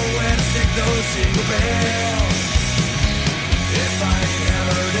 You know when to stick those jingle bells. If I ain't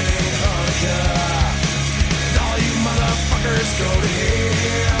hammered, it ain't Hanukkah. And all you motherfuckers go to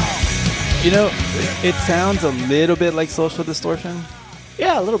hell. It sounds a little bit like Social Distortion.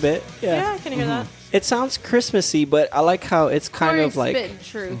 Yeah, a little bit. Yeah, Yeah. I can hear that. It sounds Christmassy, but I like how it's kind Corey's of like... spitting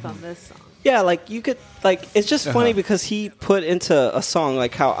truth on this song. Yeah, like you could... Like, it's just funny because he put into a song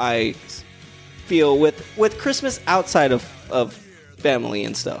like how I feel with Christmas outside of family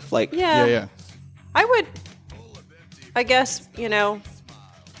and stuff. Like, Yeah. I would, I guess,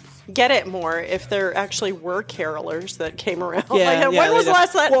 get it more if there actually were carolers that came around. Yeah, Like, yeah, when was they the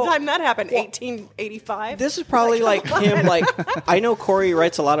last don't- time that happened? 1885? this is probably like him. Like, I know Corey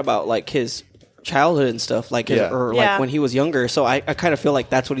writes a lot about like his childhood and stuff, like Yeah. or like Yeah. when he was younger. So I kind of feel like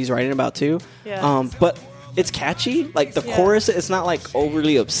that's what he's writing about too. Yeah. But it's catchy. Like the chorus, it's not like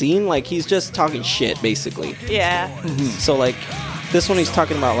overly obscene. Like he's just talking shit basically. Yeah. So like this one, he's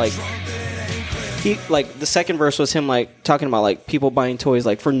talking about like he like the second verse was him like talking about like people buying toys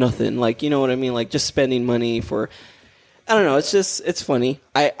like for nothing. Like you know what I mean? Like just spending money for. I don't know. It's funny.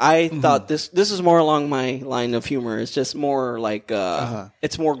 I thought this is more along my line of humor. It's just more like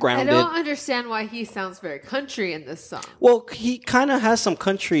it's more I grounded. don't understand why he sounds very country in this song. Well, he kind of has some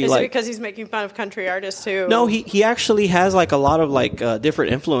country Is it like. because he's making fun of country artists too? No, he actually has like a lot of like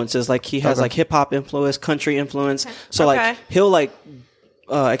different influences. Like he has like hip hop influence, country influence. So Okay. like he'll like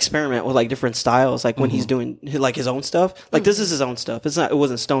experiment with like different styles. Like when he's doing like his own stuff. Like this is his own stuff. It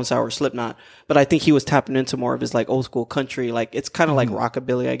wasn't Stone Sour or Slipknot, but I think he was tapping into more of his like old school country. Like it's kind of like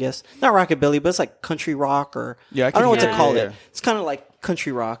rockabilly, I guess. Not rockabilly, but it's like country rock or Yeah, I don't know what to hear call that. it. It's kind of like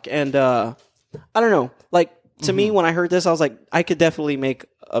country rock, and I don't know. Like to me, when I heard this, I was like, I could definitely make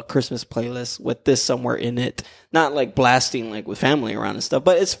a Christmas playlist with this somewhere in it. Not like blasting like with family around and stuff,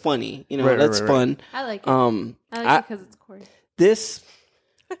 but it's funny. You know, Right, that's right. fun. I like it. I- I like it because it's corny. This,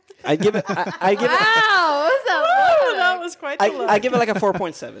 I give it. I give it. Wow, what's that? Oh, that was quite the look. I give it like a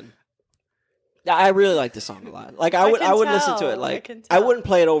 4.7. I really like this song a lot. Like I can would listen to tell. it. I Like can I tell. wouldn't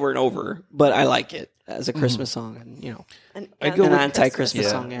play it over and over, but I like it as a Christmas song, and you know, An go an with anti-Christmas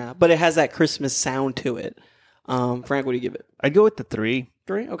Yeah. song. Yeah, but it has that Christmas sound to it. Frank, what do you give it? I'd go with the 3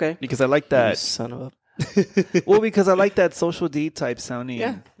 3? Okay. because I like You that. son of a. Well, because I like that Social D type sounding.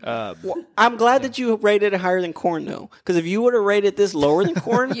 Yeah. Uh, Well, I'm glad that you rated it higher than Corn, though. Because if you would have rated this lower than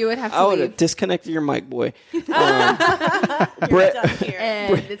Corn, You would have to I would have leave. disconnected your mic, boy. You're Brett, done here.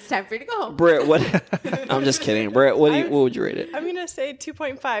 And it's time for you to go home. Brett, what? I'm just kidding, Brett. What would you rate it? I'm gonna say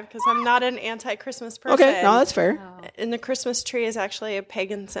 2.5 because I'm not an anti-Christmas person. Okay, no, that's fair. And the Christmas tree is actually a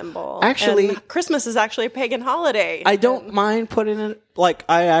pagan symbol. Actually- And Christmas is actually a pagan holiday. I don't mind putting it. Like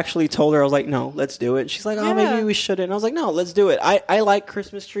I actually told her, I was like, no, let's do it. She's like, oh, maybe Yeah. we shouldn't. And I was like, no, let's do it. I like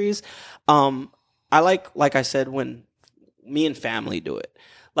Christmas trees. I like I said, when me and family do it.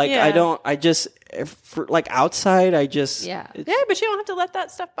 Like Yeah. I don't. I just for, like outside. I just Yeah. it's- Yeah, but you don't have to let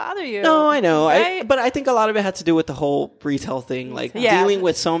that stuff bother you. No, I know. Right? But I think a lot of it had to do with the whole retail thing, like Yeah. dealing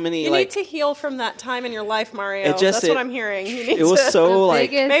with so many. You like need to heal from that time in your life, Mario. It just- That's what it- I'm hearing. You need it was to so like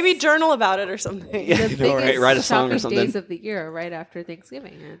biggest- maybe journal about it or something. Yeah. The You know, biggest write a song or shopping something. days of the year, are right after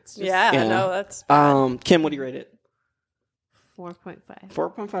Thanksgiving. It's just Yeah, no, that's bad. Kim, what do you rate it? 4.5.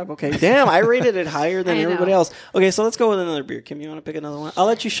 4.5. Okay, damn, I rated it higher than I know. everybody else. Okay, so let's go with another beer. Kim, you want to pick another one? I'll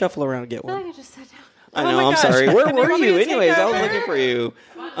let you shuffle around and get I feel one. like I just sat down. I Oh know. my I'm gosh. sorry. Where You were want me you? to take Anyways, I was over? looking for you.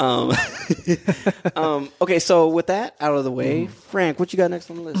 Okay, so with that out of the way, Frank, what you got next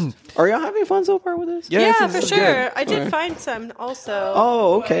on the list? Are y'all having fun so far with this? Yeah, this for is sure. good. I did Okay. find some also.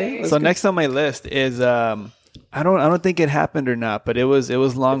 Oh, okay. So next on my list is I don't think it happened or not, but it was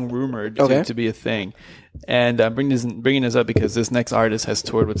long rumored Okay. to be a thing. And I'm bringing this up because this next artist has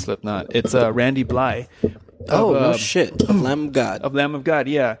toured with Slipknot. It's Randy Bly. Oh, of, no shit. Of Lamb of God. of Lamb of God,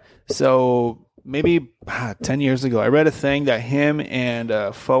 yeah. So maybe 10 years ago, I read a thing that him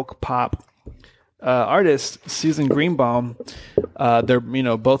and folk pop artist Susan Greenbaum, they're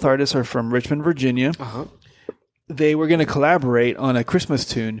both artists are from Richmond, Virginia. Uh-huh. They were going to collaborate on a Christmas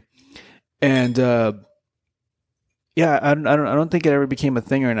tune, and yeah, I don't think it ever became a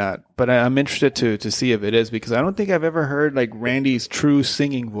thing or not. But I'm interested to see if it is, because I don't think I've ever heard like Randy's true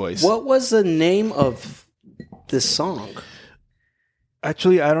singing voice. What was the name of this song?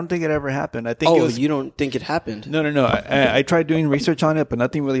 Actually, I don't think it ever happened. I think it Oh, was you don't think it happened? No. I tried doing research on it, but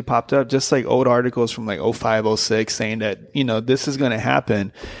nothing really popped up. Just like old articles from like 05, 06 saying that, this is going to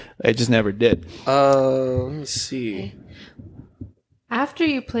happen. It just never did. Let me see. After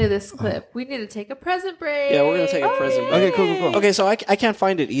you play this clip, we need to take a present break. Yeah, we're gonna take a present break. Okay, cool. Okay, so I can't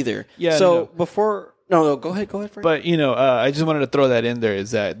find it either. Yeah, So no. before, no, go ahead, Frank. But, I just wanted to throw that in there,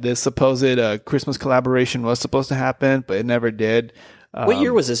 is that this supposed Christmas collaboration was supposed to happen, but it never did. What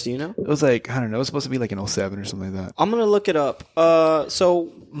year was this? Do you know? It was like, I don't know, it was supposed to be like in 07 or something like that. I'm gonna look it up.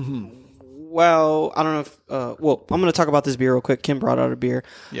 Well, I don't know if. I'm gonna talk about this beer real quick. Kim brought out a beer.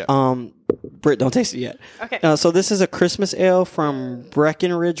 Yeah. Britt, don't taste it yet. Okay. So this is a Christmas ale from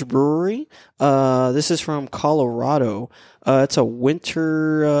Breckenridge Brewery. This is from Colorado. It's a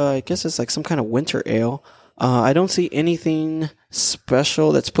winter. I guess it's like some kind of winter ale. I don't see anything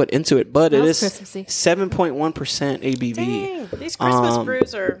special that's put into it, but it is Smells Christmassy. 7.1% ABV. Dang, these Christmas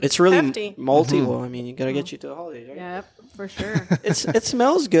brews are It's really hefty. malty. Well, I mean, you gotta get you to the holidays, right? Yep, for sure. It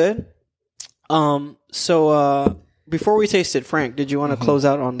smells good. So before we taste it, Frank, did you want to close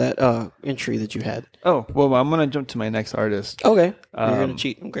out on that entry that you had? Oh, well, I'm going to jump to my next artist. Okay, you're gonna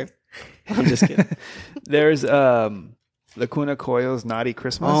cheat. Okay, I'm just kidding. There's Lacuna Coil's Naughty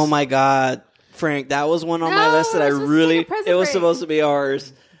Christmas. Oh my God, Frank. That was one on my No, list that I we're supposed to really. take a present It was break. supposed to be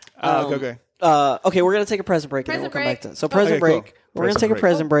ours. Okay. Okay, we're gonna take a present break and then we'll Present come back break. to it. So present Okay, break. cool. We're gonna Present take a break.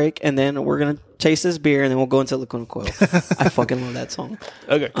 present break and then we're gonna taste this beer and then we'll go into Lacuna Coil. I fucking love that song.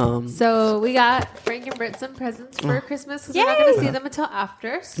 Okay. So we got Frank and Britt some presents for Christmas because we're not going to see them until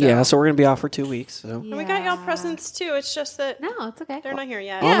after. So. Yeah, so we're gonna be off for 2 weeks. So. And we got y'all Yeah. presents too. It's just that No, it's okay. they're not here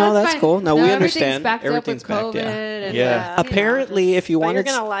yet. Oh, no, it's that's fine. cool. No, we everything's understand. backed Everything's up backed, with yeah. COVID. And, Yeah. Apparently, if you But you're wanted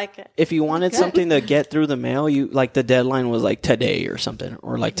gonna like it. if you wanted something to get through the mail, you like the deadline was like today or something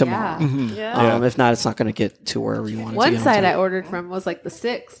or like tomorrow. Yeah. If not, it's not gonna get to wherever you want it to One get site I onto. ordered from was like the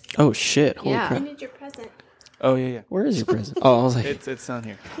 6th. Oh shit! Holy Yeah. crap! need your present. Oh yeah. Where is your present? Oh, I was like, It's down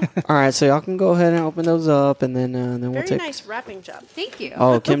here. all right. So y'all can go ahead and open those up, and then we'll Very take. nice wrapping job. Thank you.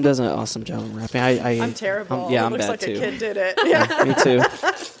 Oh, Kim does an awesome job of rapping. I'm terrible. yeah, it I'm looks bad like too. a kid did it. Yeah. Me too.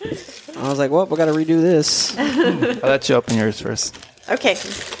 I was like, well, we got to redo this. I'll let you open yours first. Okay,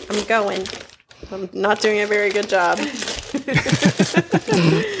 I'm going. I'm not doing a very good job.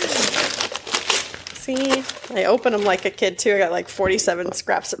 See, I open them like a kid too. I got like 47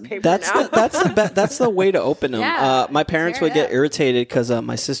 scraps of paper That's now. that's the way to open them. Yeah. My parents Tear would it get up. irritated because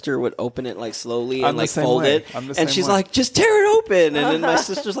my sister would open it like slowly I'm and the like same fold way. it, I'm the and same she's way. like, "Just tear it open." And then my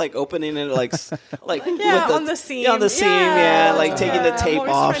sister's like opening it like Yeah, with on the seam. on the seam, Yeah. like taking the Yeah, I'm tape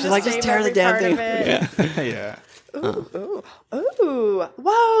always off. trying She's to like, "Just save tear the every damn part thing." of it. Yeah. Yeah. Ooh,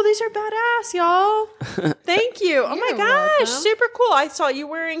 whoa, these are badass, y'all. Thank you. Oh my You're gosh, welcome. super cool. I saw you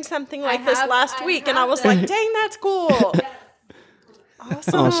wearing something like this have- last I week, have and I was them. like, dang, that's cool.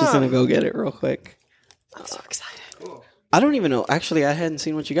 Awesome. Oh, she's gonna go get it real quick. I'm so excited. I don't even know. Actually, I hadn't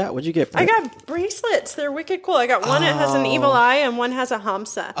seen what you got. What'd you get? I Britt? got bracelets. They're wicked cool. I got one that has an evil eye and one has a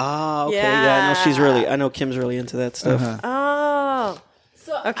Hamsa. Ah, okay. Yeah, no, she's Yeah. really. I know Kim's really into that stuff. Oh.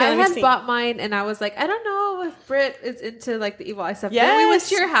 So Okay, I let me had see. bought mine, and I was like, I don't know if Britt is into like the evil eye stuff. Yes, Then we went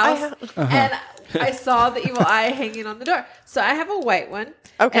to your I house, and I saw the evil eye hanging on the door. So I have a white one.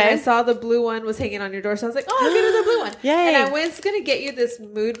 Okay. And I saw the blue one was hanging on your door. So I was like, oh, I'll get her the blue one. Yay. And I was going to get you this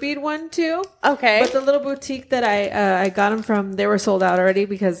mood bead one too. Okay. But the little boutique that I got them from, they were sold out already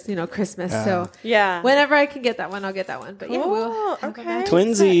because, Christmas. So Yeah. whenever I can get that one, I'll get that one. But yeah, we'll Oh, have a okay. match.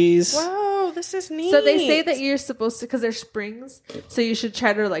 Twinsies. Whoa, this is neat. So they say that you're supposed to, because they're springs, so you should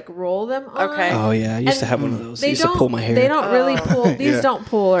try to like roll them on. Okay. Oh yeah, I used to And have one of those. I They used to don't pull my hair. They don't really pull. These Yeah. don't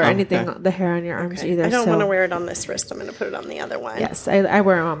pull or anything. okay. The hair on your arms either. I don't so- want to wear it on this wrist. I'm going to put it on the other one. Yes, I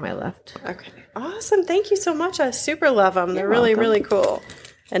wear them on my left. Okay. Awesome. Thank you so much. I super love them. They're You're really, welcome. really cool.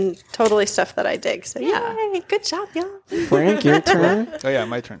 And totally stuff that I dig. So, Yeah. yay. Good job, y'all. Frank, your turn. Oh yeah,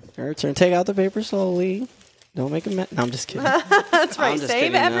 my turn. Your turn. Take out the paper slowly. Don't make a mess. No, I'm just kidding. That's right. I'm just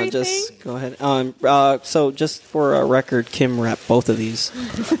Save kidding. No, everything. just go ahead. So just for a record, Kim wrapped both of these.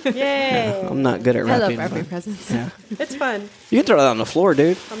 Yay. I'm not good at I love wrapping. wrapping but- presents. Yeah. It's fun. You can throw that on the floor,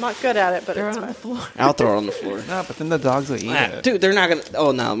 dude. I'm not good at it, but it's on the fun. floor. I'll throw it on the floor. No, but then the dogs will eat it. Dude, they're not gonna.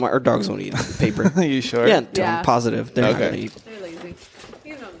 Oh no, our dogs won't eat paper. Are you sure? Yeah, Yeah. I'm positive they're not Okay. gonna eat. They're lazy.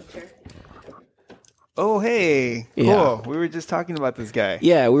 Leave it on the chair. Oh hey. Cool. Yeah. We were just talking about this guy.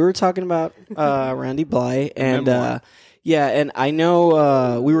 Yeah, we were talking about Randy Bly, and Memoir. yeah, and I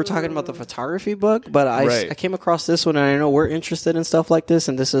know we were talking about the photography book, but Right. I came across this one, and I know we're interested in stuff like this,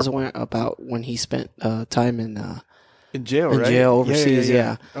 and this is about when he spent time In jail, in right? jail overseas.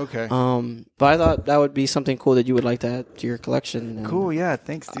 Yeah. Okay. But I thought that would be something cool that you would like to add to your collection. and Cool. Yeah.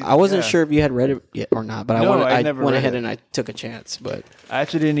 Thanks, dude. I wasn't Yeah. sure if you had read it yet or not, but No, I I never went read ahead it. and I took a chance. But I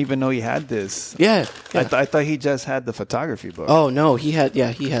actually didn't even know he had this. yeah, I thought he just had the photography book. oh no, he had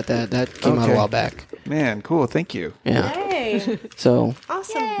that. That came out a Okay. while back. Man, cool. Thank you. Yeah. Yay. So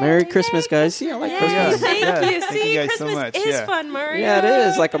Awesome. Merry Christmas, guys. Yeah, I like Christmas. Yeah. Thank Yeah. you. Thank See, you guys so Christmas much. is Yeah. fun, Mario. Yeah, it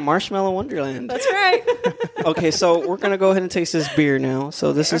is like a marshmallow wonderland. That's right. Okay, so we're gonna go ahead and taste this beer now.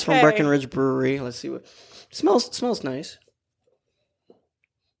 So this is from Okay. Breckenridge Brewery. Let's see what smells nice.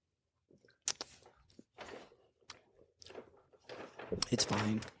 It's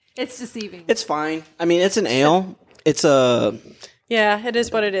fine. It's deceiving. It's fine. I mean, it's an ale. It's a Yeah, it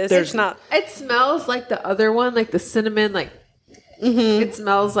is what it is. There's- It's not. It smells like the other one, like the cinnamon, like it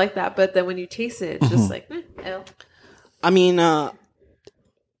smells like that. But then when you taste it, it's just like, ale. I mean,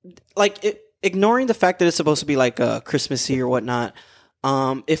 ignoring the fact that it's supposed to be like Christmassy or whatnot.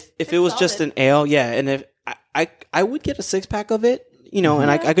 If it was just solid. an ale, yeah, and if I would get a 6-pack of it,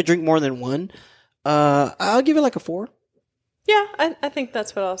 and I could drink more than one. I'll give it like a 4. Yeah, I think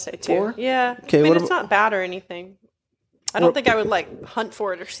that's what I'll say too. 4? Yeah. Okay, I mean, what it's about- not bad or anything. I don't think I would like hunt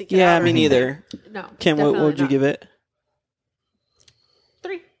for it or seek it Yeah, out. me neither. No. Kim, what would you definitely give it?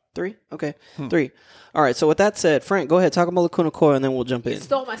 3. 3? Okay. 3. All right, so with that said, Frank, go ahead. Talk about Lacuna Coil, and then we'll jump in.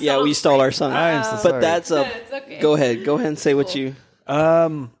 stole my Yeah, song, we stole our song. I am so But sorry. that's not. It's okay. Go ahead. Go ahead and say what Cool. you...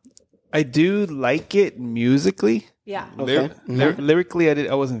 I do like it musically. Yeah. Okay. Lyrically,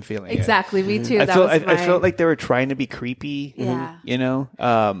 I wasn't feeling Exactly. Me too. it. That I felt like they were trying to be creepy. Yeah. You know.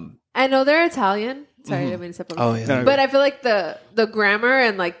 I know they're Italian. Sorry, I didn't mean to step on. Oh, yeah. No, But I feel like the grammar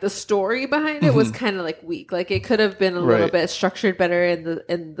and like the story behind it was kind of like weak. Like it could have been a little Right. bit structured better in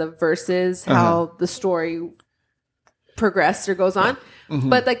the verses, how the story progressed or goes on.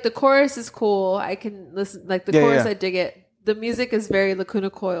 But like the chorus is cool. I can listen. Like the chorus, yeah. I dig it. The music is very Lacuna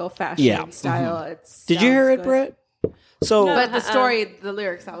Coil fashion Yeah. style. It's Did you hear it, Brett? So But the story, the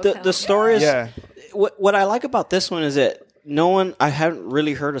lyrics, I was the story is Yeah. what I like about this one is that I haven't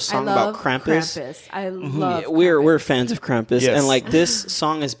really heard a song about Krampus. I love. We're Krampus. fans of Krampus, Yes. and like this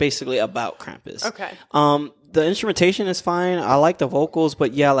song is basically about Krampus. Okay. The instrumentation is fine. I like the vocals,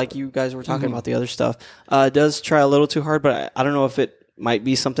 but yeah, like you guys were talking about the other stuff, it does try a little too hard. But I don't know if it might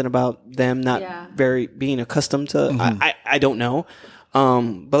be something about them not very being accustomed to. I don't know.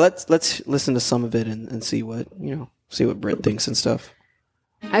 But let's listen to some of it and see what Britt thinks and stuff.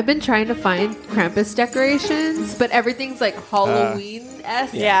 I've been trying to find Krampus decorations, but everything's like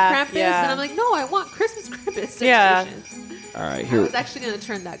Halloween-esque Yeah, Krampus, yeah. and I'm like, no, I want Christmas Krampus Yeah. decorations. All right, I here. was actually going to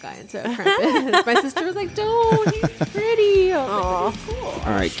turn that guy into a Krampus. My sister was like, don't, he's pretty. I was like, cool. All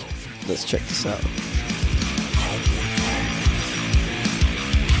right, let's check this out.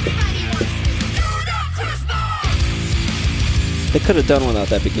 They could have done without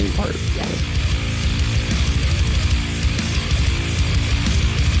that beginning part.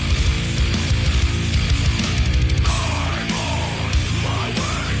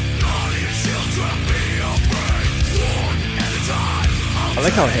 I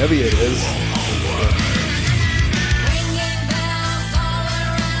like how heavy it is.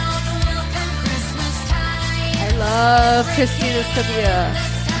 I love Christina Scabia.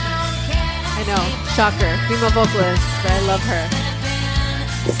 I know, shocker, female vocalist, but I love her.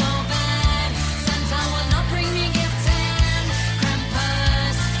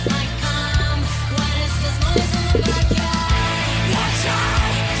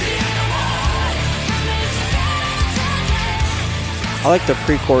 I like the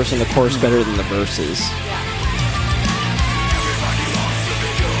pre-chorus and the chorus better than the verses.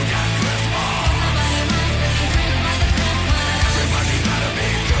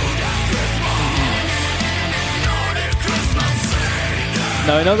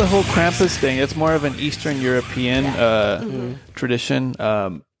 Now I know the whole Krampus thing. It's more of an Eastern European tradition. I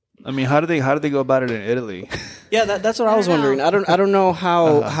mean, how do they go about it in Italy? Yeah, that's what I was don't know. wondering. I don't know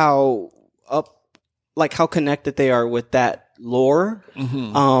how connected they are with that lore. I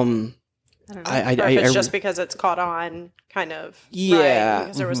don't know. Or if it's just because it's caught on, kind of. Yeah. Right?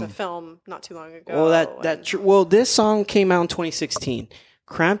 Because there was a film not too long ago. Well, well, this song came out in 2016.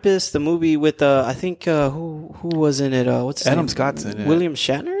 Krampus, the movie with I think who was in it? What's his Adam name? Scott's in it. William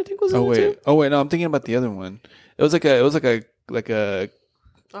Shatner, I think was in Oh it too. wait, no, I'm thinking about the other one. It was like a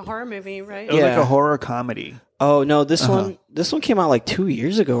a horror movie, right? it was like Yeah. a horror comedy. Oh no, this one came out like 2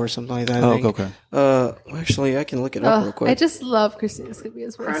 years ago or something like that. I think. okay. Actually, I can look it up real quick. I just love Christina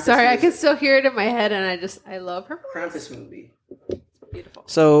Scabia's voice. Krampus Sorry, I is- can still hear it in my head, and I love her voice. Krampus movie. Beautiful.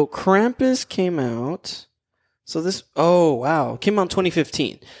 So Krampus came out. So this, oh wow, came out in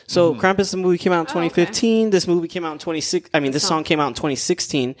 2015. So Krampus the movie came out in 2015. This movie came out in 26. I mean, this song came out in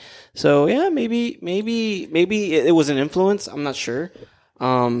 2016. So yeah, maybe it was an influence. I'm not sure.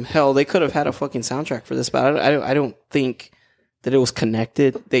 Hell, they could have had a fucking soundtrack for this, but I don't think that it was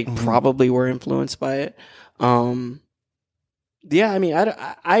connected. They probably were influenced by it. Yeah, I mean,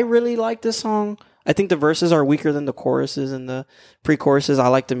 I really like this song. I think the verses are weaker than the choruses and the pre-choruses. I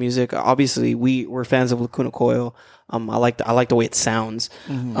like the music. Obviously, we're fans of Lacuna Coil. I like the way it sounds.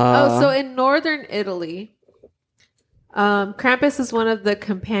 So in northern Italy, Krampus is one of the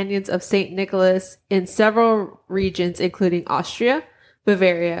companions of Saint Nicholas in several regions, including Austria,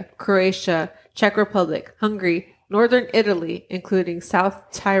 Bavaria, Croatia, Czech Republic, Hungary, northern Italy, including South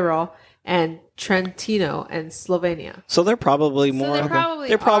Tyrol, and Trentino and Slovenia. So they're probably more. They're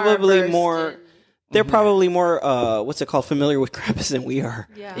probably more. They're probably more. What's it called? Familiar with Krampus than we are.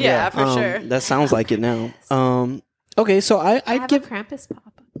 Yeah, for sure. That sounds like it now. Okay, so I I'd have give. a Krampus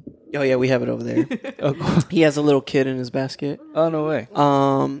pop. Oh yeah, we have it over there. He has a little kid in his basket. Oh no way.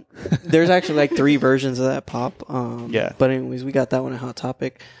 There's actually like 3 versions of that pop. Yeah. But anyways, we got that one at Hot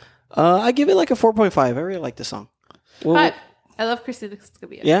Topic. I give it like a 4.5. I really like the song. Well, 5. I love Christina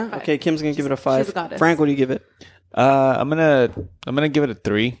Scabia. yeah. 5. Okay, Kim's gonna give it a 5. she's a goddess. Frank, what do you give it? I'm gonna give it a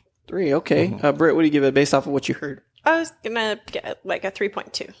 3. 3. Okay. Britt, what do you give it based off of what you heard? I was gonna get like a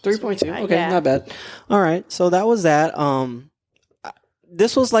 3.2. 3.2. Okay, Yeah. not bad. All right, so that was that.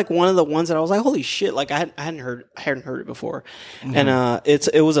 this was like one of the ones that I was like, holy shit! Like I hadn't heard it before, and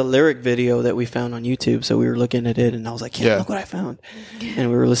it was a lyric video that we found on YouTube. So we were looking at it, and I was like, yeah, look what I found, and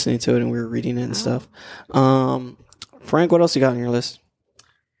we were listening to it and we were reading it and stuff. Frank, what else you got on your list?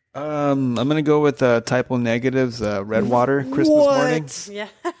 I'm gonna go with Typo Negative's Redwater Christmas Morning. Yeah.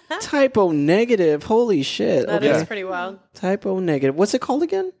 Typo Negative. Holy shit! That is pretty wild. Typo Negative. What's it called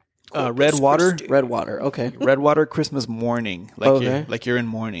again? Redwater. Redwater. Okay. Redwater Christmas Morning. Like you're in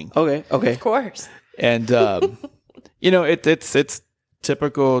mourning. Okay. Of course. And it's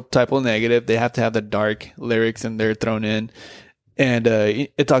typical Typo Negative. They have to have the dark lyrics in there thrown in, and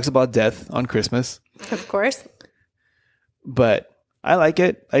it talks about death on Christmas. Of course. But I like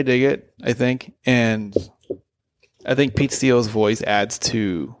it. I dig it, I think. And I think Pete Steele's voice adds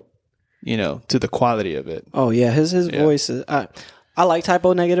to the quality of it. Oh, yeah. His voice is... I like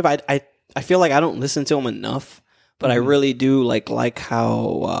Typo Negative. I feel like I don't listen to him enough, but I really do like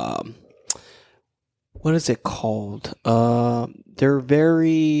how... what is it called? They're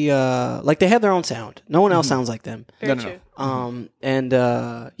very... like, they have their own sound. No one else sounds like them. Very true. And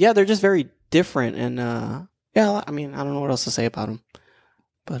they're just very different. And... yeah, I mean, I don't know what else to say about him,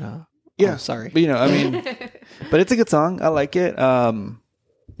 but sorry. But but it's a good song. I like it.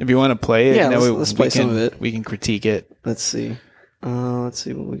 If you want to play it, let's play some of it. We can critique it. Let's see. Let's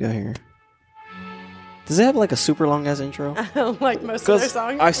see what we got here. Does it have like a super long ass intro? Like most of their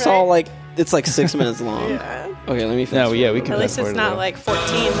songs. I saw like it's like 6 minutes long. Yeah. Okay, let me finish. No, yeah, we can. At least it's not like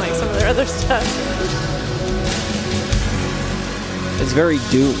 14 like some of their other stuff. It's very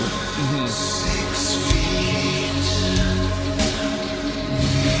doom.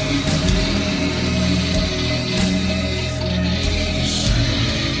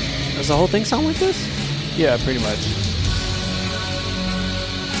 Does the whole thing sound like this? Yeah, pretty much.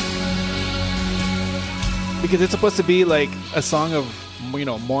 Because it's supposed to be like a song of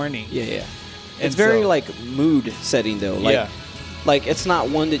mourning. Yeah. It's very like mood setting though. Like, like it's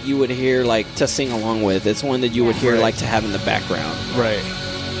not one that you would hear like to sing along with. It's one that you would hear like to have in the background. Right.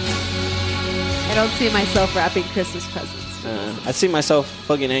 I don't see myself wrapping Christmas presents. I see myself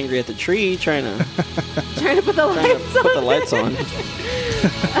fucking angry at the tree trying to put the lights on. Put the lights on.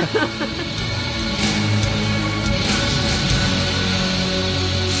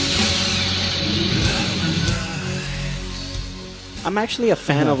 I'm actually a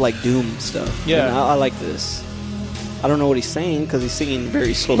fan of like doom stuff. Yeah, I like this. I don't know what he's saying because he's singing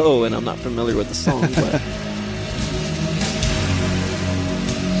very slow, and I'm not familiar with the song. But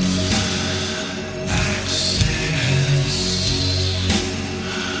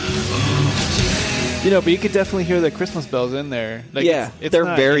but you could definitely hear the Christmas bells in there. Like, it's they're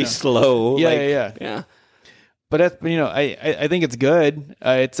not, very slow. Yeah. But I think it's good.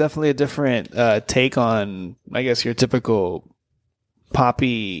 It's definitely a different take on, I guess, your typical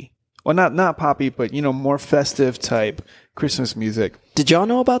poppy. Well, not poppy, but more festive type Christmas music. Did y'all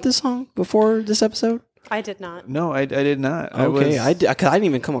know about this song before this episode? I did not. No, I did not. Okay, I didn't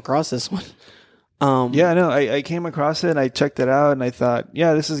even come across this one. I came across it and I checked it out and I thought,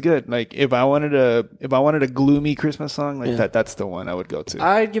 yeah, this is good. Like if I wanted a gloomy Christmas song like that's the one I would go to.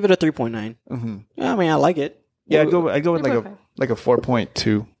 I'd give it a 3.9. Mm-hmm. Yeah, I mean, I like it. Yeah, I'd go with like a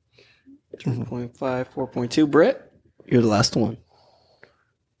 4.2. 3.5, 4.2. Britt, you're the last one.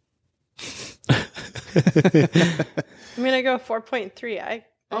 I'm gonna go 4.3.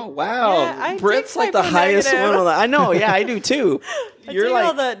 Oh wow! Yeah, Britt's like the highest one on that. I know. Yeah, I do too. You're like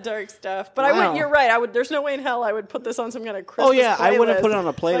all the dark stuff, but I wouldn't. You're right. There's no way in hell I would put this on some kind of Christmas. Oh yeah, playlist. I wouldn't put it on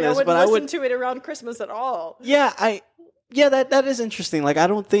a playlist, like, but I would listen to it around Christmas at all. Yeah, that is interesting. Like I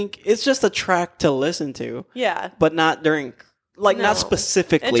don't think it's just a track to listen to. Yeah, but not during, not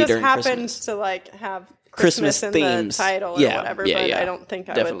specifically during Christmas. It just happens to like have Christmas in themes. The title or whatever. But I don't think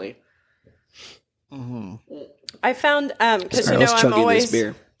I would. Mm-hmm. I found because I'm always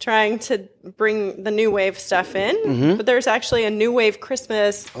trying to bring the new wave stuff in, but there's actually a new wave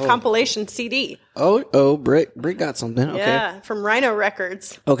Christmas compilation CD. Oh, Britt got something. Okay, yeah, from Rhino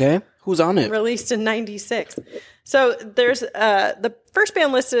Records. Okay, who's on it? Released in '96. So there's the first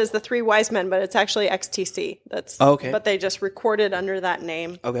band listed as the Three Wise Men, but it's actually XTC. That's okay. But they just recorded under that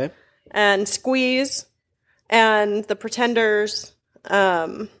name. Okay, and Squeeze and the Pretenders.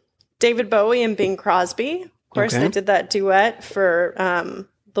 David Bowie and Bing Crosby. Of course, they did that duet for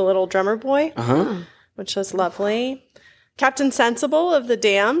The Little Drummer Boy, which was lovely. Captain Sensible of The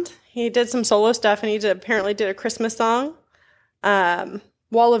Damned. He did some solo stuff, and he apparently did a Christmas song.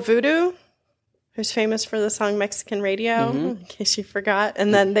 Wall of Voodoo, who's famous for the song Mexican Radio, in case you forgot.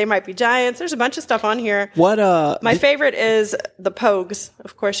 And then They Might Be Giants. There's a bunch of stuff on here. My favorite is the Pogues.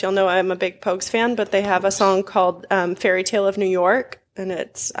 Of course, you'll know I'm a big Pogues fan, but they have a song called Fairy Tale of New York. and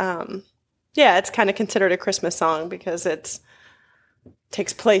it's it's kind of considered a Christmas song because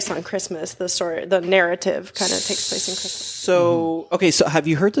takes place on Christmas. The narrative kind of takes place in Christmas. So, okay, so have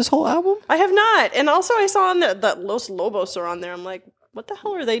you heard this whole album? I have not. And also I saw that Los Lobos are on there. I'm like, what the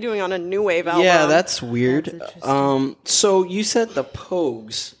hell are they doing on a new wave album? Yeah, that's weird. That's interesting. So you said the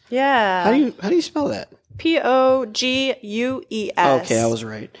Pogues. Yeah. How do you spell that? Pogues. Okay, I was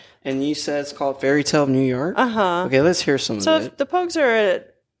right. And you said it's called Fairy Tale of New York? Uh-huh. Okay, let's hear some So of it. the Pogues are a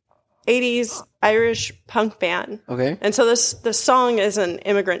 80s Irish punk band. Okay. And so the song is an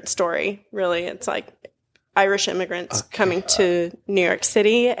immigrant story, really. It's like Irish immigrants coming to New York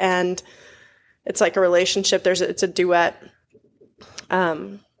City, and it's like a relationship. It's a duet.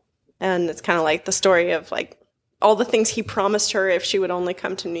 And it's kind of like the story of like all the things he promised her if she would only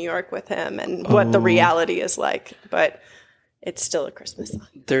come to New York with him, and what the reality is like. But it's still a Christmas song.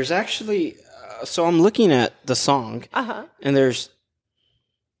 There's actually, so I'm looking at the song, and there's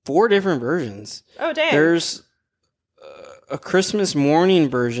 4 different versions. Oh, dang. There's a Christmas morning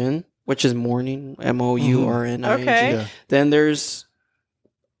version, which is morning, MOURNING. Okay. Yeah. Then there's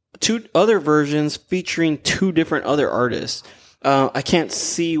 2 other versions featuring 2 different other artists. I can't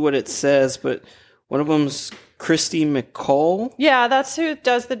see what it says, but one of them's Christy McCall. Yeah, that's who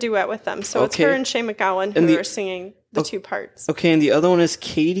does the duet with them. So it's Okay. her and Shane McGowan And who the- are singing the 2 parts. Okay, and the other one is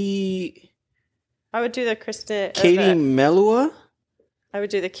Katie I would do the Melua. I would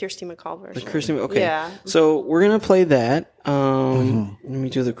do the Kirsty McCall version. The Christy, okay. Yeah. So we're gonna play that. Let me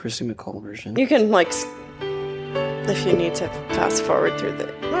do the Christy McCall version. You can if you need to fast forward through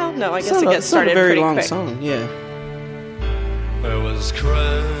the. Well, no, I guess It's it not gets started a very pretty long quick. song. Yeah. It was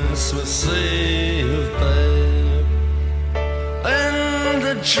Christmas Eve, babe, in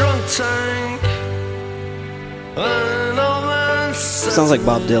the drunk tank. Sounds like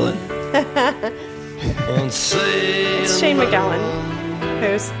Bob Dylan. It's Shane McGowan,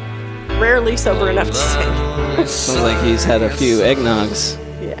 who's rarely sober enough to sing. Sounds like he's had a few eggnogs.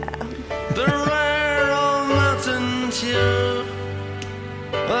 Yeah. The rare old mountain dew,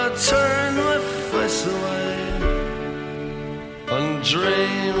 I turned my face away and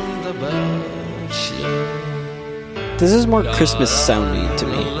dreamed about you. This is more Christmas sounding to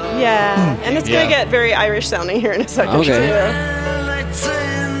me. Yeah, and it's Yeah. gonna get very Irish sounding here in a second. Okay. too. Like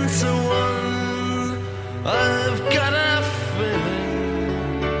 10 to 1, I've got a feeling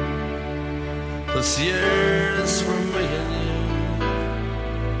this year's for me and you.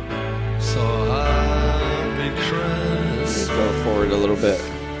 So happy Christmas. Go forward a little bit.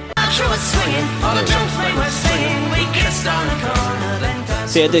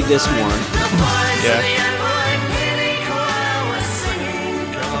 See, I dig this more. Yeah.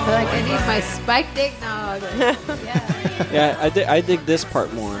 I feel like I need my spiked eggnog. Yeah. Yeah, I dig this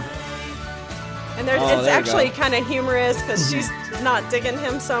part more. And Oh, it's there you actually go. kind of humorous because she's not digging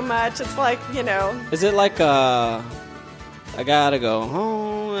him so much. It's like, Is it like I gotta go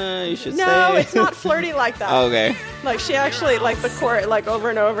home? You should say. no, it's not flirty like that. Okay. Like she actually, like the chord, like over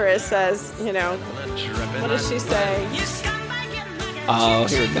and over, it says, what does she say? Oh,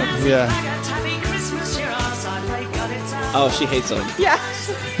 here it comes. Yeah. Oh, she hates him. Yeah,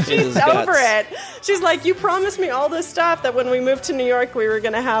 Hates she's his over guts. it. She's like, you promised me all this stuff that when we moved to New York, we were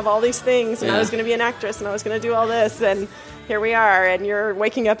going to have all these things, and I Yeah. was going to be an actress, and I was going to do all this, and here we are, and you're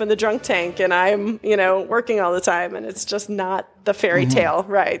waking up in the drunk tank, and I'm, working all the time, and it's just not the fairy tale,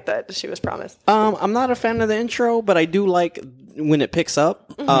 right, that she was promised. I'm not a fan of the intro, but I do like when it picks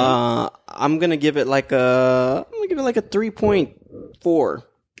up. I'm gonna give it like a 3.4.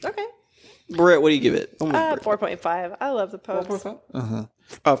 Okay. Britt, what do you give it? 4.5. I love the Pogues.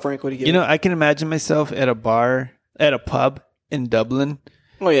 Frank, what do you give You it? know, I can imagine myself at a pub in Dublin,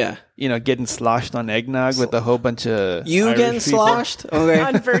 Oh yeah, getting sloshed on eggnog with a whole bunch of you Irish getting people. sloshed? Okay,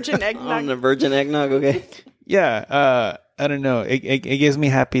 On virgin on eggnog. the virgin eggnog. Okay, Yeah, I don't know. It gives me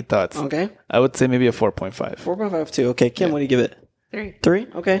happy thoughts. okay, I would say maybe a 4.5. 4.5 too. Okay, Kim, what do you give it? 3. 3.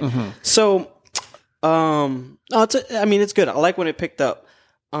 Okay, so it's good. I like when it picked up.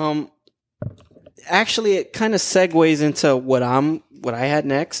 Actually, it kind of segues into what I had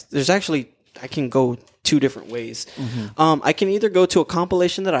next. I can go 2 different ways. I can either go to a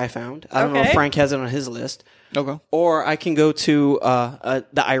compilation that I found. I don't know if Okay. Frank has it on his list. Okay. Or I can go to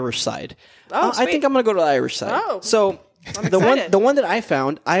the Irish side. Oh, I sweet. think I'm going to go to the Irish side. Oh. So the excited. one that I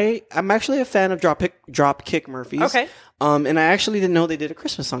found, I'm actually a fan of Dropkick Murphys. Okay. And I actually didn't know they did a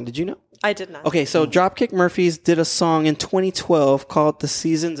Christmas song. Did you know? I did not. Okay, so Dropkick Murphys did a song in 2012 called "The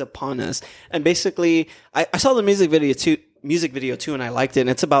Season's Upon Us," and basically, I saw the music video too, and I liked it.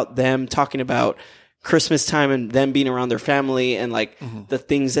 And it's about them talking about Christmas time and them being around their family and like the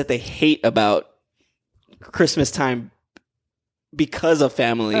things that they hate about Christmas time because of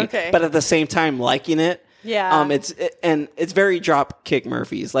family, Okay. but at the same time liking it. Yeah. It's very Dropkick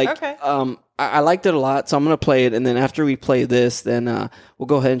Murphys. Like, Okay. I liked it a lot, so I'm gonna play it, and then after we play this, then we'll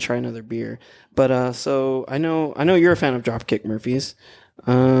go ahead and try another beer. But so I know you're a fan of Dropkick Murphys.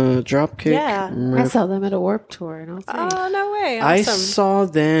 Dropkick. Yeah. I saw them at a Warped Tour, and I was like, Oh, no way. I Awesome. saw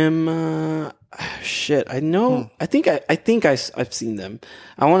them. Shit, I know. I think I've seen them.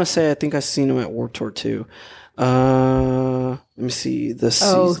 I want to say I think I've seen them at Warped Tour too. Let me see the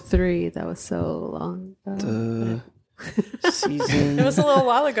oh, season. 3. That was so long ago. Season. It was a little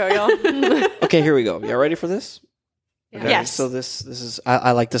while ago, y'all. Okay, here we go. Y'all ready for this? Okay, Yes. So this is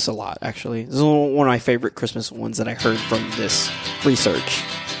I like this a lot actually. This is one of my favorite Christmas ones that I heard from this research.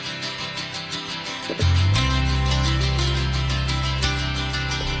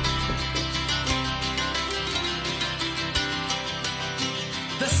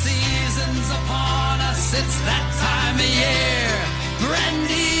 The season's upon us, it's that time of year.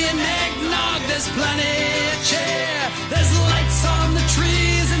 Brandy and eggnog, there's plenty of cheer. There's lights on the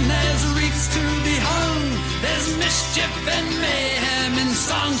trees and there's wreaths to be hung. There's mischief and mayhem and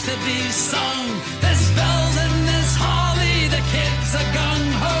songs to be sung. There's bells and there's holly, the kids are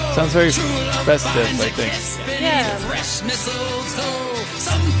gung-ho. Sounds very True love festive, finds I a think. kiss beneath Yeah. fresh mistletoe.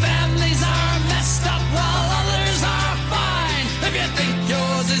 Some families are messed up while others are fine. If you think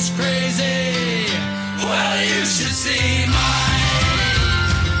yours is crazy, well, you should see mine.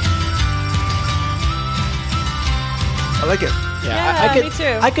 I like it. Yeah, I could, me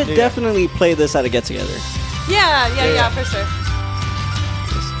too. I could definitely play this at a get together. Yeah, for sure.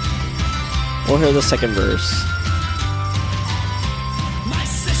 We'll hear the second verse. My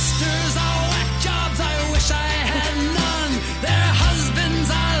sisters are whack jobs, I wish I had none. Their husbands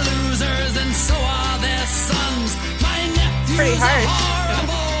are losers, and so are their sons. My nephew's Pretty hard. a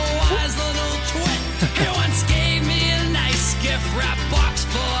horrible, wise little twit. He once gave me a nice gift wrap box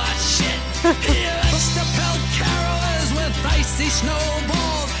full of shit. He likes to pelt carolers with icy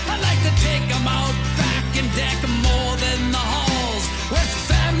snowballs. I'd like to take 'em out back and deck 'em more than the halls. With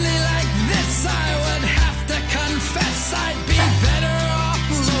family like this, I would have to confess I'd be better off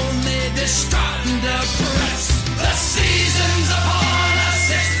lonely, distraught, and depressed. The season's upon us,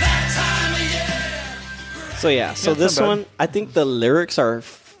 it's that time of year. So yeah, so Yeah, it's this not bad. one, I think the lyrics are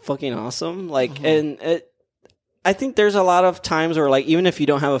fucking awesome. Like, and I think there's a lot of times where, like, even if you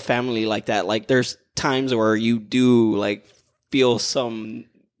don't have a family like that, like, there's times where you do like feel some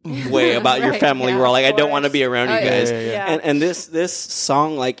way about your Right, family yeah, where, like, of I don't want to course. be around Oh, you yeah, guys. yeah. And this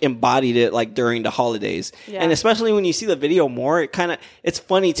song like embodied it like during the holidays, Yeah. and especially when you see the video more, it's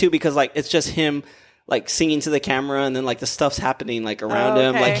funny too because like it's just him like singing to the camera and then like the stuff's happening like around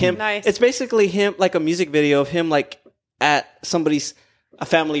him, Okay, like him. nice. It's basically him like a music video of him like at a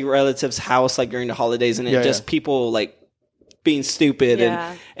family relative's house like during the holidays, and Yeah, just yeah. people like being stupid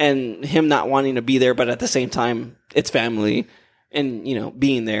Yeah. and him not wanting to be there, but at the same time it's family and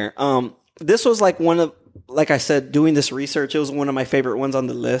being there. This was like like I said, doing this research, it was one of my favorite ones on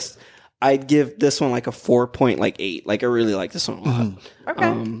the list. I'd give this one like a 4.8. Like I really like this one a lot.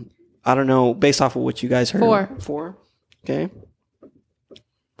 Okay. I don't know, based off of what you guys heard. 4. 4? Okay.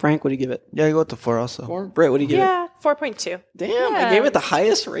 Frank, what do you give it? Yeah, I go with the 4 also. 4? Brett, what do you give it? Yeah, 4.2. Damn, I Yeah. gave it the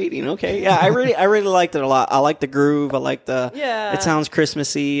highest rating. Okay, yeah, I really liked it a lot. I like the groove. I like the. Yeah. It sounds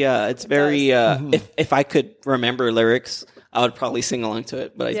Christmassy. It's very. If I could remember lyrics, I would probably sing along to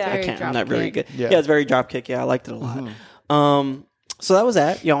it, but Yeah. I Very can't. I'm not very Dropkick. good. Yeah. Yeah, it's very Dropkick. Yeah, I liked it a lot. So that was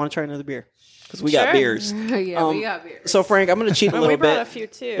that. Y'all want to try another beer? Because we got Sure. beers. Yeah, we got beer. So Frank, I'm gonna cheat a Well, little we brought bit. a few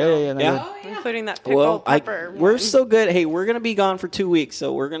too. Yeah. Yeah. Including that pickled Well, pepper. we're one. so good. Hey, we're gonna be gone for 2 weeks,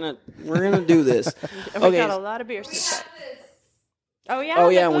 so we're gonna do this. And we okay. got a lot of beers to try. Oh yeah. Oh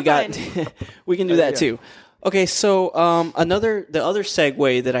the yeah, and we got Glühwein. we can do that too. Okay, so the other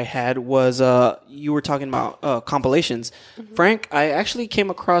segue that I had was you were talking about compilations. Frank, I actually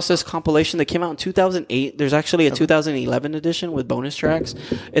came across this compilation that came out in 2008. There's actually a 2011 edition with bonus tracks.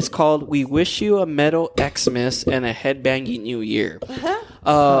 It's called "We Wish You a Metal Xmas and a Headbanging New Year."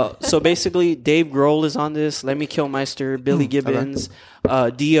 So basically, Dave Grohl is on this. Lemmy Kilmister, Billy Gibbons,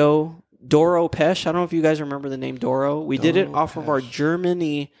 Dio. Doro Pesch. I don't know if you guys remember the name Doro. We did it off of our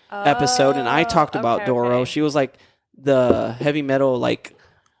Germany episode, and I talked about okay, Doro. okay. She was like the heavy metal, like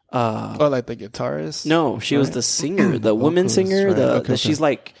Oh, like the guitarist? no, she was the singer, the woman that's singer. right. The Okay.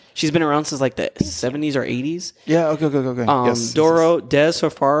 she's been around since like the 70s or 80s. Yeah, okay. Yes, Doro, Des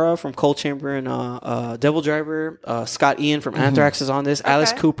Sofara from Cold Chamber and Devil Driver. Scott Ian from Anthrax is on this.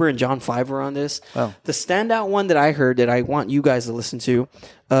 Alice Cooper and John Five are on this. Wow. The standout one that I heard that I want you guys to listen to,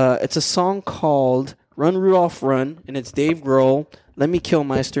 it's a song called "Run Rudolph Run," and it's Dave Grohl, Lemmy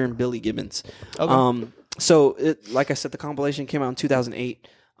Kilmister, and Billy Gibbons. So, like I said, the compilation came out in 2008.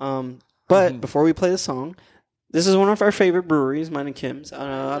 But before we play the song, this is one of our favorite breweries, mine and Kim's.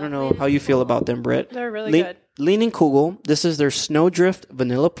 I don't know how you feel about them, Britt. They're really good. Leaning Kugel. This is their Snowdrift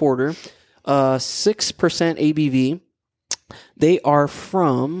Vanilla Porter, 6% ABV. They are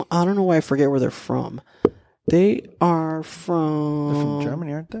from. I don't know why I forget where they're from. They are from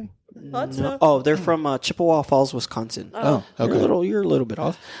Germany, aren't they? They're from Chippewa Falls, Wisconsin. Oh, okay. You're a little bit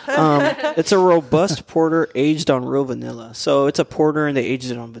off. It's a robust porter aged on real vanilla. So it's a porter and they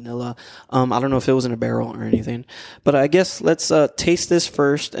aged it on vanilla. I don't know if it was in a barrel or anything, but I guess let's taste this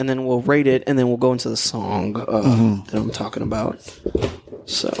first and then we'll rate it and then we'll go into the song that I'm talking about.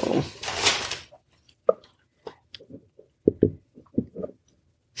 So.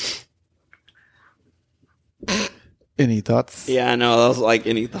 Any thoughts? Yeah, I know. That was like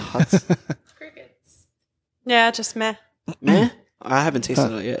any thoughts. Crickets. Yeah, just meh. Meh? I haven't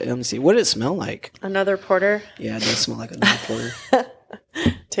tasted it yet. Let me see. What did it smell like? Another porter. Yeah, it does smell like another porter.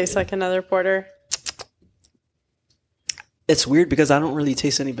 Tastes like another porter. It's weird because I don't really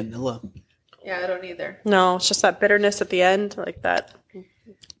taste any vanilla. Yeah, I don't either. No, it's just that bitterness at the end, like that.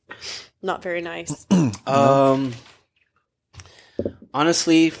 Not very nice.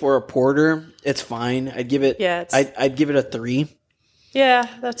 Honestly, for a porter, it's fine. I'd give it. Yeah, I'd give it a 3. Yeah,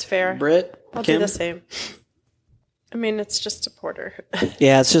 that's fair. Britt, I'll Kim? do the same. I mean, it's just a porter.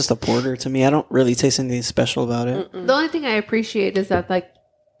 Yeah, it's just a porter to me. I don't really taste anything special about it. The only thing I appreciate is that like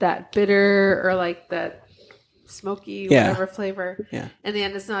that bitter or like that smoky whatever flavor. Yeah. In the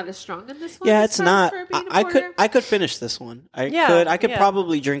end, it's not as strong in this one. Yeah, as it's far not. as for being a I porter. I could finish this one. I could Yeah.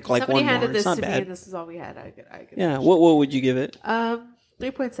 probably drink like Somebody one more. handed It's this not to me, bad. and this is all we had. I could. Yeah. What would you give it?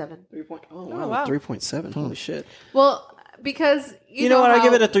 3.7. 3. Oh wow. wow, 3.7. Holy shit. Well, because You know what? I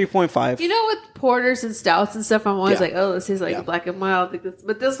give it a 3.5. You know, with porters and stouts and stuff, I'm always Yeah. like, oh, this is like Yeah. black and mild. Like this.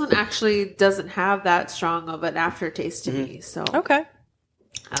 But this one actually doesn't have that strong of an aftertaste to me. So Okay.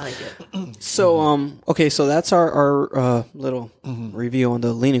 I like it. So okay, so that's our little review on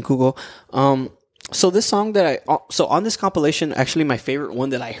the Leaning Kugel. So this song that so on this compilation, actually my favorite one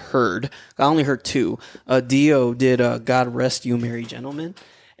that I only heard 2. Dio did "God Rest You Merry Gentlemen,"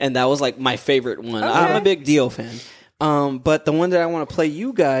 and that was like my favorite one. I'm a big Dio fan. But the one that I want to play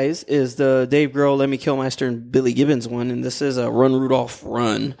you guys is the Dave Grohl, Lemmy Kilmister, and Billy Gibbons one, and this is a "Run Rudolph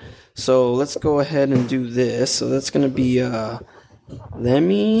Run." So let's go ahead and do this. So that's gonna be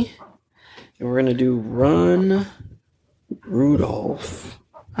Lemmy, and we're gonna do "Run Rudolph."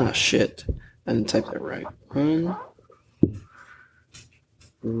 Ah, shit. I didn't type that right. Run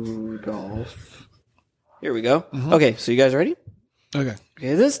Rudolph. Here we go. Okay, so you guys ready? Okay.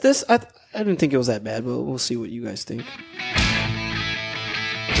 Okay, this I didn't think it was that bad, but we'll see what you guys think.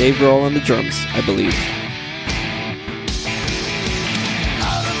 Dave Grohl on the drums, I believe.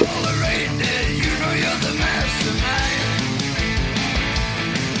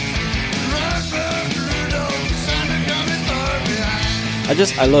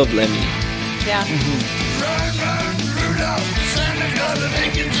 I love Lemmy. Yeah.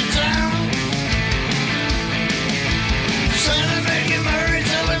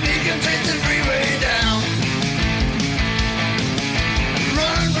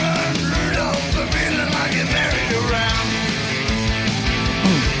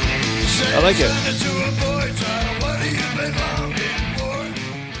 I like it.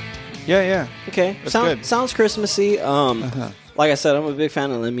 Yeah. Okay, That's good. sounds Christmassy. Like I said, I'm a big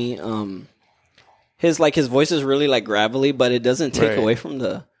fan of Lemmy. His voice is really like gravelly, but it doesn't take Right. away from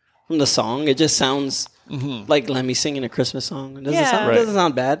the song. It just sounds like Lemmy singing a Christmas song. It doesn't Yeah. sound, Right. it doesn't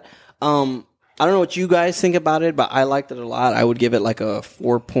sound bad. I don't know what you guys think about it, but I liked it a lot. I would give it like a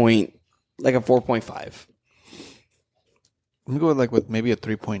 4.5. I'm going to go with maybe a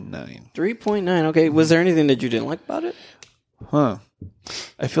 3.9. 3.9. Okay. Was there anything that you didn't like about it? Huh.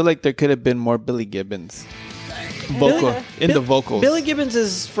 I feel like there could have been more Billy Gibbons. The vocals. Billy Gibbons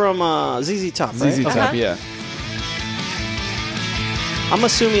is from ZZ Top, right? ZZ Top, yeah. I'm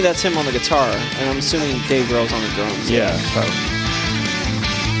assuming that's him on the guitar, and I'm assuming Dave Grohl's on the drums. Yeah, probably.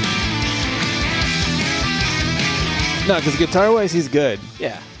 No, because guitar-wise, he's good.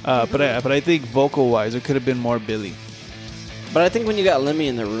 Yeah. But I think vocal-wise, there could have been more Billy. But I think when you got Lemmy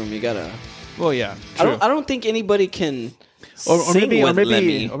in the room, you gotta. Well, yeah, true. I don't think anybody can or sing with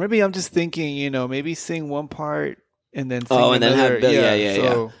Lemmy. maybe I'm just thinking, maybe sing one part and then sing Oh, and then another. have Bill- yeah.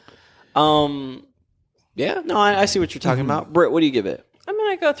 So, No, I see what you're talking about. Britt, what do you give it? I'm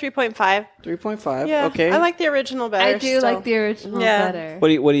going to go 3.5. 3.5. Yeah. Okay. I like the original better. I do still. like the original Yeah. better. What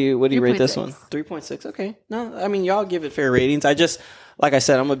do you rate this 3.6. one? 3.6. Okay. No, I mean y'all give it fair ratings. I just, like I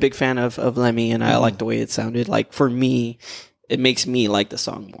said, I'm a big fan of Lemmy, and I like the way it sounded. Like for me, it makes me like the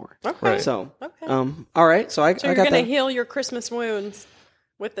song more. Okay. So, Okay. all right. So I So you're got gonna that. heal your Christmas wounds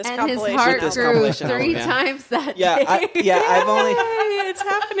with this And his compilation. heart With this grew compilation 3 album, yeah. times that Yeah, day. I've only. Hey, it's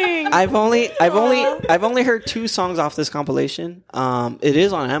happening. I've only heard 2 songs off this compilation. It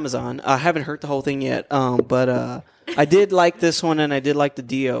is on Amazon. I haven't heard the whole thing yet. But I did like this one, and I did like the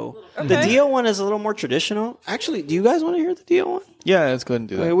Dio. The Okay. Dio one is a little more traditional. Actually, do you guys want to hear the Dio one? Yeah, let's go ahead and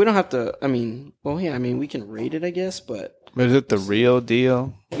do that. We don't have to. I mean, we can rate it, I guess. But But is it the real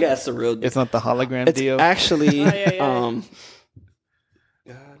deal? yeah, it's the real. It's not the hologram It's deal. actually. yeah.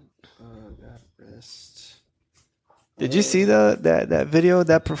 God rest. Did you see that video,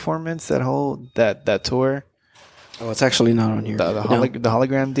 that performance, that tour, Oh, it's actually not on here. the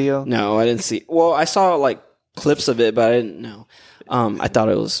hologram deal? No, I didn't see. Well, I saw like clips of it, but I didn't know. I thought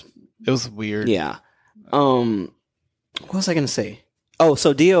it was. It was weird. Yeah. What was I gonna say? Oh,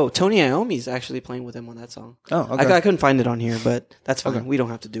 so Tony Iommi's actually playing with him on that song. Oh, okay. I couldn't find it on here, but that's fine. Okay. We don't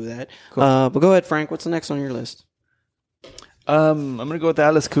have to do that. Cool. But go ahead, Frank. What's the next on your list? I'm gonna go with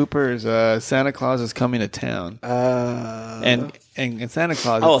Alice Cooper's "Santa Claus is Coming to Town," And and Santa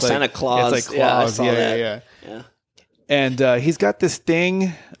Claus. Oh, it's like- Santa Claus. It's like Yeah, I Claus. saw Yeah, that. yeah. And he's got this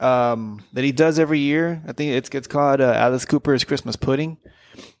thing that he does every year. I think it's called Alice Cooper's Christmas Pudding.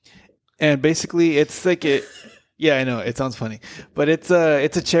 And basically, it's like it. Yeah, I know it sounds funny, but it's a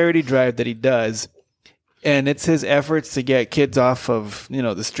charity drive that he does, and it's his efforts to get kids off of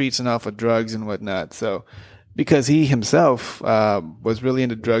the streets and off of drugs and whatnot. So, because he himself was really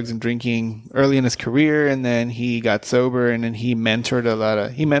into drugs and drinking early in his career, and then he got sober, and then he mentored a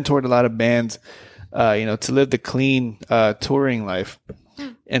lot of bands, to live the clean touring life.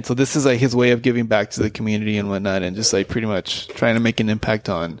 And so this is like his way of giving back to the community and whatnot, and just like pretty much trying to make an impact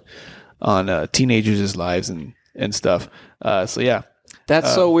on teenagers' lives and stuff. So yeah.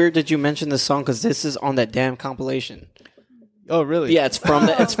 that's so weird that you mentioned this song because this is on that damn compilation. Oh really? Yeah, it's from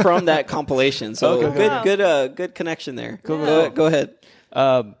that compilation. So Okay. good connection there. Go ahead.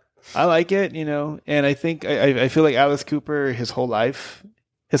 I like it, and I think I feel like Alice Cooper, his whole life,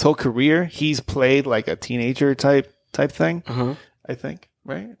 his whole career, he's played like a teenager type thing. I think,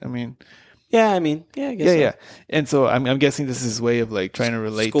 right? I mean, Yeah, I guess. so. yeah. And so I'm guessing this is his way of like trying to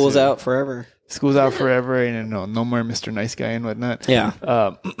relate. School's to, out forever. School's out forever, and no more Mr. Nice Guy and whatnot. Yeah.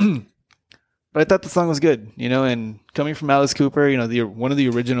 But I thought the song was good, and coming from Alice Cooper, one of the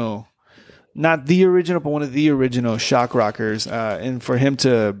original, not the original, but one of the original shock rockers, and for him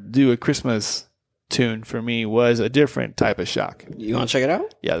to do a Christmas tune for me was a different type of shock. You want to check it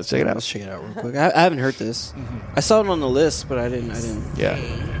out? Yeah, let's check it out. Let's check it out real quick. I haven't heard this. I saw it on the list, but I didn't. Yeah.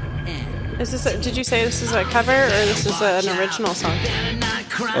 Is this? Did you say this is a cover or this is an original song?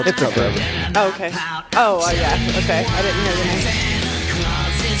 It's a cover. Oh, okay. Oh, yeah. Okay. I didn't hear the name.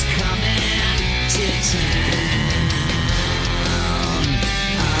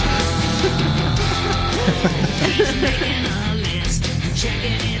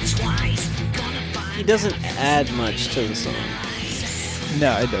 He doesn't add much to the song.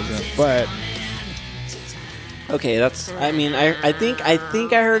 No, it doesn't. But Okay, that's. I mean, I think I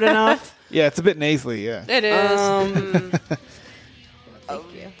heard enough. yeah, it's a bit nasally. Yeah. It is.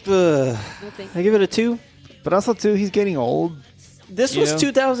 I give it a 2. But also too, he's getting old. This You was know?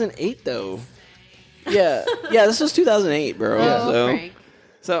 2008 though. Yeah, this was 2008, bro. Oh, so, Frank.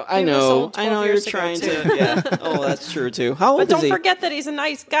 so I He was know, sold I 12 know you're years ago, trying too. to. Yeah. Oh, that's true too. How old but is don't he? forget that he's a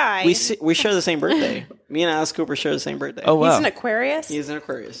nice guy. We share the same birthday. Me and Alice Cooper share the same birthday. Oh wow. He's an Aquarius. He's an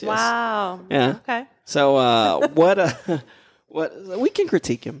Aquarius. Yes. Wow. Yeah. Okay. So what we can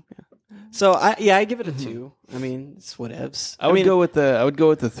critique him. Yeah. So I give it a 2. I mean, it's whatevs. I would go with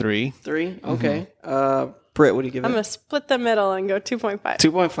the 3. 3. Okay. Britt, what do you give I'm it? gonna split the middle and go 2.5.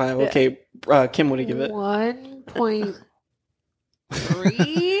 2.5. Okay. Kim, what do you give it?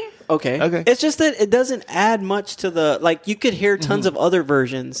 1.3. Okay. Okay. It's just that it doesn't add much to the you could hear tons of other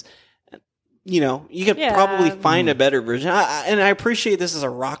versions. You could Yeah. probably find a better version. And I appreciate this is a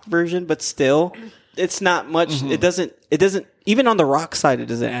rock version, but still it's not much. It doesn't even on the rock side it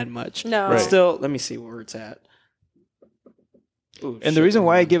doesn't add much. No. But Right. still, let me see where it's at. Ooh, And the reason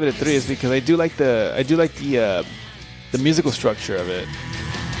why I give it a 3 is because I do like the musical structure of it.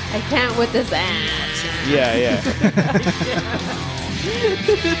 I can't with this ass. Yeah, yeah.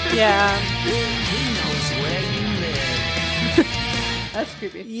 Yeah. That's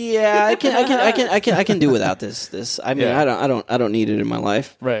creepy. Yeah, I can do without this. I mean, Yeah. I don't need it in my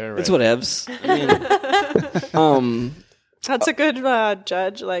life. Right. It's whatevs. I mean, That's a good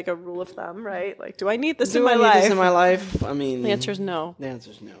judge, like a rule of thumb, right? Like, do I need this in do my I need life? this in my life? I mean, The answer is no. The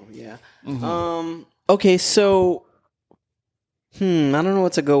answer's no. Yeah. Okay, so I don't know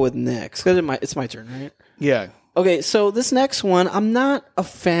what to go with next. 'Cause it's my turn, right? Yeah. Okay, so this next one, I'm not a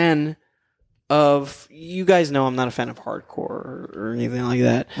fan of. You guys know I'm not a fan of hardcore or anything like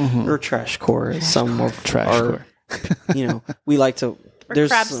that, or trashcore. As some of Trashcore. We like to. Or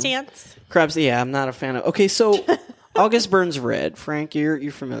crab stance. Crabs, yeah, I'm not a fan of. Okay, so August Burns Red. Frank,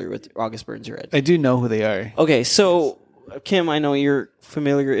 you're familiar with August Burns Red. I do know who they are. Okay, so Kim, I know you're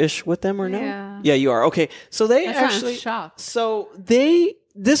familiar-ish with them or no? Yeah, you are. Okay, so they That's why I'm actually shocked. So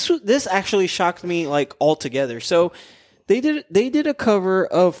this actually shocked me like altogether. So they did a cover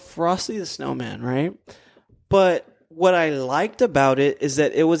of Frosty the Snowman, right? But what I liked about it is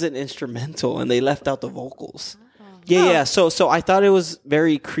that it was an instrumental and they left out the vocals. Yeah. So I thought it was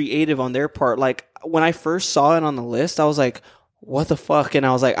very creative on their part. Like when I first saw it on the list, I was like, what the fuck? And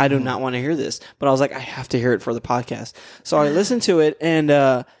I was like, I do not want to hear this. But I was like, I have to hear it for the podcast. So I listened to it and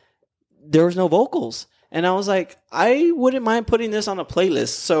there was no vocals. And I was like, I wouldn't mind putting this on a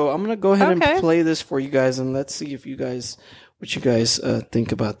playlist. So I'm going to go ahead and play this for you guys. And let's see if what you guys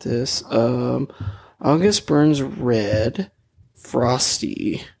think about this. August Burns Red,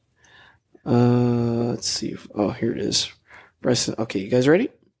 Frosty. Let's see. Here it is. Okay, you guys ready?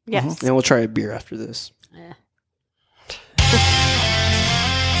 Yes. And we'll try a beer after this. Yeah.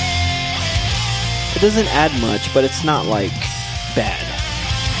 It doesn't add much, but it's not like bad.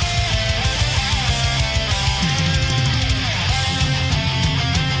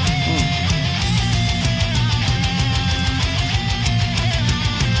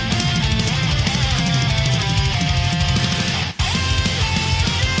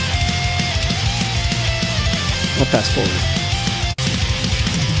 I'll fast forward.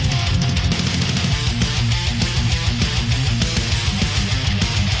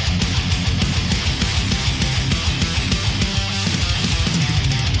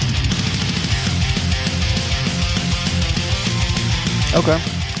 Okay.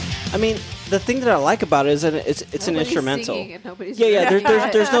 I mean, the thing that I like about it is that it's an Nobody's instrumental. singing and nobody's Yeah. ruining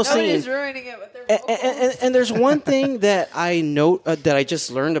There's no it. singing. Nobody's ruining it with their vocals. And there's one thing that I note that I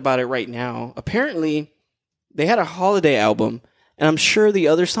just learned about it right now. Apparently, they had a holiday album, and I'm sure the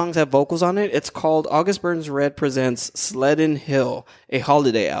other songs have vocals on it. It's called August Burns Red Presents Sleddin' Hill, a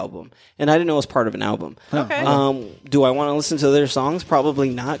holiday album. And I didn't know it was part of an album. Okay. Do I want to listen to their songs? Probably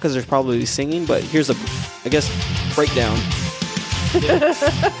not, because there's probably singing. But here's I guess, breakdown.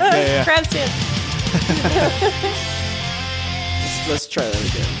 Yeah. Crab stance. Let's try that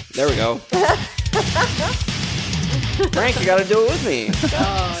again. There we go. Frank, you got to do it with me.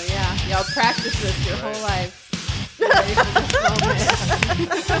 Oh, yeah. Y'all practice this your whole life. Ready for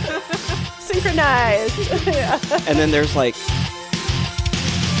this moment. Synchronized. Yeah. And then there's like...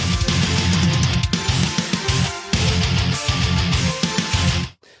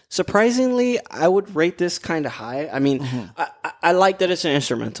 Surprisingly, I would rate this kind of high. I mean, I like that it's an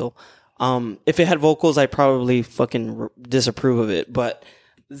instrumental. If it had vocals, I'd probably fucking disapprove of it. But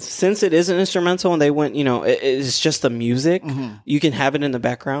since it is an instrumental and they went, it's just the music, you can have it in the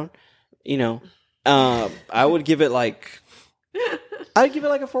background, I would give it like... I'd give it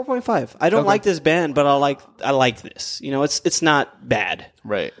like a 4.5. I don't like this band, but I like this. It's not bad.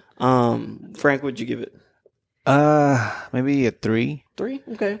 Right. Frank, would you give it? Maybe a 3. 3?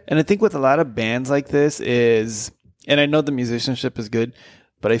 Okay. And I think with a lot of bands like this is, and I know the musicianship is good,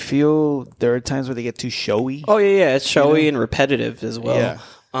 but I feel there are times where they get too showy. Oh yeah, it's showy and repetitive as well.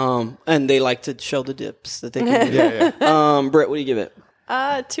 Yeah. And they like to show the dips that they can do. Yeah. Britt, what do you give it?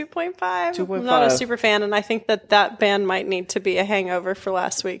 2.5. 2.5. I'm not a super fan, and I think that band might need to be a hangover for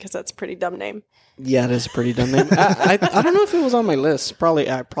last week because that's a pretty dumb name. Yeah, it is a pretty dumb name. I don't know if it was on my list.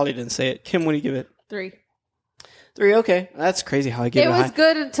 I probably didn't say it. Kim, what do you give it? 3. 3. Okay, that's crazy how I give it. It was high.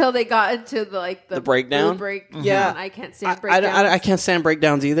 good until they got into the breakdown? Yeah, I can't stand breakdowns. I can't stand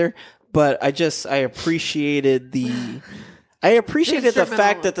breakdowns either. But I appreciated the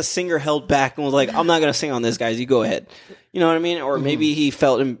fact that the singer held back and was like, "I'm not going to sing on this, guys. You go ahead." You know what I mean? Or maybe he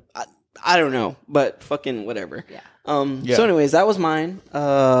felt I don't know, but fucking whatever. Yeah. So, anyways, that was mine.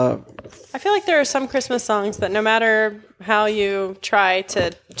 I feel like there are some Christmas songs that no matter how you try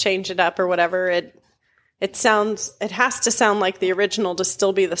to change it up or whatever, it has to sound like the original to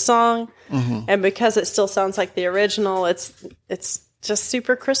still be the song. And because it still sounds like the original, it's just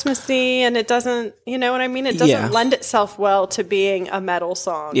super Christmassy, and it doesn't, you know what I mean? It doesn't lend itself well to being a metal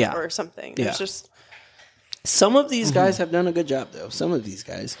song or something. Yeah. It's just... Some of these guys have done a good job, though. Some of these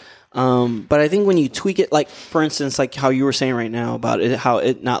guys. But I think when you tweak it, like, for instance, like how you were saying right now about it, how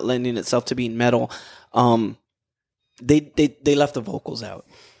it not lending itself to being metal, they left the vocals out,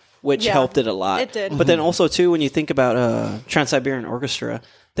 which helped it a lot. It did. But then also, too, when you think about Trans-Siberian Orchestra,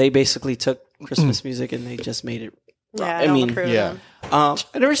 they basically took Christmas music and they just made it Yeah, I I don't mean, approve of yeah. them. I've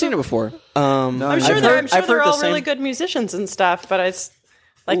never seen it before. I'm I've sure heard- they're, I've heard they're the all same- really good musicians and stuff, but it's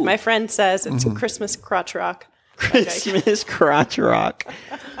like my friend says, it's Christmas crotch rock. Christmas crotch rock.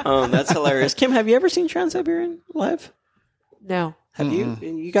 That's hilarious. Kim, have you ever seen Trans-Siberian live? No. Have you?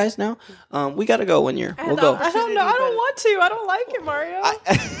 You guys know? We got to go one year. We'll the go. I don't know. I don't want to. I don't like it,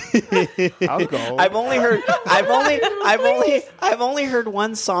 Mario. I'll go. I've only heard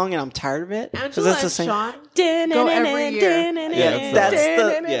one song and I'm tired of it. 'Cause Angela that's the and same. Sean go every year. Yeah, that's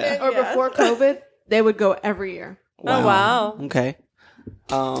the yeah. Or before COVID, they would go every year. Oh, wow. Okay.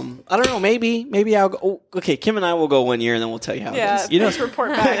 I don't know. Maybe I'll go. Oh, okay, Kim and I will go one year and then we'll tell you how Yeah, it is. please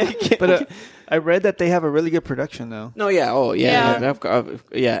report back. But I read that they have a really good production though. No, yeah. Oh, yeah. Yeah.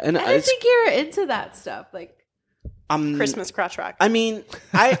 Yeah. And I didn't it's, think you were into that stuff. Like, I'm Christmas crotch rock. I mean,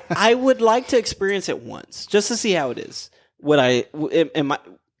 I would like to experience it once just to see how it is.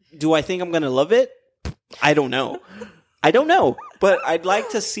 Do I think I'm going to love it? I don't know. But I'd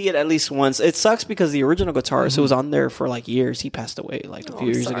like to see it at least once. It sucks because the original guitarist who was on there for like years, he passed away like a few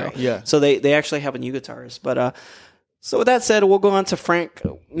years ago. Yeah. So they actually have a new guitarist. But so with that said, we'll go on to Frank.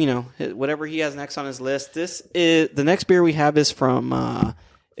 You know, whatever he has next on his list. This is the next beer we have is from.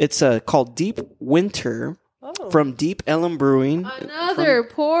 It's called Deep Winter from Deep Ellum Brewing. another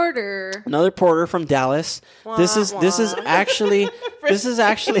porter. Another porter from Dallas. This is actually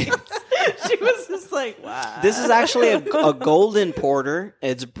She was just like, wow. this is actually a golden porter.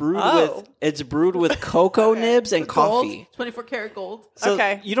 It's brewed with cocoa nibs and coffee. Gold, 24 karat gold. So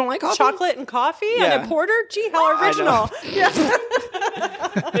Okay. you don't like coffee? Chocolate and coffee Yeah. and a porter? Gee, how original.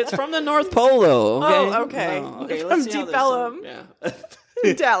 It's from the North Pole, though. Okay. Oh, okay. No, okay. From Let's see how Deep this- Ellum.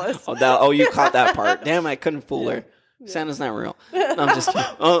 Yeah. Dallas. Oh, you caught that part. Damn, I couldn't fool her. Santa's not real. No, I'm just kidding.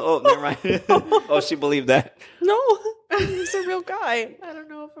 Oh, never mind. Oh, she believed that. No, he's a real guy. I don't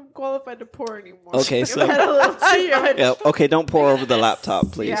know if I'm qualified to pour anymore. Okay, so Had a little too much. yeah, okay, don't pour over the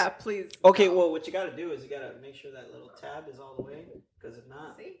laptop, please. Yeah, please. Okay, well, what you got to do is you got to make sure that little tab is all the way, because if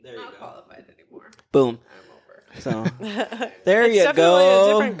not, there you Not go. qualified anymore. Boom. I'm over. So there It's you definitely go.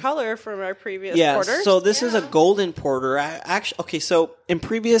 a different color from our previous Yeah, porters. so this is a golden porter. Okay, so in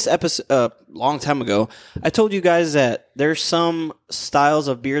previous episode, long time ago, I told you guys that there's some styles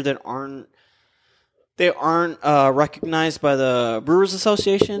of beer that aren't recognized by the Brewers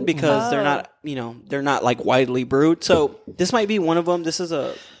Association because they're not like widely brewed. So this might be one of them. This is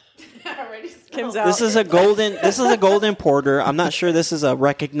a Kim's out. this is a golden porter. I'm not sure this is a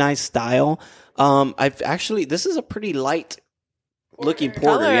recognized style. This is a pretty light looking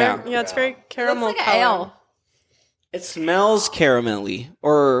porter. color. Yeah. It's very It looks caramel like an color. ale. It smells caramelly,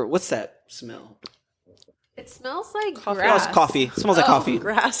 or what's that smell? It smells like It smells grass. coffee. It smells like coffee.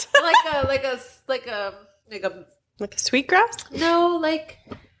 Grass. like a like a sweet grass? no, like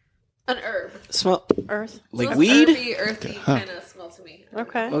an herb. Smell Earth. like Smells weed. earthy kind of smell to me.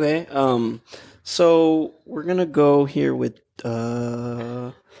 Okay. Okay. So we're gonna go here with.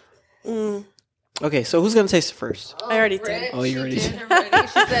 Okay, so who's gonna taste it first? I already did. Britt, Oh, you she already did did. already.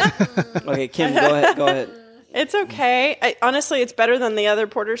 She said, Okay, Kim, go ahead. Go ahead. It's okay. Honestly, it's better than the other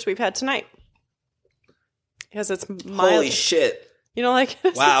porters we've had tonight. Because it's mild. Holy shit! You know, like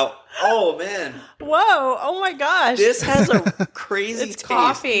Wow. Oh man, Whoa! Oh my gosh! this has a crazy it's taste.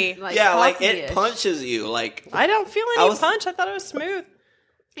 coffee. like Yeah, like it coffee-ish. punches you. Like I don't feel I any was- punch. I thought it was smooth.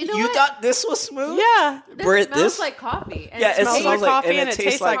 You know you what? thought this was smooth? Yeah, This Britt, smells this- like coffee. And Yeah, it smells like coffee and it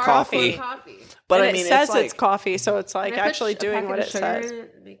tastes like coffee. But and I mean, it says it's like coffee, so it's like Can I put actually a doing packet what of it sugar says. in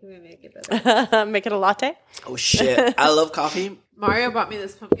it? Make it better. Make it a latte. oh shit! I love coffee. Mario bought me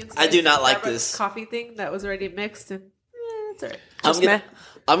this pumpkin spice I do not like Starbucks this. coffee thing that was already mixed, and it's alright.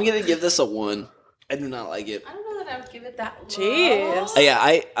 I'm gonna give this a 1. I do not like it. I don't know that I would give it that low. Jeez.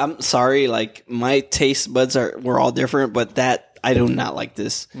 Yeah, I'm sorry. Like my taste buds were all different, but I do not like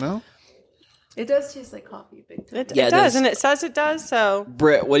this. No? It does taste like coffee, big time. It, Yeah, it it does, does. and it says it does. So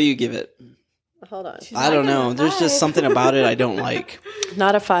Britt, what do you give it? hold on, I don't not know. gonna There's just lie. something about it I don't like.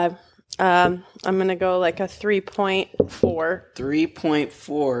 not a 5. I'm gonna go like a 3.4.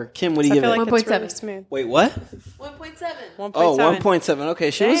 3.4. Kim, what do I you feel give like it? it's 1.7. really smooth. Wait, what? 1.7. 1.7. Oh, 1.7.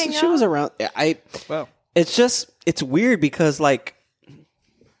 Okay, she Dang, was y'all. around. Wow. It's weird because like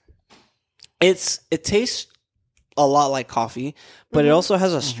it tastes a lot like coffee, but it also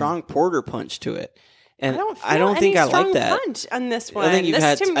has a strong porter punch to it. And I don't think I any like strong that. punch on this one. I think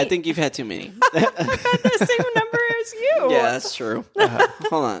you've had too many. the same number as you. Yeah, that's true.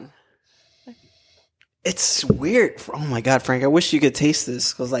 Hold on. It's weird. Oh my god, Frank! I wish you could taste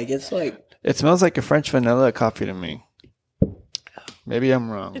this because, like, it's like It smells like a French vanilla coffee to me. Maybe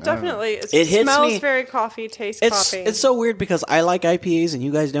I'm wrong. It I don't know. definitely It hits smells me- very coffee, tastes it's coffee. it's so weird because I like IPAs and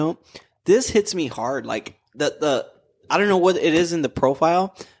you guys don't. This hits me hard. Like the I don't know what it is in the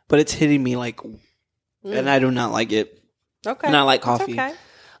profile, but it's hitting me like, and I do not like it. Okay. And I like That's coffee. okay.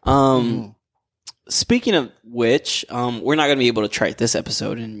 Speaking of which, we're not going to be able to try it this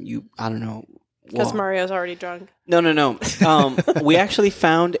episode, and I don't know. Because well, Mario's already drunk. No. We actually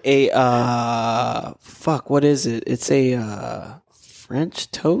found a, what is it? It's a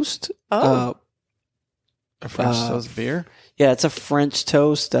French toast. Oh. A French toast beer? Yeah, it's a French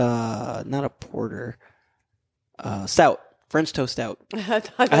toast, not a porter. Stout. French toast stout. I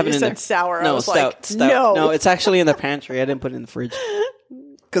thought have it you in said there. sour. I No, was stout. like, no. No, it's actually in the pantry. I didn't put it in the fridge.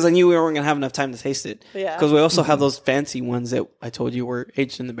 Because I knew we weren't going to have enough time to taste it. Yeah. Because we also have those fancy ones that I told you were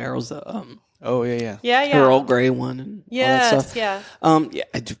aged in the barrels. The Oh, yeah. Yeah. Earl Grey one and all that Yes, stuff. yeah. Yeah,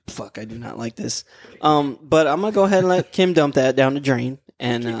 I do not like this. But I'm gonna go ahead and let Kim dump that down the drain.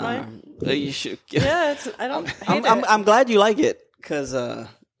 And mine? you should. Yeah, I don't hate it. I'm glad you like it because COVID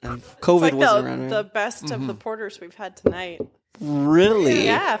It's like wasn't around. the Right? best of the porters we've had tonight. Really?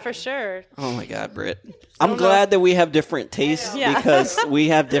 Yeah, for sure. Oh my God, Britt! I'm glad that we have different tastes Yeah. because we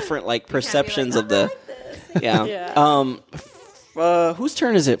have different like perceptions of the. Yeah. Yeah. Whose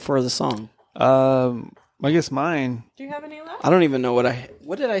turn is it for the song? I guess mine. Do you have any left? I don't even know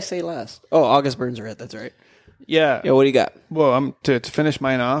what did I say last? Oh, August Burns Red. That's right. Yeah. Yeah. What do you got? Well, I'm to finish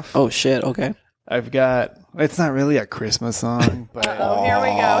mine off. Oh shit. Okay. I've got. It's not really a Christmas song, but Oh, here we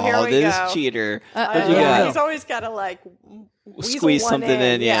go. Here we this go. cheater. I you know, got? he's always got to like weasel Squeeze one something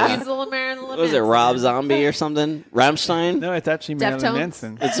in, yeah. Weasel Marilyn What was it, Rob Zombie or something? Rammstein? no, it's actually Marilyn Deftones?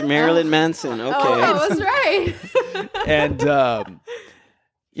 Manson. It's Marilyn Manson. Okay. Oh, I was right. And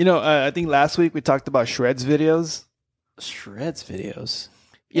I think last week we talked about Shreds videos. Shreds videos.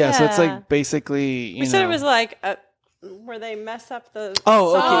 Yeah, so it's Yeah. like basically We said it was like where they mess up the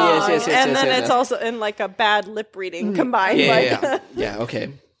Oh, okay. song, Yes. and then yes. it's also in like a bad lip reading combined. Yeah, like, yeah. Yeah,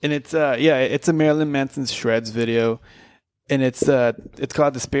 okay. and it's it's a Marilyn Manson's Shreds video, and it's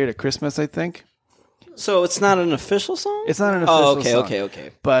called "The Spirit of Christmas," I think. So it's not an official song? It's not an official Oh, okay, song.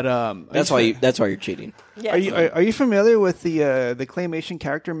 okay. But That's why you're cheating. yes. Are you familiar with the claymation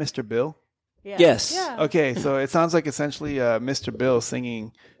character Mr. Bill? Yeah. Yes. Yeah. Okay, so it sounds like essentially Mr. Bill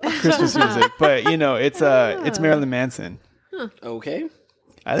singing Christmas music, but it's Marilyn Manson. Okay.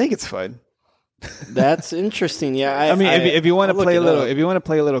 I think it's fun. That's interesting. Yeah. I mean, if you want I'll to look play it a little, up. if you want to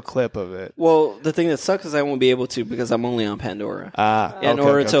play a little clip of it. Well, the thing that sucks is I won't be able to because I'm only on Pandora. In In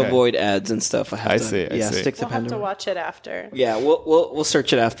order to avoid ads and stuff, I have I to see, I see. stick to We'll have to Pandora. watch it after. Yeah, we'll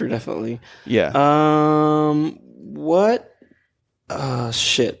search it after definitely. Yeah. What?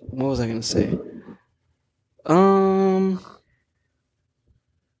 Shit. What was I gonna say? I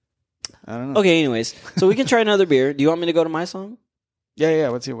don't know. Okay. Anyways, so we can try another beer. Do you want me to go to my song? Yeah.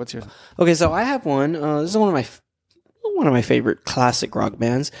 What's your? Okay, so I have one. This is one of my favorite classic rock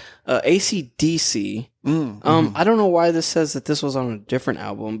bands, AC/DC. I don't know why this says that this was on a different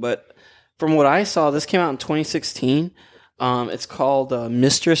album, but from what I saw, this came out in 2016. It's called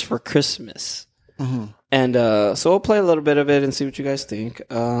 "Mistress for Christmas." And so we'll play a little bit of it and see what you guys think.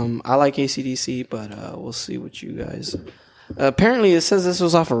 I like AC/DC, but we'll see what you guys. Apparently, it says this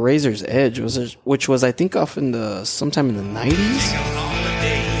was off of Razor's Edge, which was I think off in sometime in the 90s.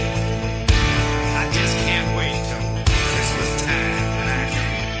 I just can't wait till Christmas time and I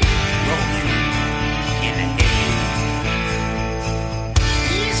can roll you in the air.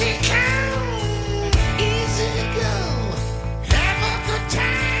 Easy come, easy go. Have a good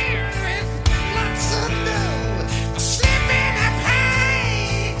time with lots of love. Slipping up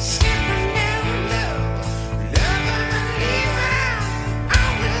high, slipping down low. Loving and leaving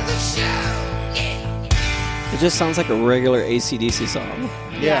on with the show. Yeah. It just sounds like a regular AC/DC song.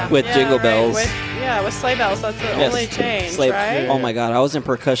 Yeah. With jingle bells. With sleigh bells. That's the only change, Sleigh- right? Oh my god, I was in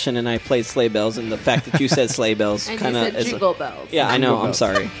percussion and I played sleigh bells, and the fact that you said sleigh bells And kind you of said jingle bells. Yeah, I know. Jingle I'm bells.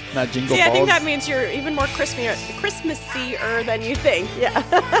 sorry. Not jingle See, I balls. think that means you're even more Christmassy-er than you think. Yeah.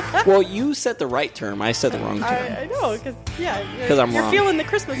 Well, you said the right term. I said the wrong term. I know, because I'm you're wrong. feeling the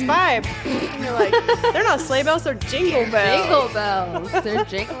Christmas vibe. And you're like, they're not sleigh bells, they're jingle bells. Jingle bells. They're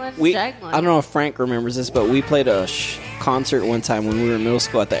jingling, I jangling. don't know if Frank remembers this, but we played a concert one time when we were in middle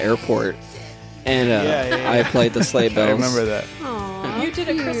school at the airport, and Yeah. I played the sleigh bells. I remember that. Aw, You did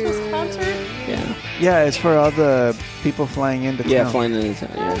a Christmas concert? Yeah, Yeah, it's for all the people flying into yeah, town. flying into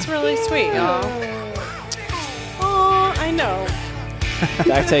town. That's Yeah. really sweet, y'all. Oh, I know.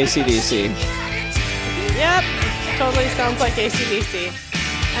 Back to AC/DC. Yep. Totally sounds like AC/DC.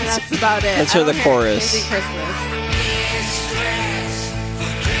 And that's about it. Let's I hear the don't chorus. anything Christmas.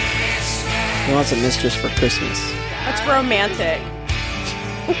 He wants a mistress for Christmas. That's romantic.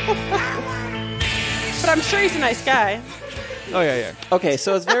 But I'm sure he's a nice guy. Oh yeah. Okay,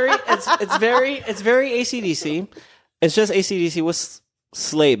 so it's very AC/DC. It's just AC/DC with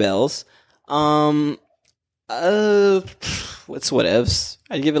sleigh bells. What's whatevs?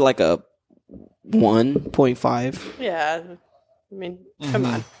 I'd give it like a 1.5. Yeah. I mean, come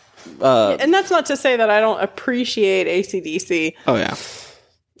on. Uh, And that's not to say that I don't appreciate AC/DC oh yeah.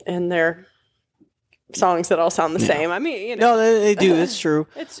 and their songs that all sound the same. I mean, you know, No, they do. It's true.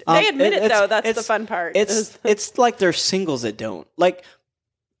 they admit it, though. That's the it's- fun part. It's like there's singles that don't. Like,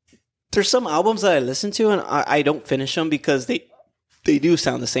 there's some albums that I listen to and I don't finish them because they do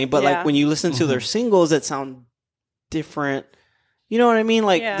sound the same. But Yeah. like when you listen to their singles that sound different, you know what I mean?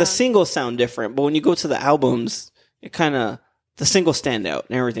 Like Yeah. the singles sound different, but when you go to the albums, it kind of the singles stand out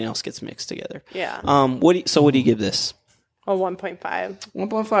and everything else gets mixed together. yeah. What do you give this? A 1.5.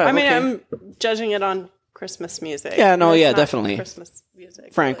 1.5. I mean, I'm judging it on Christmas music. Yeah, no, It's yeah, not definitely. Christmas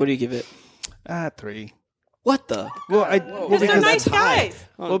music. Frank, what do you give it? 3. What the? Well, Because they're nice guys.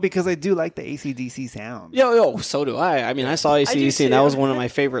 because I do like the AC/DC sound. Yo, so do I. I mean, I saw AC/DC and that too. was one of my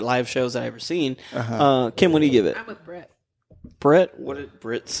favorite live shows I've ever seen. Kim, what do you give it? I'm with Brett. Brett, what did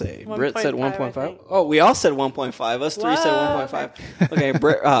Britt say? Britt said 1.5, I 1.5. think. Oh, we all said 1.5. Us three said What? 1.5.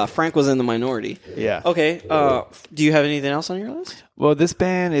 Okay, Frank was in the minority. Yeah. Okay, do you have anything else on your list? Well, this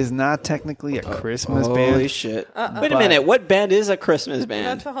band is not technically a Christmas Holy band. shit. Wait a minute. What band is a Christmas band?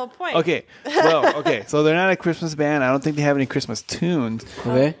 That's the whole point. Okay. Well, okay. So they're not a Christmas band. I don't think they have any Christmas tunes.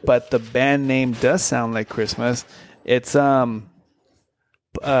 Okay. But the band name does sound like Christmas. It's I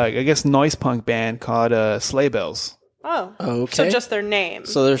guess noise punk band called Sleigh Bells. Oh. Okay. So just their name.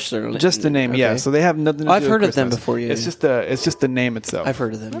 So there's certainly Just the name, yeah. Okay. So they have nothing to I've do heard with of them Christmas. before, yeah. It's just the name itself. I've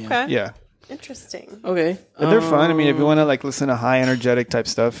heard of them. okay. Yeah. Interesting. Okay. But they're fun. I mean, if you want to like listen to high energetic type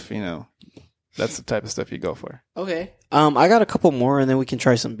stuff, you know, that's the type of stuff you go for. Okay. I got a couple more, and then we can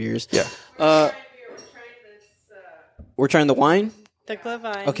try some beers. Yeah. We're trying the wine. The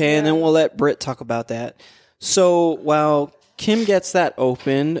Glühwein. Okay, and then we'll let Britt talk about that. So while Kim gets that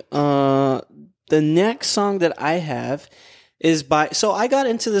open, the next song that I have is by. So I got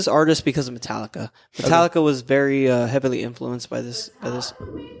into this artist because of Metallica. Metallica was very heavily influenced by this.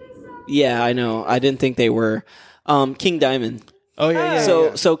 Yeah, I know. I didn't think they were. King Diamond. Oh yeah.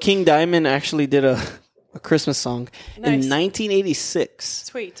 So King Diamond actually did a Christmas song in Nice. 1986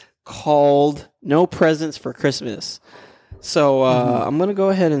 Sweet. called "No Presents for Christmas." So I'm gonna go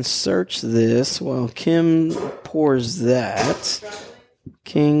ahead and search this while Kim pours that.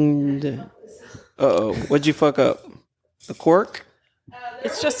 What'd you fuck up? A cork?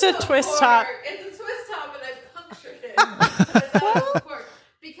 It's just a twist top. It's a twist top, and I punctured it.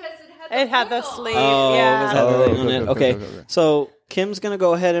 Because It had the sleeve. Oh, yeah. was that the thing on it? okay. Okay. So Kim's gonna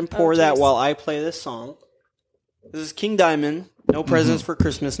go ahead and pour that geez. while I play this song. This is King Diamond. No Presents for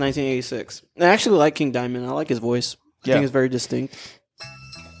Christmas, 1986. I actually like King Diamond. I like his voice. I Yeah. think it's very distinct.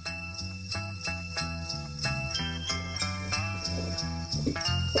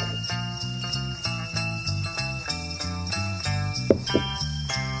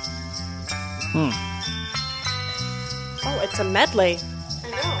 Oh, it's a medley. I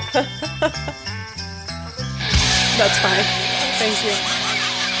know. That's fine. Thank you.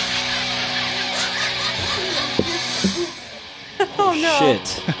 Oh no.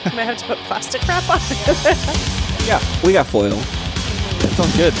 Shit. I might have to put plastic wrap on. We got foil. That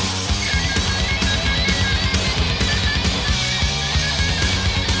sounds good.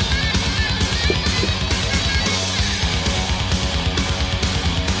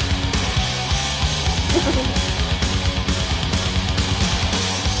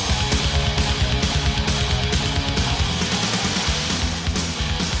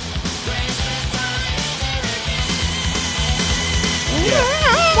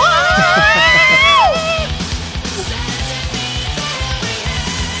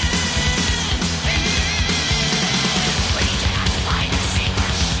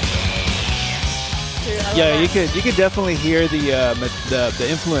 Yeah, you could definitely hear the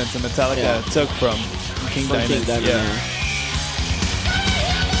influence that Metallica took from King From Diamond. King Diamond. Yeah. Yeah.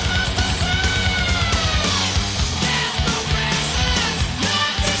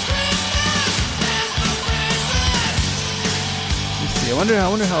 Let's see. I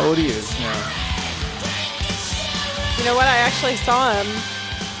wonder how old he is now. You know what? I actually saw him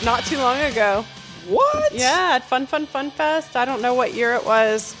not too long ago. What? Yeah, at Fun Fest. I don't know what year it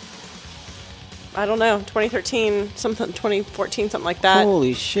was. I don't know, 2013, something, 2014, something like that.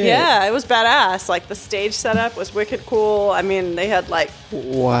 Holy shit. Yeah, it was badass. Like the stage setup was wicked cool. I mean, they had like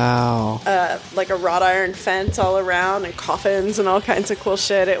Wow. like a wrought iron fence all around and coffins and all kinds of cool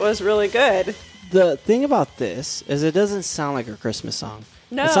shit. It was really good. The thing about this is it doesn't sound like a Christmas song.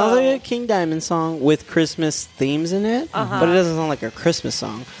 No. It sounds like a King Diamond song with Christmas themes in it, but it doesn't sound like a Christmas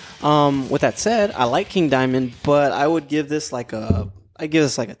song. With that said, I like King Diamond, but I would give this like a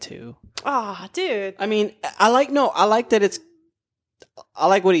 2. Oh, dude. I mean, I like that it's, I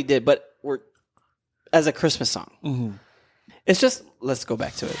like what he did, but as a Christmas song. It's just, let's go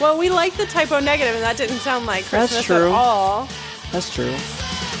back to it. Well, we like the typo negative, and that didn't sound like That's Christmas true. at all. That's true.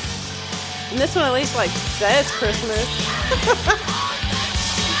 And this one at least like says Christmas.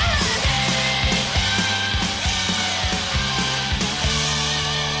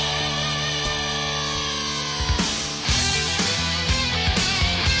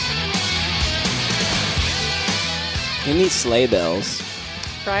 It needs sleigh bells.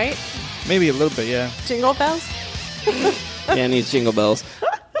 Right? Maybe a little bit, yeah. Jingle bells? Yeah, it needs jingle bells.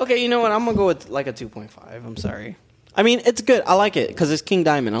 Okay, you know what? I'm going to go with like a 2.5. I'm sorry. I mean, it's good. I like it because it's King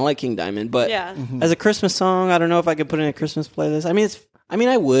Diamond. I like King Diamond. But Yeah. as a Christmas song, I don't know if I could put it in a Christmas playlist. I mean,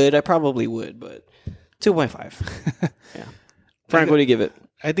 I would. I probably would, but 2.5. Yeah. Frank, what do you give it?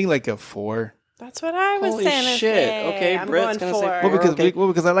 I think like a 4. That's what I was Holy saying. shit. Okay, I'm Brett's going gonna say 4. four. Well, Okay.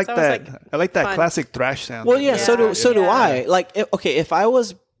 because I like Sounds that. like I like that fun. classic thrash sound. Well, yeah, so do Yeah. I. Like, if I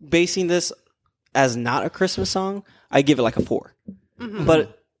was basing this as not a Christmas song, I give it like a 4.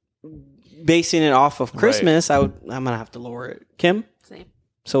 But basing it off of Christmas, I'm gonna have to lower it. Kim, Same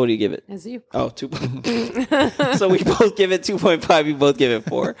so what do you give it? as you. Oh, 2. So we both give it 2.5. You both give it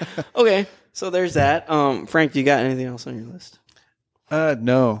 4. Okay, so there's that. Frank, you got anything else on your list?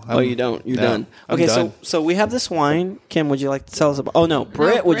 No. Oh, you don't. You're no, done. I'm Okay, done. so we have this wine. Kim, would you like to tell us about? Oh no,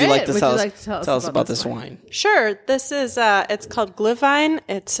 Britt, would you like to Britt, tell would us, you like to tell us tell us about about this this wine? Sure. This is, it's called Glühwein.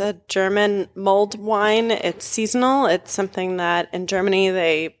 It's a German mulled wine. It's seasonal. It's something that in Germany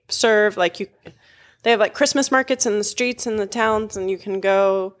they serve. They have like Christmas markets in the streets in the towns, and you can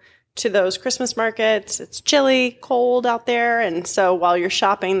go to those Christmas markets. It's chilly, cold out there. And so while you're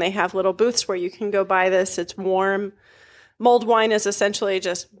shopping, they have little booths where you can go buy this. It's warm. Mulled wine is essentially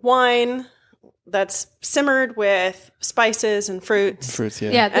just wine that's simmered with spices and fruits. Fruits,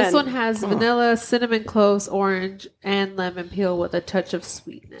 yeah. Yeah, this And- one has vanilla, cinnamon cloves, orange, and lemon peel with a touch of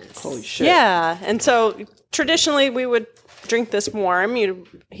sweetness. Holy shit! Yeah. And so traditionally we would drink this warm. You'd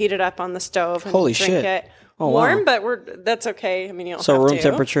heat it up on the stove and Holy drink shit. it Oh, warm, wow. but that's okay. I mean, you don't So have room to.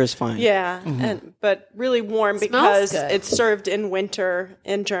 temperature is fine. Yeah, but really warm Smells because good. it's served in winter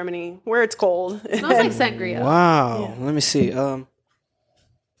in Germany where it's cold. Smells like sangria. Wow. Let me see.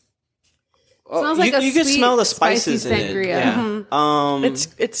 Smells like a you can sweet, smell the spicy spices in it. sangria. Yeah.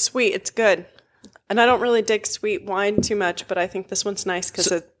 It's sweet. It's good. And I don't really dig sweet wine too much, but I think this one's nice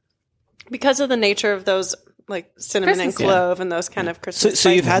because of the nature of those like cinnamon and Christmas, clove and those kind of So, Christmas. so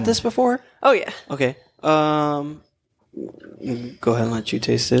you've spices. had this before? Oh yeah. Okay. Go ahead and let you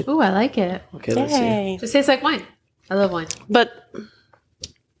taste it. Ooh, I like it. Okay, let's see. Yay. Just tastes like wine. I love wine. But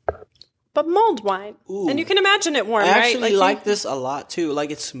mulled wine, Ooh. and you can imagine it warm, I actually right? like this a lot too.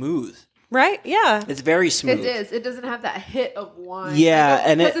 Like it's smooth. right? Yeah. It's very smooth. It is. It doesn't have that hit of wine. Yeah,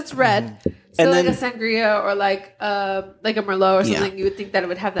 and because it- it's red. So And like then- a sangria or like a Merlot or Yeah. something, you would think that it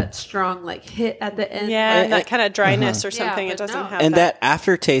would have that strong like hit at the end. Yeah, Like, and that kind of dryness or Yeah, something. but It doesn't no. have And that. that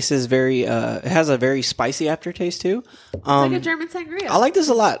aftertaste is very. It has a very spicy aftertaste too. it's like a German sangria. I like this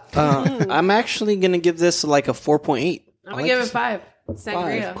a lot. I'm actually gonna give this like a 4.8. I'm gonna give it 5.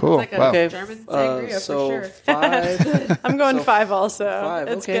 Sangria. Five. Cool. It's like a Wow. Okay, German sangria so for sure. 5. I'm going So 5 also. 5,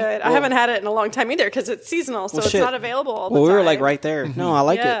 It's okay. good. I Well- haven't had it in a long time either because it's seasonal, so Well, it's shit. not available all the Well, we time. were like right there. No, I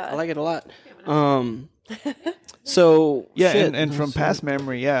like Yeah. it. I like it a lot. So Yeah, shit. and from past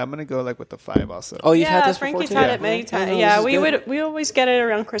memory, yeah, I'm gonna go like with the 5 also. Oh, you've had Yeah, this before Frankie's too. had it many times. no, Yeah, this is good. we always get it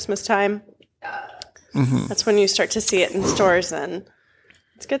around Christmas time. That's when you start to see it in stores, and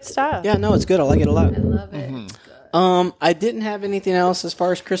it's good stuff. Yeah, no, it's good. I like it a lot. I love it. I didn't have anything else as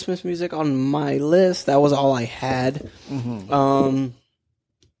far as Christmas music on my list. That was all I had.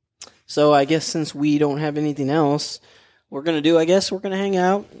 So I guess since we don't have anything else, we're gonna hang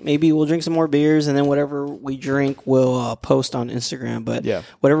out. Maybe we'll drink some more beers, and then whatever we drink, we'll post on Instagram. But Yeah.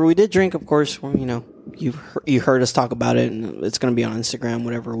 whatever we did drink, of course, you heard us talk about it, and it's gonna be on Instagram.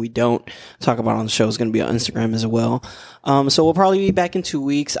 Whatever we don't talk about on the show is gonna be on Instagram as well. So we'll probably be back in 2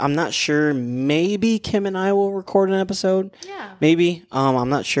 weeks. I'm not sure. Maybe Kim and I will record an episode. Yeah. Maybe. I'm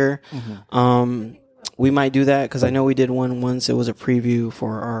not sure. We might do that because I know we did one once. It was a preview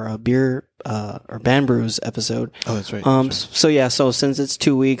for our beer, our Band Brews episode. Oh, that's right. So yeah, so since it's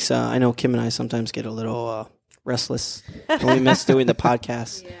 2 weeks, I know Kim and I sometimes get a little restless when we miss doing the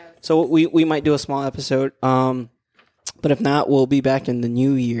podcast. So we might do a small episode. But if not, we'll be back in the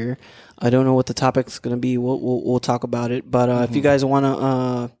new year. I don't know what the topic's going to be. We'll talk about it. But if you guys want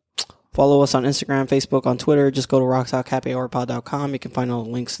to Follow us on Instagram, Facebook, on Twitter. Just go to rocktalkhappyhourpod.com. You can find all the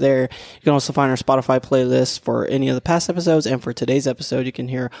links there. You can also find our Spotify playlist for any of the past episodes. And for today's episode, you can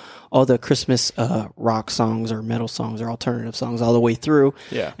hear all the Christmas rock songs or metal songs or alternative songs all the way through.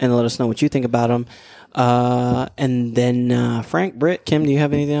 Yeah. And let us know what you think about them. And then Frank, Britt, Kim, do you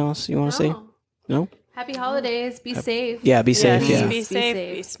have anything else you want to say? No? Happy holidays. Be safe. Yeah, be safe. Yes, Yeah. be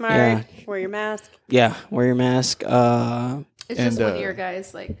safe, be smart, Yeah. wear your mask. Yeah, wear your mask. It's just And, 1 year,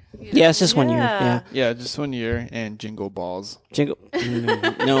 guys. Like, Yeah, it's just 1 year. Yeah. Yeah. Yeah, just 1 year and jingle balls. Jingle.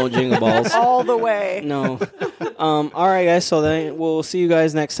 No jingle balls. All the way. No. All right, guys. So then we'll see you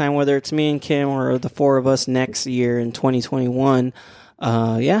guys next time, whether it's me and Kim or the four of us next year in 2021.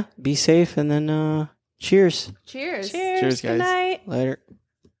 Yeah, be safe and then cheers. cheers. Cheers. Cheers, Good guys. night. Later.